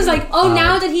 Because, like,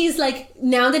 now that he's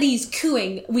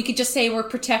cooing, we could just say we're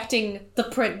protecting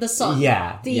the son.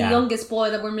 Yeah. The youngest boy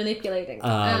that we're manipulating.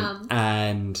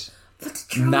 And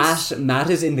Matt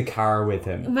is in the car with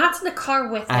him. Matt's in the car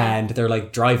with him. And they're,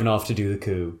 like, driving off to do the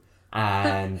coup.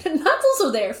 And Matt's also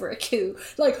there for a coup.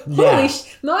 Like, holy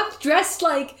Matt dressed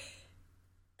like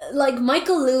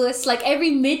Michael Lewis, like every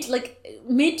mid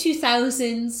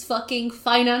 2000s fucking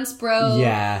finance bro.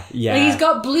 Yeah. Like, he's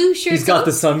got blue shirts. He's got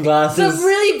the sunglasses. The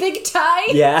really big tie.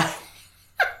 Yeah.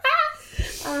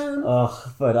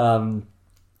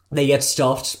 They get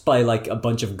stopped by, like, a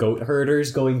bunch of goat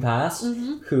herders going past,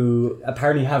 who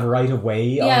apparently have right of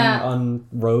way on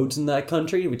roads in that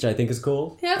country, which I think is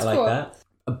cool. Yeah, that's I like cool. that.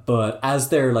 But as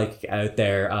they're, like, out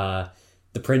there,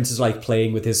 the prince is, like,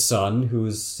 playing with his son,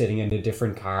 who's sitting in a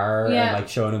different car, and, like,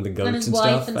 showing him the goats and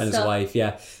stuff, and his wife,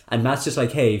 and Matt's just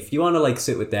like, hey, if you want to, like,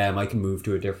 sit with them, I can move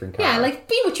to a different car. Yeah, like,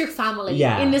 be with your family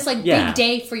in this, like, big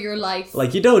day for your life.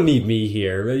 Like, you don't need me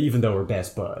here, even though we're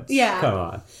best buds. Yeah. Come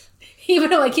on.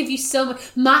 Even though I give you so much.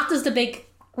 Matt does the big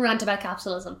rant about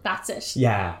capitalism. That's it.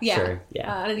 Yeah. Sure.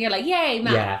 Yeah. And you're like, yay,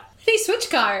 Matt. Yeah. They switch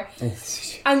car.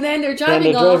 And then they're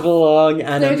driving then they off. drive along,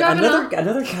 and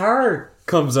another car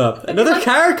comes up. Another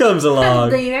car comes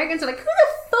along. And the Americans are like, who the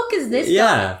fuck is this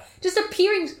guy? Just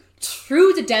appearing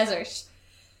through the desert.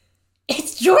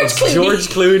 It's George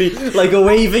Clooney, like,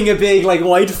 waving a big, like,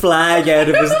 white flag out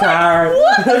of his car.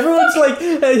 Everyone's like,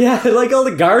 like, all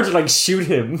the guards are like, shoot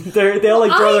him. They all,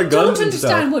 like, draw their guns and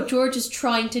stuff. I don't understand what George is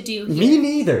trying to do here. Me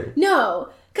neither. No,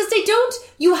 because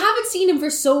you haven't seen him for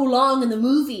so long in the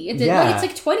movie. It's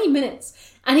like 20 minutes.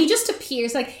 And he just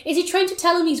appears. Like, is he trying to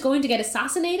tell him he's going to get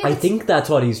assassinated? I think that's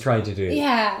what he's trying to do.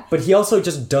 Yeah. But he also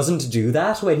just doesn't do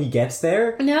that when he gets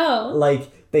there. No. Like,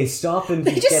 they stop and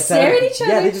they just stare at each other.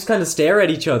 Yeah, they just kind of stare at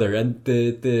each other, and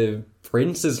the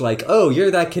prince is like, "Oh, you're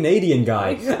that Canadian guy,"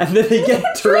 and then they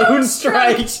get drone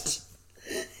striked.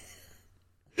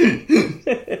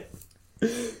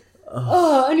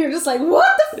 Oh, and you're just like,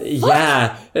 what the fuck?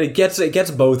 Yeah, it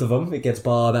gets both of them. It gets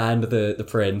Bob and the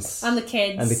prince and the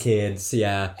kids.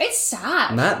 Yeah, it's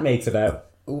sad. Matt makes it out.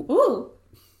 Ooh.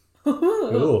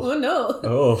 Oh no.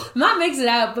 Oh. Matt makes it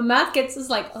out, but Matt gets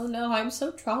is like, oh no, I'm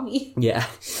so traumy. Yeah.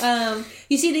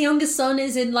 You see the youngest son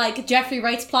is in, like, Jeffrey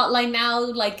Wright's plotline now,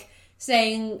 like,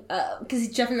 saying, because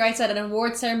Jeffrey Wright's at an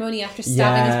award ceremony after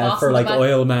stabbing his boss for, in like, the back.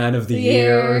 Oil Man of the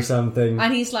Year or something.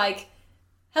 And he's like,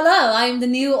 hello, I'm the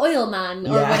new oil man,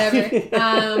 or whatever.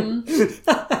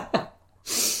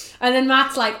 And then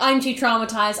Matt's like, I'm too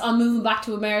traumatized. I'm moving back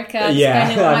to America.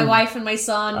 Spending with my wife and my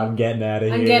son. I'm getting out of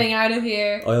here. I'm getting out of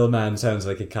here. Oil Man sounds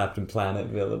like a Captain Planet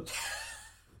villain.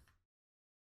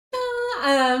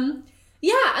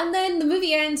 Yeah, and then the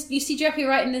movie ends. You see Jeffrey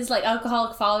Wright and his like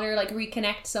alcoholic father like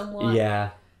reconnect somewhat.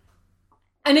 Yeah.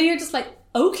 And then you're just like,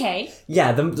 okay.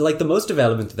 Yeah, the most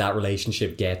development that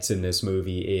relationship gets in this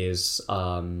movie is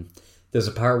there's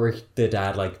a part where the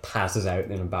dad like passes out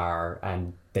in a bar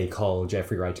and they call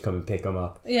Jeffrey Wright to come and pick him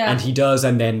up. Yeah. And he does,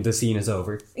 and then the scene is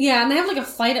over. Yeah, and they have like a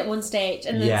fight at one stage,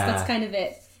 and that's kind of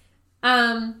it.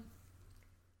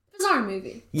 Bizarre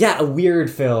movie. Yeah, a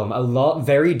weird film.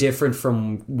 Very different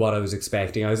from what I was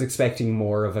expecting. I was expecting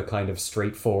more of a kind of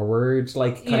straightforward,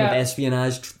 like, kind of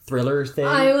espionage thriller thing.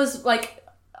 I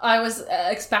was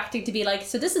expecting to be like,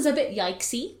 so this is a bit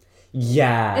yikesy.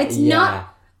 Yeah. It's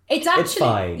not. It's actually... It's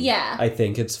fine. Yeah. I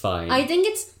think it's fine. I think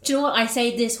it's... Do you know what? I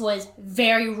say this was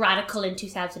very radical in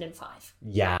 2005.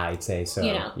 Yeah, I'd say so.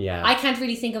 You know? Yeah. I can't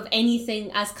really think of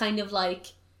anything as kind of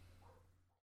like...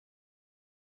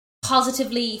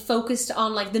 positively focused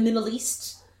on like the Middle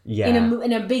East. Yeah.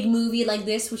 In a big movie like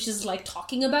this, which is like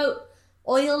talking about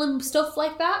oil and stuff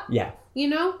like that. Yeah. You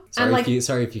know?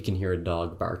 Sorry if you can hear a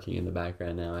dog barking in the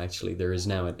background now. Actually, there is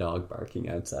now a dog barking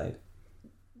outside.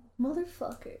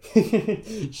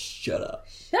 Motherfucker. Shut up.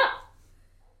 Yeah.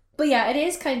 But yeah, it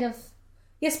is kind of...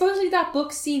 Yeah, supposedly that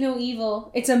book, See No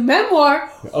Evil, it's a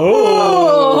memoir.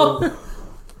 Oh!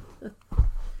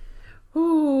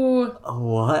 Ooh.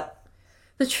 What?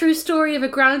 The true story of a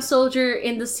ground soldier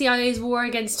in the CIA's war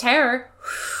against terror.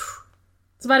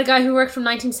 It's about a guy who worked from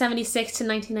 1976 to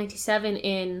 1997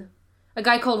 in... A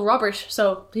guy called Robert,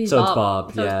 so he's Bob. It's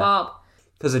Bob, So it's Bob.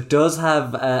 Because it does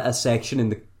have a section in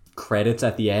the credits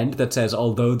at the end that says,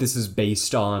 although this is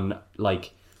based on,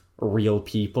 like, real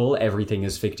people, everything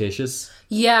is fictitious.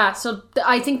 Yeah, so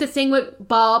I think the thing with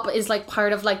Bob is, like,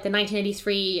 part of, like, the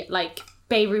 1983, like,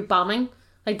 Beirut bombing.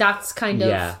 Like, that's kind of...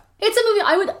 Yeah. It's a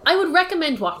movie I would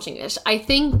recommend watching it. I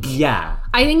think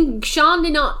Sean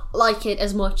did not like it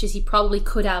as much as he probably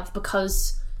could have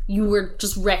because you were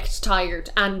just wrecked tired,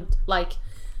 and like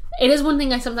it is one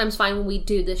thing I sometimes find when we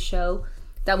do this show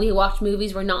that we watch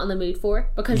movies we're not in the mood for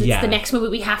because it's the next movie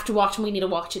we have to watch and we need to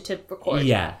watch it to record.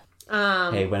 Yeah.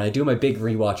 Hey, when I do my big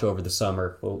rewatch over the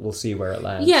summer, we'll see where it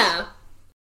lands. Yeah.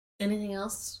 Anything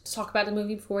else to talk about the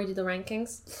movie before we do the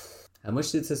rankings? How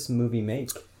much did this movie make?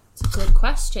 It's a good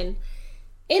question.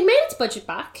 It made its budget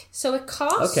back, so it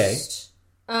cost... Okay.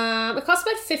 It cost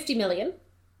about 50 million.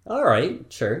 All right,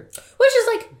 sure. Which is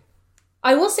like...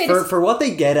 I will say this... For what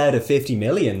they get out of 50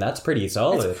 million, that's pretty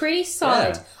solid. It's pretty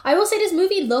solid. Yeah. I will say this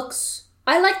movie looks...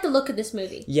 I like the look of this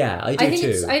movie. Yeah, I do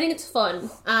too. I think it's fun.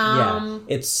 Yeah,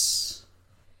 it's...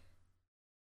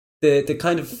 The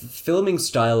kind of filming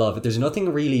style of it, there's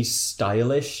nothing really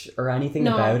stylish or anything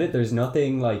about it. There's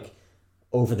nothing like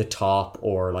over the top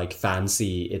or like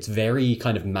fancy. It's very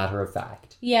kind of matter of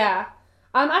fact. Yeah.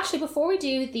 Actually, before we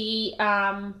do the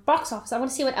box office, I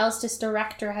want to see what else this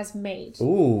director has made.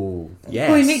 Ooh,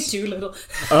 yes. We made Doolittle.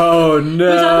 Oh,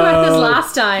 no. We talked about this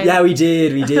last time. Yeah, we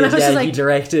did. Yeah, like... he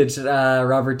directed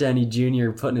Robert Downey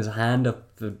Jr. putting his hand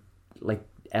up the, like,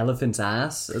 elephant's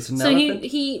ass as an elephant.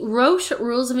 He wrote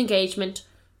Rules of Engagement,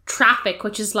 Traffic,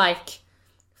 which is like,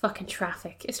 fucking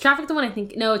Traffic. Is Traffic the one I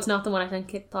think... No, it's not the one I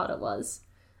think it thought it was.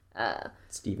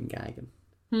 Stephen Gaghan.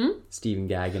 Stephen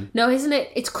Gaghan. No, isn't it?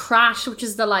 It's Crash, which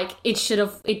is the like it should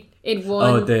have it won.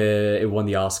 Oh, it won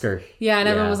the Oscar. Yeah, and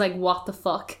everyone was like, "What the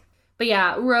fuck?" But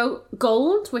yeah, wrote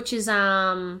Gold, which is like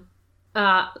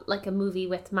a movie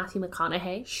with Matthew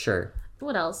McConaughey. Sure.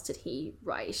 What else did he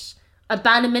write?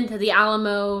 Abandonment of the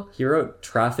Alamo. He wrote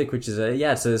Traffic, which is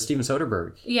it's a Steven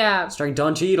Soderbergh. Yeah. Starring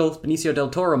Don Cheadle, Benicio del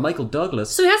Toro, Michael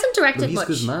Douglas. So he hasn't directed Luis much.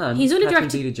 Guzman, he's only Catherine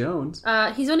directed Zeta-Jones.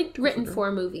 He's only written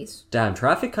 4 movies. Damn,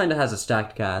 Traffic kind of has a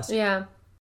stacked cast. Yeah.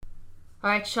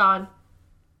 Alright, Sean.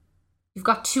 You've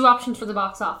got 2 options for the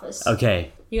box office.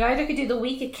 Okay. You either could do the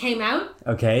week it came out.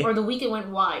 Okay. Or the week it went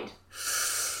wide.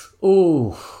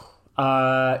 Ooh.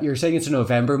 You're saying it's a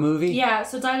November movie? Yeah,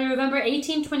 so it's either November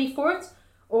 18th, 24th,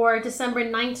 or December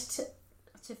 9th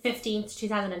to 15th,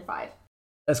 2005.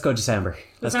 Let's go December.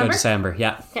 Let's go December,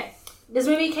 yeah. Okay. This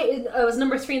movie was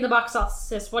number 3 in the box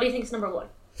office. What do you think is number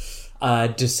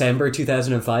 1? December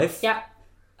 2005? Yeah.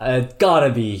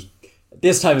 Gotta be.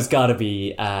 This time it's gotta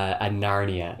be a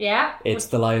Narnia. Yeah. It's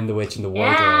The Lion, the Witch, and the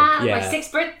Wardrobe. Yeah. My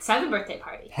 7th birthday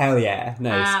party. Hell yeah.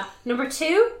 Nice. Number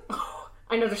 2,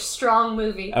 another strong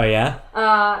movie. Oh yeah?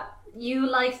 You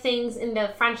like things in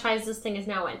the franchise this thing is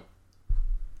now in.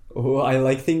 Oh, I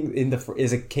like thing in the...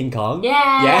 Is it King Kong?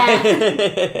 Yeah.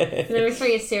 Yeah. Number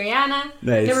 3 is Syriana.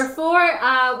 Nice. Number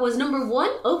 4 was number 1.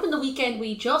 Open the weekend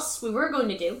we were going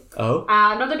to do. Oh,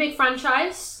 Another big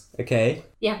franchise. okay.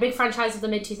 Yeah, big franchise of the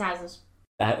mid 2000s.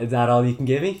 Is that all you can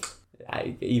give me?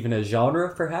 Even a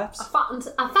genre, perhaps?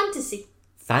 A fantasy.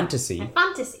 Fantasy. A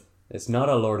fantasy. It's not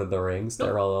a Lord of the Rings.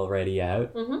 They're all already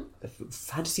out. Mm-hmm. A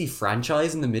fantasy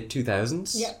franchise in the mid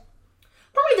 2000s. Yeah.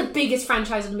 Probably the biggest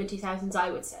franchise of the mid 2000s,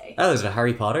 I would say. Oh, is it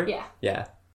Harry Potter? Yeah. Yeah.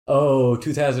 Oh,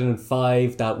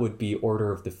 2005. That would be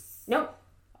Order of the. Nope.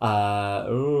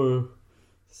 Oh,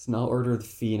 it's not Order of the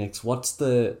Phoenix.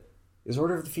 Is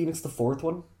Order of the Phoenix the fourth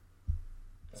one?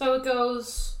 So it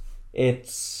goes.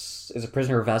 Is it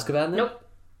Prisoner of Azkaban then? Nope.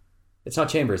 It's not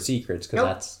Chamber of Secrets because Nope.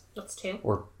 that's. 2.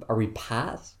 Or are we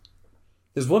past?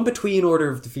 There's one between Order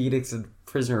of the Phoenix and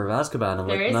Prisoner of Azkaban. I'm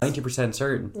There is. 90%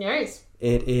 certain. There is.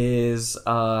 It is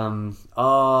do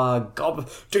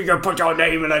you put your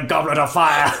name in a goblet of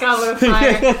fire? Goblet of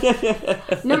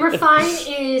Fire. Number 5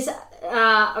 is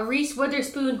a Reese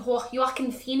Witherspoon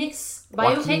Joaquin Phoenix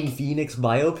biopic. Joaquin Phoenix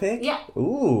biopic? Yeah.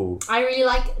 Ooh. I really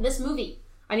like this movie.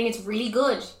 I think it's really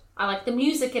good. I like the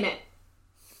music in it.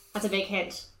 That's a big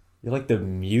hint. You like the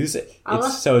music? I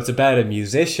love- So it's about a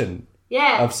musician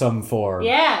Yeah. of some form.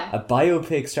 Yeah. A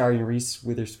biopic starring Reese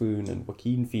Witherspoon and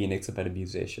Joaquin Phoenix about a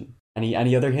musician.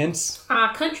 Any other hints?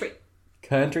 Country.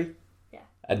 Country? Yeah.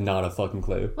 And not a fucking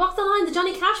clue. Walk the Line, the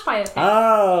Johnny Cash biopic.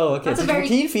 Oh, okay. That's a Did very-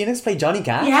 Joaquin Phoenix play Johnny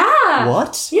Cash? Yeah.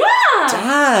 What? Yeah.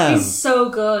 Damn. He's so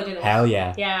good in it. Hell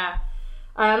yeah. Yeah.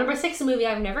 Number 6, a movie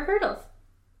I've never heard of.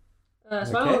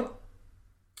 Okay.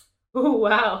 Oh,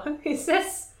 wow. Is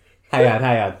this Hang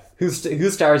on. Who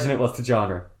stars in it? What's the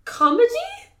genre? comedy?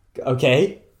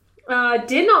 Okay.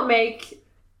 Did not make...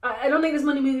 I don't think this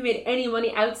movie made any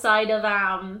money outside of...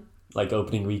 Like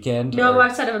opening weekend? No, or-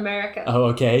 outside of America. Oh,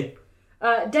 okay.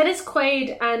 Dennis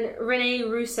Quaid and Rene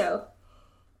Russo.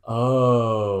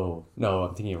 Oh. No,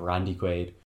 I'm thinking of Randy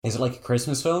Quaid. Is it like a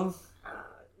Christmas film?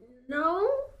 No?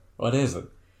 What is it?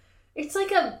 It's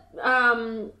like a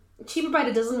Cheaper by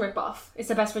the Dozen ripoff. It's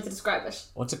the best way to describe it.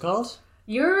 What's it called?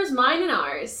 Yours, mine, and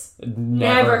ours.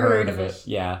 Never heard of it.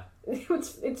 Yeah.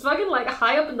 It's fucking like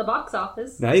high up in the box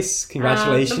office. Nice. number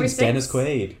Congratulations, 6. Dennis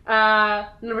Quaid.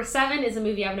 Number 7 is a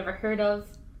movie I've never heard of.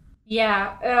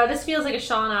 Yeah, this feels like a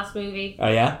Sean-ass movie. Oh,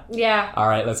 yeah? Yeah.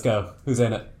 Alright, let's go. Who's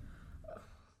in it?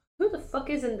 Who the fuck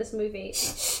is in this movie?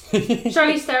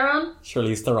 Charlize Theron?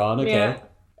 Charlize Theron, okay. Yeah.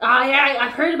 Yeah,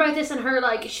 I've heard about this and her,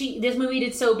 like, this movie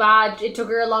did so bad, it took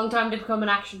her a long time to become an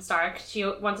action star, because she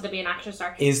wanted to be an action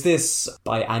star. Is this,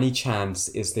 by any chance,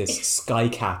 Sky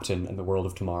Captain in the World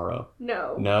of Tomorrow?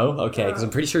 No. No? Okay, because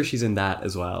I'm pretty sure she's in that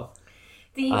as well.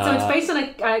 So it's based on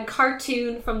a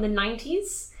cartoon from the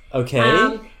 90s.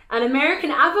 Okay. An American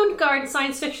avant-garde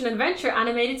science fiction adventure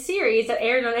animated series that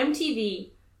aired on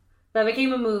MTV that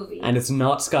became a movie. And it's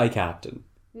not Sky Captain.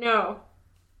 No.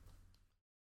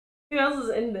 Who else is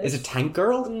in this? Is it Tank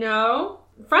Girl? No.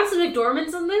 Frances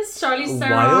McDormand's in this. Charlize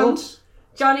Theron. Wild?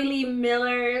 Johnny Lee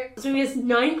Miller. This movie has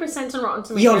 9% on Rotten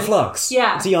Tomatoes. Eon Flux.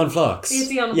 Yeah. It's Eon Flux.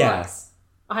 It's Eon Yeah. Flux.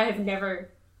 I have never...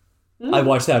 I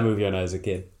watched that movie when I was a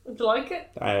kid. Did you like it?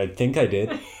 I think I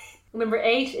did. Number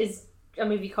 8 is a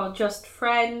movie called Just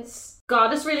Friends. God,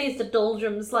 this really is the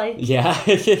doldrums, like... Yeah.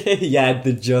 Yeah,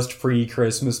 the just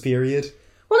pre-Christmas period.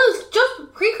 Well, it was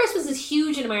just... Pre-Christmas is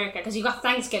huge in America, because you got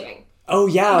Thanksgiving. Oh,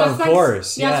 yeah, You got of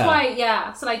course. Yeah, Yeah. that's why,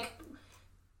 yeah. So, like...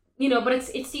 You know, but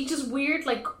it's just weird,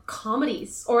 like,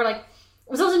 comedies. Or, like...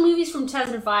 There's also movies from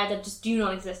 2005 that just do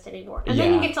not exist anymore. And then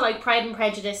you Yeah. get to, like, Pride and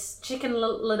Prejudice, Chicken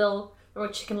Little... Or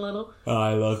Chicken Little. Oh,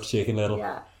 I love Chicken Little.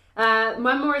 Yeah.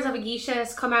 Memoirs of a Geisha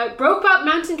has come out. Brokeback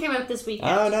Mountain came out this weekend.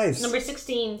 Oh, nice. Number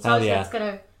 16. So Hell obviously yeah. that's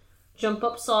going to jump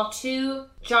up. Saw 2.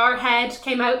 Jarhead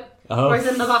came out. Oh. Or is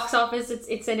in the box office.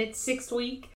 It's in its 6th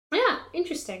week. Yeah,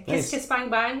 interesting. Nice. Kiss Kiss Bang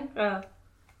Bang. A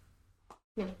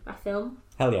film.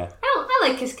 Hell yeah. I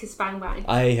like Kiss Kiss Bang Bang.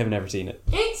 I have never seen it.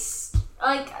 It's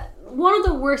like one of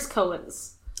the worst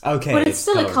Coens. Okay. But it's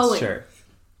still a Coen. Sure.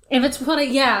 If it's what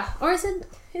or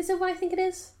is it what I think it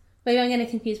is? Maybe I'm getting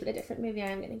confused with a different movie. I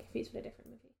am getting confused with a different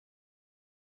movie.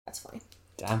 That's fine.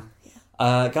 Damn.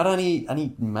 Got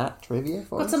any Matt trivia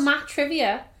for Got us? some math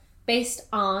trivia based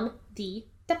on The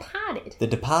Departed. The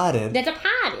Departed. The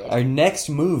Departed. Our next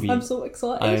movie. I'm so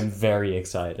excited. I'm very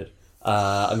excited.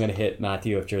 I'm going to hit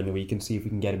Matthew up during the week and see if we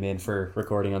can get him in for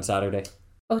recording on Saturday.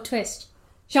 Oh, twist.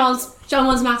 Sean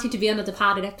wants Matthew to be on the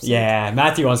Departed episode. Yeah,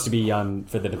 Matthew wants to be on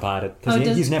for The Departed because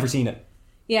he's never seen it,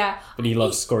 Yeah. but he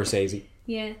loves Scorsese.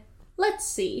 Yeah. Let's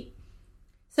see.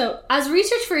 So, as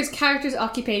research for his character's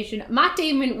occupation, Matt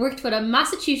Damon worked with a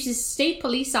Massachusetts state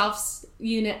police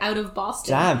unit out of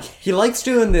Boston. Damn, he likes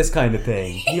doing this kind of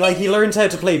thing. He learns how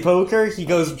to play poker. He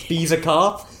goes, he's a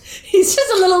cop. He's just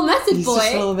a little method He's boy.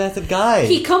 just a little method guy.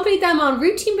 He accompanied them on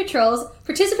routine patrols,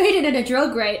 participated in a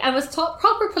drug raid, and was taught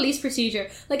proper police procedure,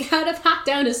 like how to pat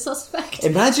down a suspect.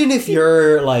 Imagine if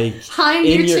you're like High on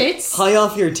your tits. high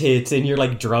off your tits in your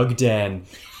like drug den.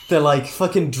 The like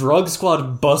fucking drug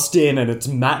squad bust in and it's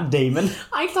Matt Damon.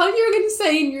 I thought you were going to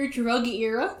say in your drug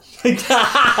era.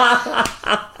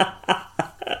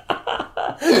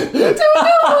 I don't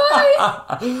know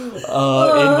why. In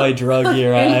my drug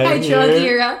era. In my out drug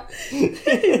here.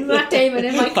 era. Matt Damon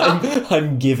in my cop.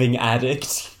 I'm giving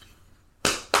addict.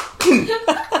 It's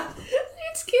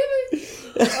giving.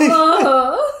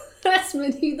 Oh, that's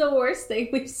maybe the worst thing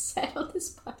we've said on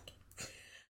this podcast.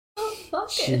 Oh, fuck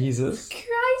it. Jesus.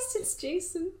 Christ, it's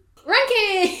Jason.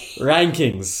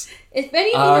 Rankings. If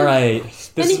anything. Alright.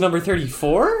 This is number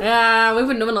 34? We've done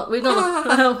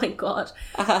oh my god.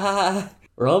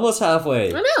 We're almost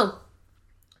halfway. I know.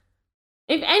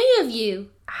 If any of you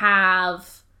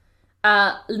have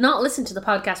not listened to the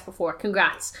podcast before,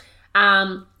 congrats.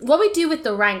 What we do with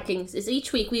the rankings is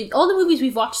each week, all the movies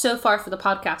we've watched so far for the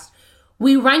podcast,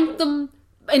 we rank them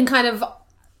in kind of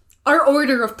our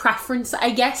order of preference,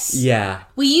 I guess. Yeah.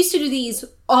 We used to do these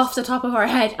off the top of our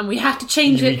head, and we had to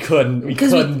change it. We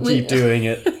couldn't keep doing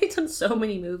it. We've done so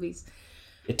many movies.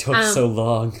 It took so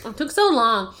long. It took so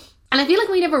long. And I feel like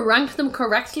we never ranked them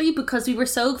correctly because we were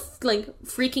so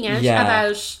freaking out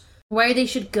about where they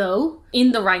should go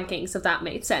in the rankings, if that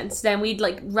made sense. Then we'd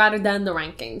rather than the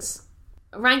rankings.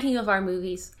 A ranking of our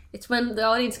movies. It's when the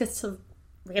audience gets to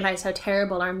realise how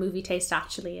terrible our movie taste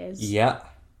actually is. Yeah.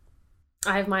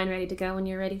 I have mine ready to go when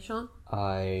you're ready, Sean.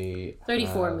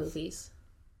 34 movies.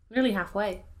 Nearly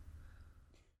halfway.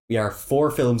 We are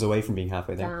 4 films away from being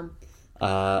halfway there. Damn.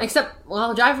 Except,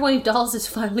 Drive Away Dolls is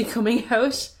finally coming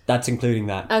out. That's including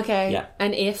that. Okay. Yeah.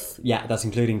 And If. Yeah, that's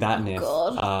including that and If.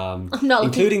 God. I'm not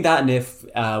including that and If,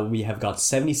 we have got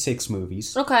 76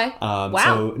 movies. Okay. Wow.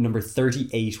 So number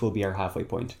 38 will be our halfway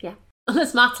point. Yeah.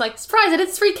 Unless Matt's like, surprise, I did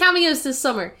 3 cameos this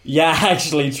summer. Yeah,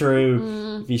 actually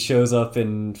true. If he shows up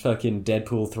in fucking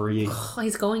Deadpool 3. Oh,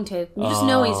 he's going to. You just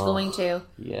know he's going to.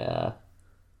 Yeah.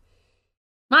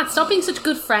 Matt, stop being such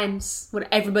good friends with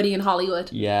everybody in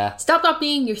Hollywood. Yeah. Stop that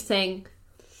being your thing.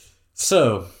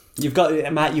 So, you've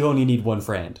got, Matt, you only need one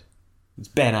friend. It's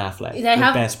Ben Affleck,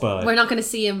 your best bud. We're not going to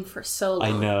see him for so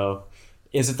long. I know.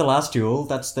 Is it The Last Duel?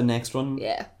 That's the next one?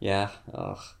 Yeah. Yeah.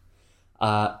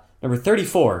 Ugh. Number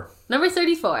 34. Number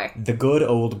 34. The Good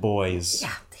Old Boys.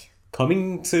 Yeah.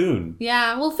 Coming soon.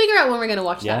 Yeah, we'll figure out when we're going to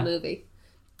watch that movie.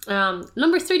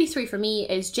 Number 33 for me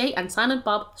is Jay and Silent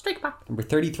Bob Strike Back. Number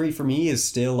 33 for me is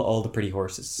still All the Pretty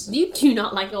Horses. You do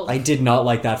not like I did not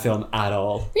like that film at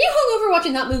all. Were you hungover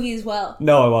watching that movie as well?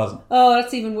 No, I wasn't. Oh,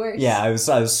 that's even worse. Yeah, I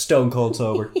was stone cold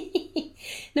sober.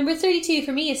 Number 32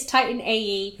 for me is Titan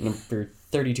AE. Number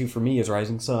 32 for me is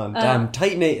Rising Sun. Damn,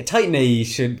 Titan AE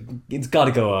it's got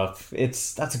to go up.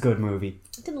 That's a good movie.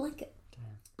 I didn't like it.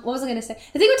 What was I going to say?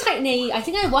 The thing with Titan AE, I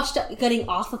think I watched it getting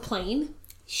off a plane.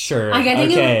 Sure. I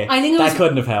think that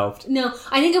couldn't have helped. No,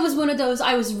 I think it was one of those,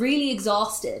 I was really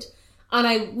exhausted and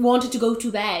I wanted to go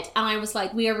to bed and I was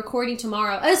like, we are recording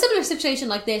tomorrow. A similar situation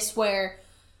like this where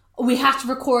we had to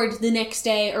record the next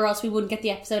day or else we wouldn't get the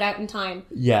episode out in time.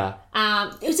 Yeah.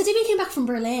 It was the day we came back from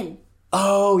Berlin.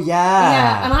 Oh, yeah.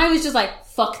 Yeah, and I was just like,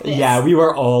 fuck this. Yeah, we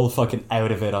were all fucking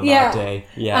out of it on that day.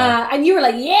 Yeah. And you were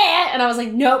like, yeah, and I was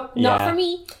like, nope, not Yeah. for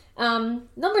me.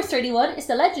 Number 31 is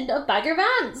The Legend of Bagger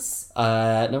Vance.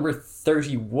 Number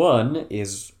 31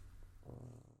 is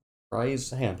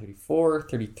 34,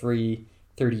 33,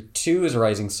 32 is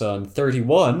Rising Sun,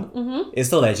 31 is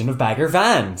The Legend of Bagger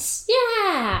Vance.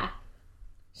 Yeah.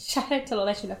 Shout out to The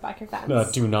Legend of Bagger Vance.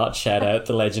 No, do not shout out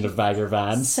The Legend of Bagger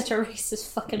Vance. Such a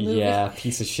racist fucking movie. Yeah,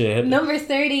 piece of shit. Number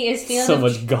 30 is Field So of...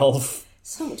 much golf.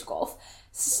 So much golf.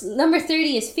 Number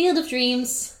 30 is Field of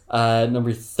Dreams.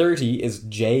 Number 30 is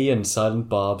Jay and Silent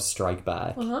Bob Strike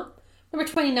Back. Number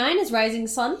 29 is Rising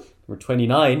Sun. Number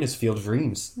 29 is Field of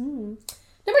Dreams.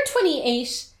 Number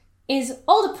 28 is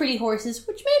All the Pretty Horses,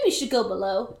 which maybe should go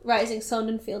below Rising Sun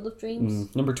and Field of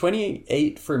Dreams. Number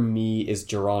 28 for me is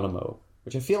Geronimo,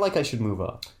 which I feel like I should move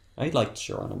up. I liked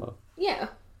Geronimo. Yeah.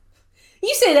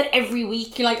 You say that every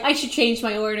week. You're like, I should change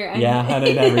my order. And Yeah, and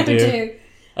I never do.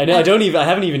 I know, I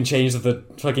haven't even changed the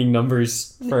fucking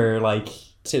numbers for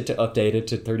to update it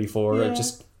to 34. Yeah. I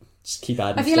just keep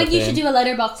adding I feel like you stuff should in. do a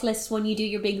letterbox list when you do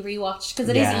your big rewatch because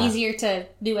it is easier to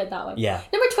do it that way. Yeah.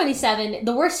 Number 27,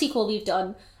 the worst sequel we've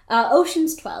done,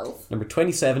 Ocean's 12. Number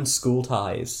 27, School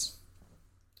Ties.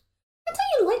 I thought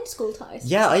you liked School Ties.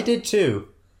 Yeah, I did too.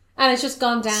 And it's just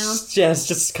gone down. Yeah, it's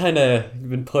just kind of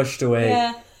been pushed away.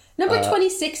 Yeah. Number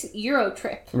 26,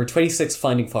 Eurotrip. Number 26,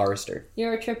 Finding Forrester.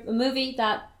 Eurotrip, a movie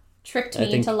that tricked me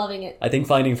think- into loving it. I think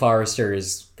Finding Forrester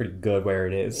is pretty good where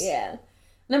it is. Yeah.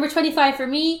 Number 25 for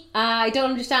me, I don't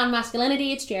understand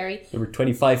masculinity, it's Jerry. Number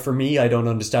 25 for me, I don't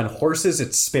understand horses,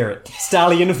 it's Spirit.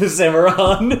 Stallion of the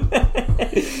Cimarron.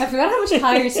 I forgot how much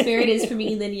higher Spirit is for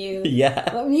me than you.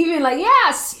 Yeah. You've been like,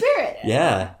 yeah, Spirit.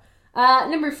 Yeah.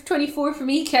 Number 24 for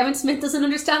me, Kevin Smith doesn't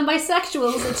understand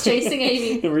bisexuals, it's Chasing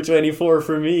Amy. Number 24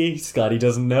 for me, Scotty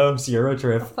doesn't know, it's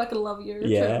Eurotrip. I fucking love Eurotrip,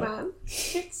 Yeah. man.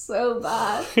 It's so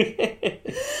bad.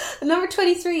 Number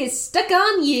 23 is Stuck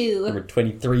on You. Number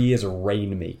 23 is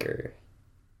Rainmaker.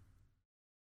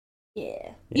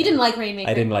 Yeah. You didn't like Rainmaker.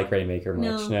 I didn't like Rainmaker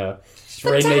much, no.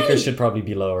 But Rainmaker Danny- should probably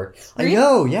be lower. Really? I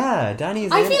know, yeah.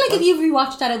 Danny's I in feel it. like if you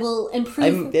rewatch that, it will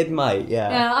improve. It might, yeah.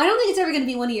 Yeah, I don't think it's ever going to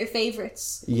be one of your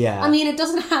favourites. Yeah. I mean, it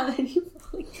doesn't have any.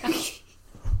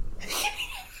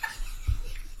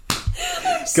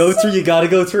 You gotta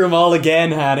go through them all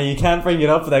again, Hannah. You can't bring it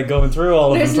up without going through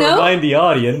all of There's them to no- remind the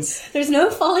audience. There's no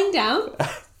falling down.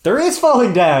 There is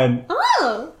falling down.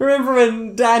 Oh, Remember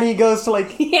when Danny goes to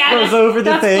Yeah, goes over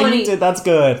the that's thing? funny. That's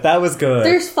good. That was good.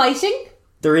 there's fighting.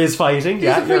 There is fighting.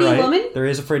 There's yeah, a pretty you're right. woman. There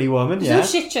is a pretty woman. There's yeah. no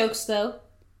shit jokes though,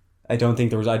 I don't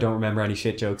remember any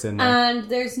shit jokes in there. and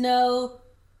there's no.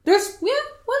 There's What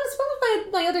was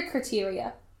my other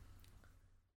criteria?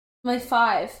 My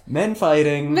 5. Men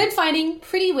fighting. Men fighting,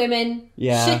 pretty women,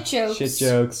 Yeah. shit jokes, Shit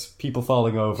jokes. People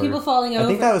falling over. people falling over. I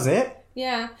think that was it.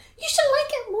 Yeah, you should like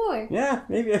it more. Yeah,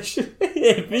 maybe I should.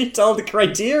 It meets all the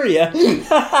criteria. Sometimes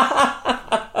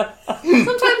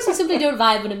you simply don't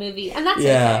vibe with a movie, and that's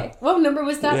Yeah. okay. What number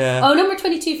was that? Yeah. Oh, number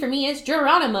 22 for me is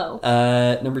Geronimo.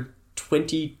 Number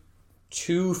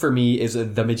 22 for me is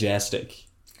The Majestic.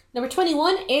 Number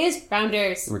 21 is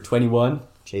Rounders. Number 21,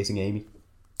 Chasing Amy.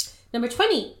 Number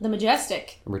 20, The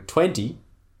Majestic. Number 20,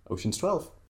 Ocean's 12.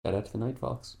 Shout out to the Night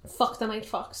Fox. Fuck the Night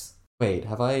Fox. Wait,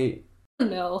 have I?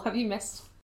 No, have you missed?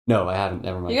 No, I haven't.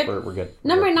 Never mind. You're good? We're good.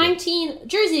 Number We're good. 19,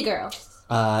 Jersey Girl.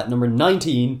 Number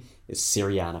 19 is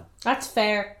Syriana. That's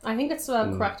fair. I think that's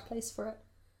the correct place for it.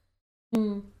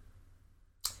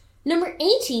 Number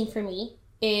 18 for me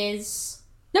is...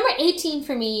 Number 18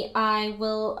 for me, I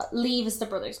will leave as The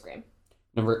Brothers Grimm.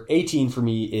 Number 18 for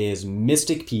me is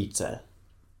Mystic Pizza.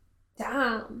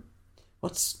 Damn.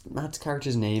 What's Matt's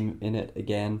character's name in it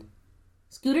again?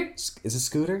 Scooter? Is it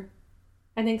Scooter?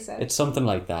 I think so. It's something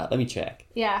like that. Let me check.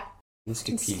 Yeah.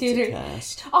 Mystic Pizza Scooter.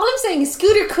 cast. All I'm saying is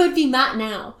Scooter could be Matt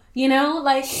now. You know?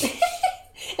 Like,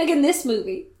 like in this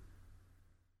movie.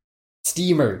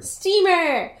 Steamer.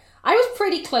 Steamer! I was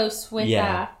pretty close with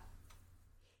Yeah.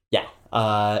 Yeah.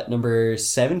 Number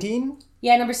 17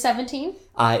 yeah, number 17.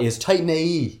 is Titan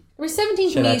AE. Number 17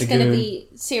 for Shout me out is to going to Goon. be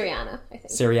Syriana, I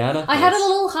think. Syriana. I had it Yes. a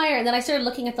little higher, and then I started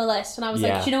looking at the list, and I was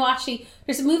Yeah. like, you know, actually,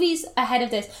 there's some movies ahead of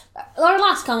this. Our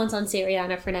last comments on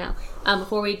Syriana for now,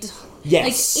 before we...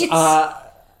 Yes. Like, it's...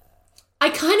 I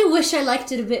kind of wish I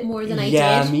liked it a bit more than I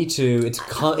yeah, did. me too.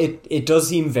 It does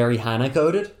seem very Hannah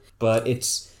coded, but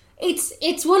it's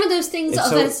It's one of those things It's of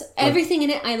so- that everything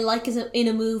in it I like is in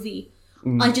a movie.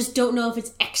 I just don't know if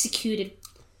it's executed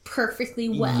perfectly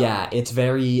well. yeah, it's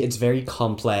very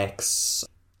complex.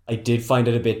 I did find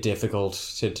it a bit difficult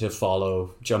to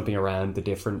follow, jumping around the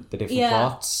different Yeah.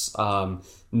 plots.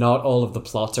 Not all of the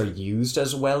plots are used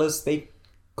as well as they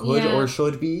could Yeah. or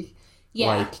should be.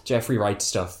 Yeah. Like Jeffrey Wright's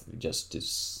stuff just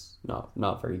is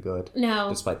not very good. No.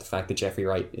 Despite the fact that Jeffrey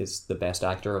Wright is the best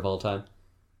actor of all time.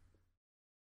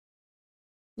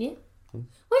 Yeah. Why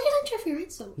do you like Jeffrey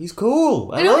Wright so much? He's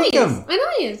cool. I know like he is. him. I know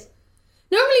he is.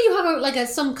 Normally you have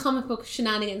some comic book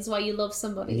shenanigans why you love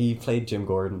somebody. He played Jim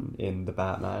Gordon in The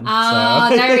Batman. Ah,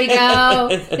 so. there we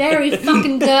go. There we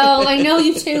fucking go. I know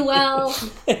you too well.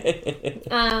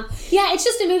 Yeah, it's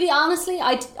just a movie. Honestly,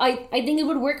 I think it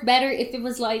would work better if it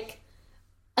was like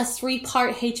a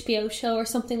 3-part HBO show or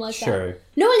something like Sure. that.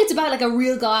 Knowing it's about like a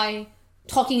real guy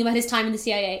talking about his time in the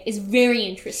CIA is very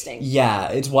interesting. Yeah,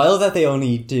 it's wild that they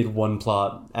only did 1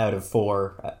 plot out of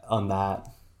 4 on that.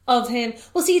 Of him.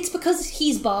 Well, see, it's because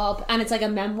he's Bob and it's like a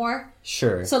memoir.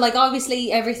 Sure. So, like,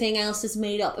 obviously everything else is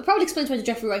made up. It probably explains why the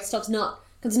Jeffrey Wright stuff's not,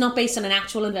 because it's not based on an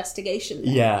actual investigation.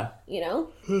 Yeah. You know?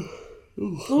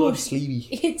 Oh, sleepy.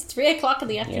 It's 3:00 in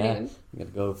the Yeah. afternoon. I'm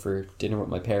gonna go for dinner with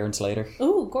my parents later.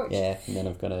 Ooh, gorgeous. Yeah, and then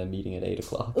I've got a meeting at 8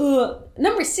 o'clock.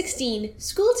 Number 16,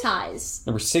 School Ties.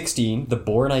 Number 16, The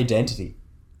Bourne Identity.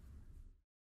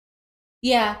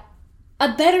 Yeah.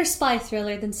 A better spy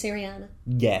thriller than Syriana.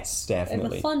 Yes, And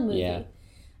definitely. a fun movie. Yeah.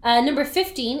 Number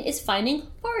 15 is Finding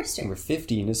Forrester. Number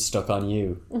 15 is Stuck on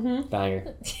You. Mm-hmm.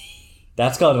 Banger.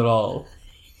 That's got it all.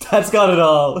 That's got it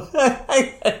all.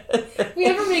 We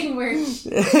ever make merch?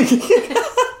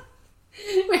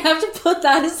 We have to put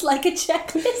that as like a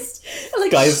checklist.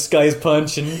 Like guys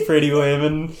punching, pretty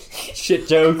women, shit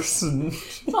jokes, and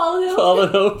falling over.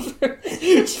 falling over.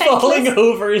 Falling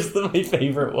over is my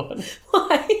favourite one.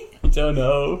 Why? I don't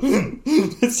know.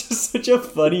 It's just such a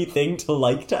funny thing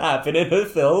to happen in a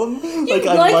film. You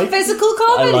like physical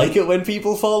comedy? I like it when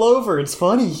people fall over. It's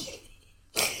funny.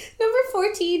 Number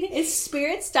 14 is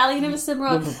Spirit, Stallion of a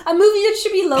Cimarron. A movie that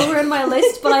should be lower on my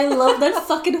list, but I love that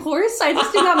fucking horse. I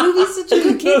just think that movie's such a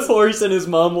good The kids. horse and his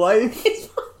mom wife.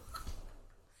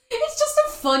 It's just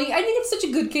a funny. I think it's such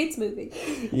a good kids movie.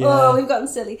 Yeah. Oh, we've gotten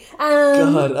silly.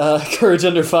 God, Courage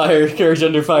Under Fire. Courage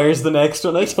Under Fire is the next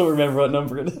one. I don't remember what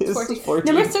number it is.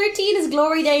 14. Number 13 is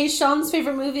Glory Days, Sean's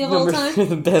favourite movie of all time.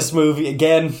 The best movie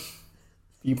again.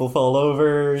 People fall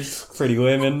over. Pretty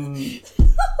women.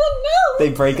 Oh no!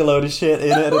 They break a load of shit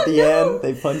in it at the end.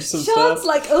 They punch some Sean's stuff.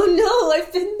 like, oh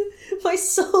no, my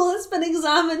soul has been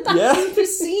examined. I've been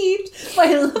perceived by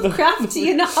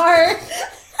Lovecraftian horror.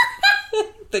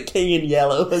 The King in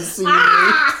Yellow has seen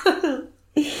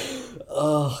me.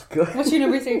 Oh god. What's your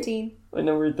number 13? My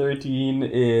number 13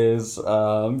 is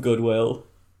Goodwill.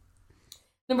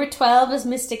 Number 12 is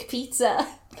Mystic Pizza.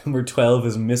 Number 12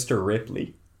 is Mr.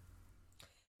 Ripley.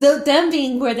 Them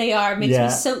being where they are makes me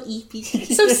so eepy.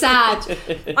 So sad.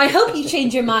 I hope you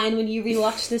change your mind when you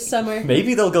rewatch this summer.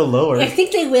 Maybe they'll go lower. I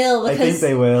think they will. I think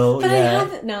they will, But yeah. I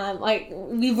haven't. No, I'm like,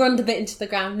 we've run the bit into the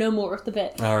ground. No more of the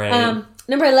bit. All right.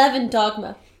 Number 11,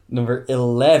 Dogma. Number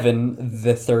 11,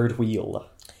 The Third Wheel.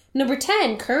 Number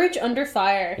 10, Courage Under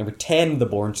Fire. Number 10, The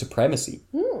Bourne Supremacy.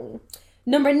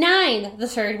 Number 9, The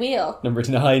Third Wheel. Number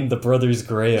 9, The Brothers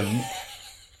Graham.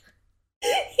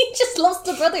 He just loves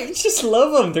the brothers. Just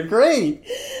love them, they're great.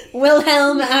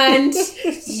 Wilhelm and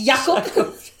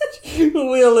Jakob.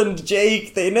 Will and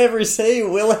Jake, they never say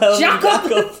Wilhelm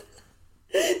Jakob. and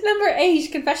Jakob. Number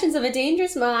 8, Confessions of a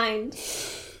Dangerous Mind.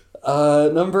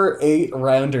 Number 8,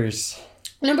 Rounders.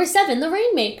 Number 7, The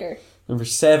Rainmaker. Number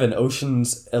 7,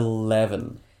 Ocean's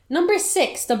 11. Number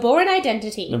 6, The Bourne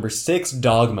Identity. Number 6,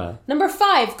 Dogma. Number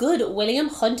 5, Good William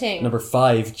Hunting. Number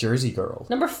 5, Jersey Girl.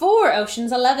 Number 4,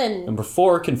 Ocean's 11. Number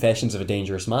 4, Confessions of a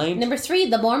Dangerous Mind. Number 3,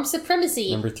 The Bourne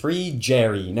Supremacy. Number 3,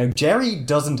 Jerry. Now, Jerry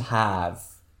doesn't have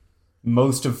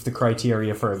most of the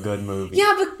criteria for a good movie.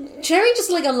 Yeah, but Jerry just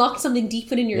like unlocked something deep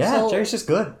within your soul. Yeah, Jerry's just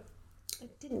good. I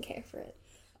didn't care for it.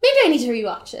 Maybe I need to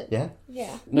rewatch it. Yeah.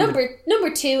 Yeah. Number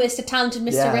 2 is The Talented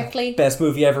Mr. Ripley. Best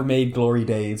movie ever made, Glory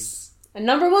Days. And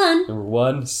number 1. Number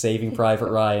 1, Saving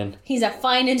Private Ryan. He's a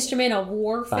fine instrument of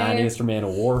warfare. Fine instrument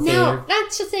of warfare. Now,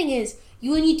 that's the thing is,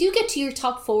 when you do get to your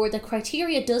top 4, the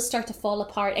criteria does start to fall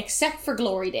apart, except for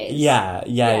Glory Days. Yeah.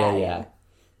 Yeah.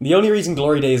 The only reason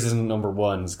Glory Days isn't number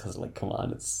 1 is because, like, come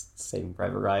on, it's Saving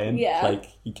Private Ryan. Yeah. Like,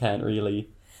 you can't really...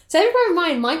 Saving Private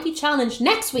Ryan might be challenged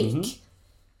next week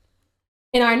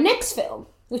in our next film,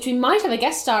 which we might have a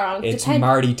guest star on. It's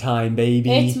Marty time,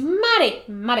 baby. It's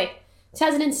Maddie.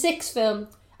 2006 film.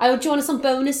 Do you want some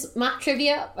bonus Matt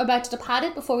trivia about The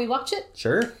Padded before we watch it?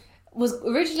 Sure. Was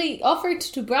originally offered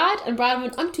to Brad, and Brad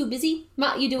went, I'm too busy.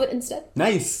 Matt, you do it instead.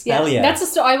 Nice. Hell yeah. That's a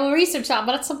story. I will research that,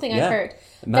 but that's something I've heard.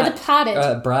 Matt, The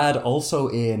Padded. Brad also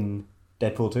in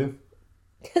Deadpool 2.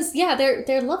 Because,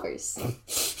 they're lovers.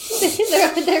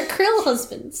 they're Krill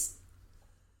husbands.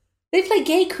 They play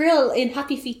gay Krill in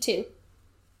Happy Feet 2.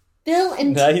 Bill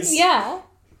and... Nice. Yeah.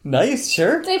 Nice,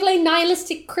 sure. They play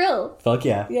nihilistic Krill. Fuck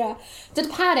yeah. Yeah. The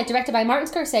Padded, directed by Martin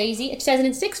Scorsese, a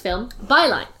 2006 film.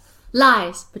 Byline.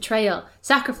 Lies, betrayal,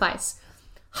 sacrifice.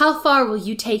 How far will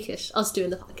you take it? Us doing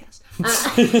the podcast.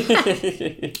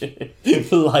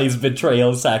 Lies,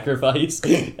 betrayal, sacrifice.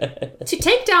 To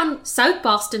take down South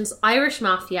Boston's Irish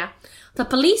mafia, the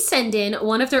police send in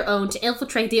one of their own to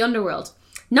infiltrate the underworld,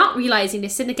 not realising the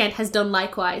syndicate has done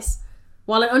likewise.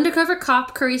 While an undercover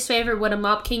cop curries favour with a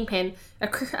mob kingpin, a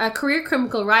career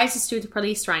criminal rises through the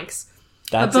police ranks.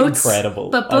 That's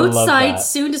incredible. But both sides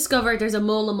soon discover there's a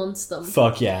mole amongst them.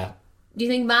 Fuck yeah. Do you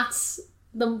think Matt's...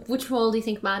 Which mole do you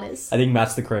think Matt is? I think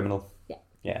Matt's the criminal. Yeah.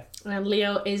 Yeah. And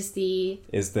Leo is the...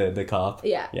 Is the cop.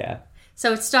 Yeah. Yeah.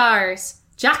 So it stars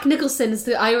Jack Nicholson as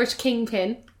the Irish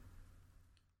kingpin.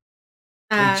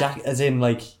 Jack, as in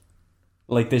like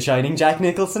The Shining Jack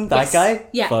Nicholson? That guy?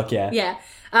 Yeah. Fuck yeah. Yeah.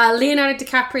 Leonardo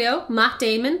DiCaprio, Matt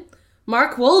Damon,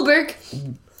 Mark Wahlberg.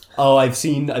 Oh, I've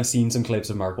seen some clips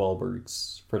of Mark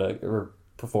Wahlberg's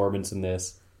performance in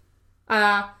this.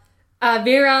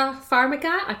 Vera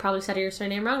Farmiga. I probably said your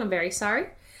surname wrong. I'm very sorry.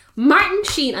 Martin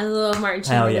Sheen. I love Martin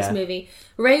Sheen in this movie.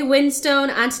 Ray Winstone,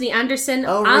 Anthony Anderson,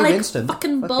 Oh, Ray Alec Winston.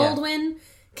 fucking Fuck Baldwin,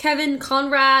 Kevin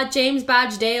Conrad, James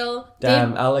Badge Dale.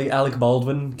 Damn, Alec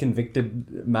Baldwin,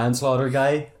 convicted manslaughter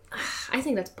guy. I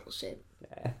think that's bullshit.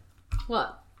 Yeah.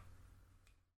 What?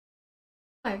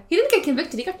 Why? He didn't get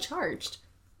convicted, he got charged.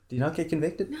 Did he not get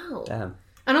convicted? No. Damn.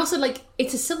 And also, like,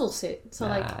 it's a civil suit, so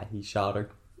he shot her.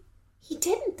 He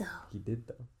didn't, though. He did,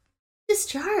 though.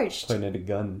 Discharged. Pointed a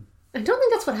gun. I don't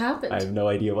think that's what happened. I have no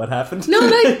idea what happened. No,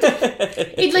 like,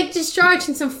 it, like, discharged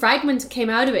and some fragments came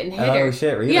out of it and hit her. Oh,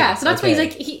 shit, really? Yeah, so that's why he's Okay.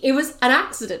 like, it was an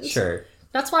accident. Sure.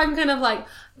 That's why I'm kind of like,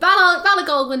 Val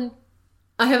Goldwyn,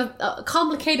 I have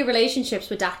complicated relationships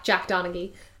with Jack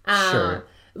Donaghy. Sure.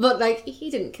 But, like, he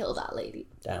didn't kill that lady.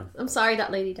 Damn. I'm sorry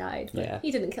that lady died, but Yeah.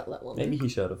 he didn't kill that woman. Maybe he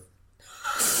should have.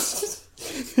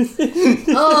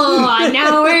 Oh,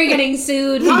 now we're getting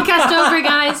sued. Podcast over,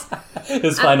 guys.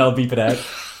 It's fine, I'll beep it out.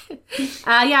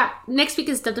 Yeah, next week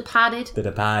is The Departed. The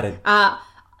Departed.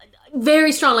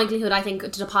 Very strong likelihood, I think, The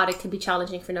Departed could be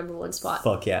challenging for number one spot.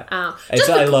 Fuck yeah. Just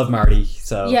I love Marty,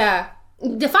 so... Yeah.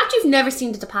 The fact you've never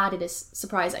seen The Departed is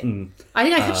surprising. I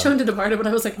think I had shown The Departed when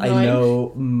I was like 9. I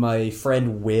know my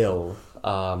friend Will,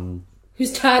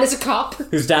 Whose dad is a cop.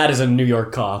 whose dad is a New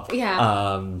York cop.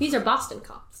 Yeah. These are Boston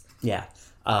cops. Yeah.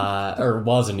 Or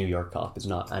was a New York cop, is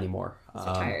not anymore. He's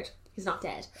retired. He's not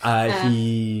dead.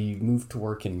 He moved to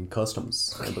work in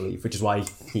customs, I believe, which is why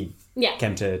he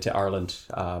came to Ireland.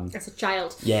 As a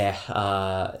child.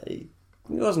 Yeah. He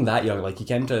wasn't that young. Like, he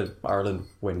came to Ireland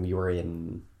when we were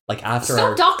in... Like, after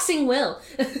Stop doxing Will.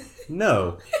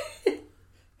 No.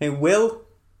 Hey, Will,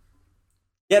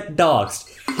 get doxed.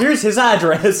 Here's his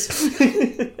address.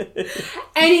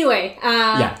 Anyway.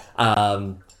 Yeah.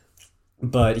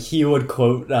 But he would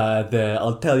quote the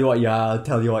 "I'll tell you what you are, I'll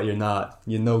tell you what you're not.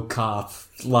 You know, cop"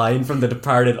 line from The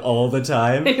Departed all the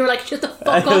time. And you were like, shut the fuck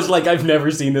I up. was like, I've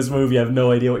never seen this movie. I have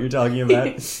no idea what you're talking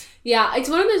about. Yeah, it's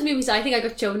one of those movies I think I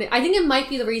got shown it. I think it might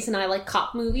be the reason I like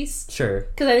cop movies. Sure.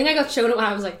 Because I think I got shown it when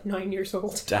I was like 9 years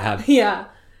old. Damn. Yeah.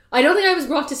 I don't think I was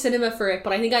brought to cinema for it,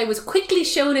 but I think I was quickly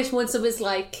shown it once it was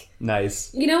like...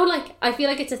 Nice. You know, like, I feel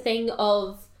like it's a thing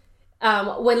of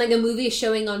when like a movie is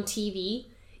showing on TV,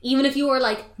 even if you are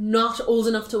like not old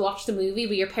enough to watch the movie,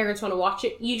 but your parents want to watch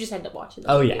it, you just end up watching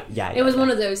the movie. Yeah. It was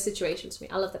one of those situations for me.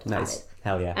 I love that. Nice.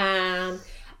 Hell yeah.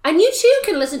 And you too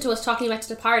can listen to us talking about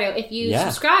Departed if you Yeah.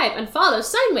 subscribe and follow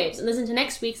Sine Waves and listen to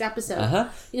next week's episode.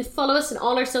 You can follow us on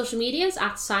all our social medias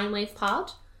at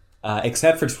SineWavePod.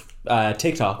 Except for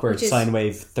TikTok, where it's is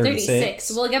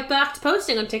Sinewave36. We'll get back to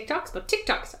posting on TikToks, but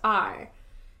TikToks are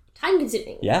time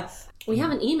consuming. Yeah. We have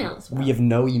an email as well. We have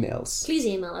no emails. Please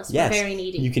email us. Yes. We're very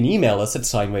needy. You can email us at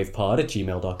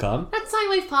sinewavepod@gmail.com. That's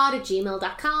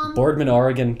SineWavePod@gmail.com. Boardman,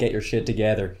 Oregon, get your shit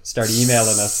together. Start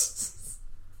emailing us.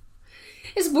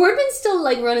 Is Boardman still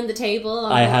like running the table?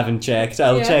 I haven't checked.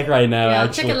 I'll check right now. Yeah,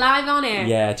 actually. check it live on air.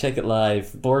 Yeah, check it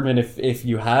live. Boardman, if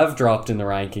you have dropped in the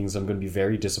rankings, I'm going to be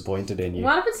very disappointed in you.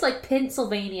 What if it's like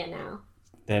Pennsylvania now?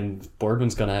 Then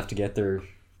Boardman's going to have to get their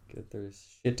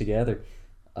shit together.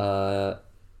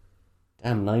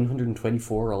 Damn,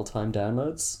 924 all-time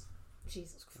downloads.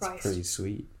 Jesus That's Christ. pretty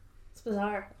sweet. It's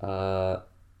bizarre.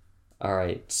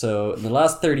 Alright, so in the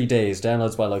last 30 days,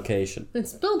 downloads by location.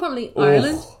 It's still probably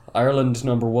Ireland. Oh, Ireland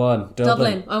number 1.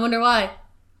 Dublin. I wonder why.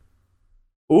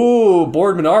 Ooh,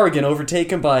 Boardman, Oregon,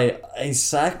 overtaken by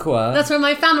Issaquah. That's where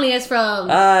my family is from.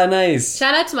 Ah, nice.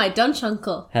 Shout out to my Dutch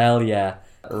uncle. Hell yeah.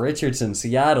 Richardson,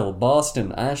 Seattle,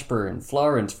 Boston, Ashburn,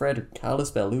 Florence, Frederick,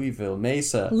 Kalispell, Louisville,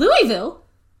 Mesa, Louisville,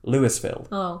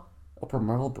 Oh. Upper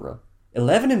Marlborough.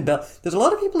 11 in There's a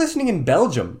lot of people listening in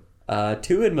Belgium.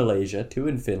 2 in Malaysia, 2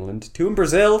 in Finland, 2 in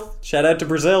Brazil. Shout out to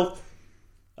Brazil.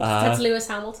 That's Lewis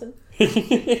Hamilton.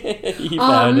 He Oh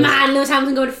found us. man, Lewis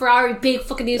Hamilton going to Ferrari. Big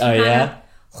fucking news from Oh Hannah. yeah?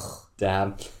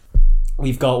 Damn.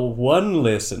 We've got 1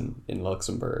 listen in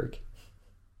Luxembourg.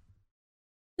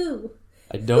 Who?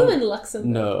 I don't Who in Luxembourg?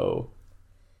 know.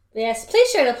 Yes, please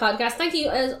share the podcast. Thank you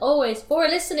as always for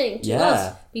listening to Yeah.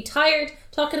 us be tired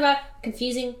talking about a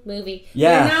confusing movie.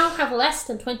 Yeah. We now have less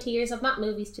than 20 years of Matt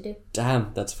movies to do.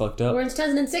 Damn, that's fucked up. We're in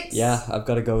 2006. Yeah, I've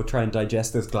got to go try and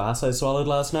digest this glass I swallowed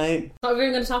last night. Oh, we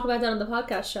were going to talk about that on the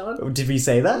podcast, Sean. Did we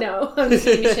say that? No, I'm just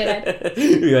giving you shit.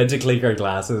 We went to clink our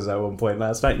glasses at one point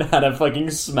last night and Hannah fucking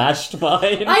smashed mine.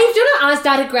 I've done it as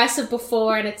that aggressive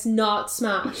before and it's not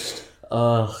smashed.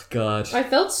 Oh, God. I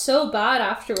felt so bad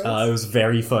afterwards. It was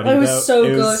very funny, It was though. so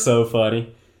It good. was so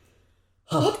funny.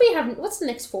 What do we have? What's the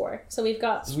next 4? So we've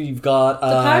got... We've got...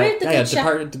 Departed, The Good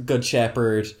Departed, The Good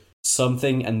Shepherd,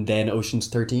 something, and then Ocean's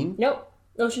 13. Nope.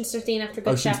 Ocean's 13 after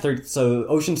Good Shepherd. So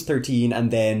Ocean's 13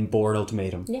 and then Bourne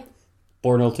Ultimatum. Yeah.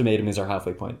 Bourne Ultimatum is our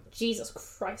halfway point. Jesus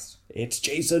Christ. It's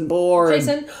Jason Bourne.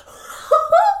 Jason.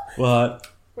 What?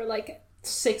 We're like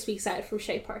 6 weeks out from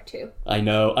Shape Part 2. I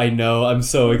know. I'm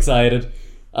so excited.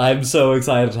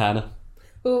 Hannah.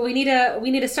 Well, we need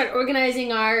to start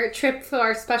organizing our trip for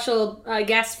our special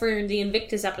guest for the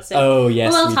Invictus episode. Oh,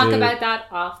 yes, we'll we talk do. about that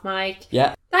off mic.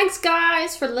 Yeah. Thanks,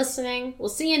 guys, for listening. We'll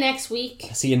see you next week.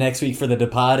 See you next week for The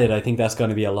Departed. I think that's going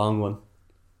to be a long one.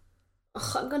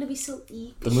 Ugh, I'm going to be so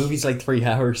eager. The movie's like 3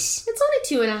 hours. It's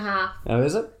only 2.5. Oh,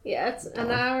 is it? Yeah, it's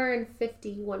an hour and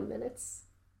 51 minutes.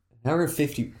 An hour and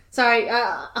 50. Sorry,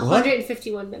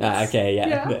 151 minutes. Ah, okay,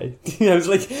 yeah. I was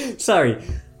like, sorry.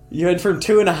 You went from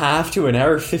 2.5 to an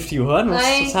hour 51?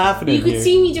 What's happening You could here?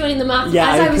 see me doing the math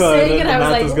Yeah, as I was saying it. The I was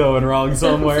math like, was going wrong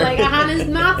somewhere. like, Hannah's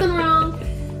mathing wrong.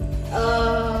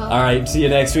 Alright, see you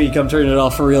next week. I'm turning it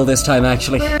off for real this time,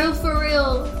 actually. For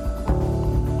real.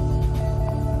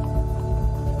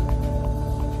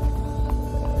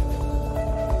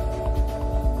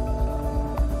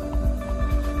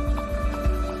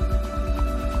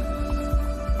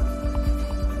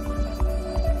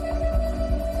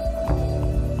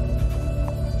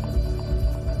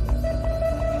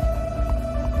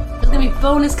 There's gonna be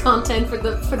bonus content for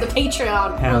the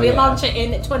Patreon Hell when we yeah. launch it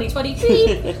in 2023.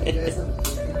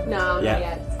 No, Yeah. not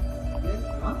yet.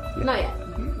 Not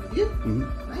yet.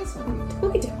 Nice one. No,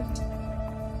 we don't.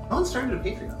 Owen started a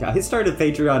Patreon. I started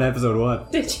Patreon episode 1.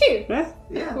 Did you? Yeah.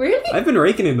 Yeah. Really? I've been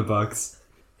raking in the bucks.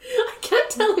 I can't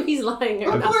tell if he's lying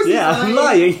or Of not. course Yeah, he's I'm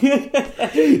lying.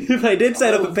 If I did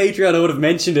set up a Patreon, I would have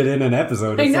mentioned it in an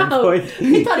episode I at some know. point.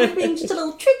 I thought you were being just a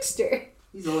little trickster.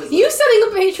 He's always You setting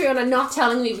up Patreon and not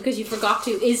telling me because you forgot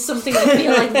to is something I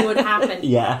feel like would happen.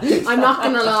 Yeah. I'm not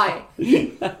gonna lie.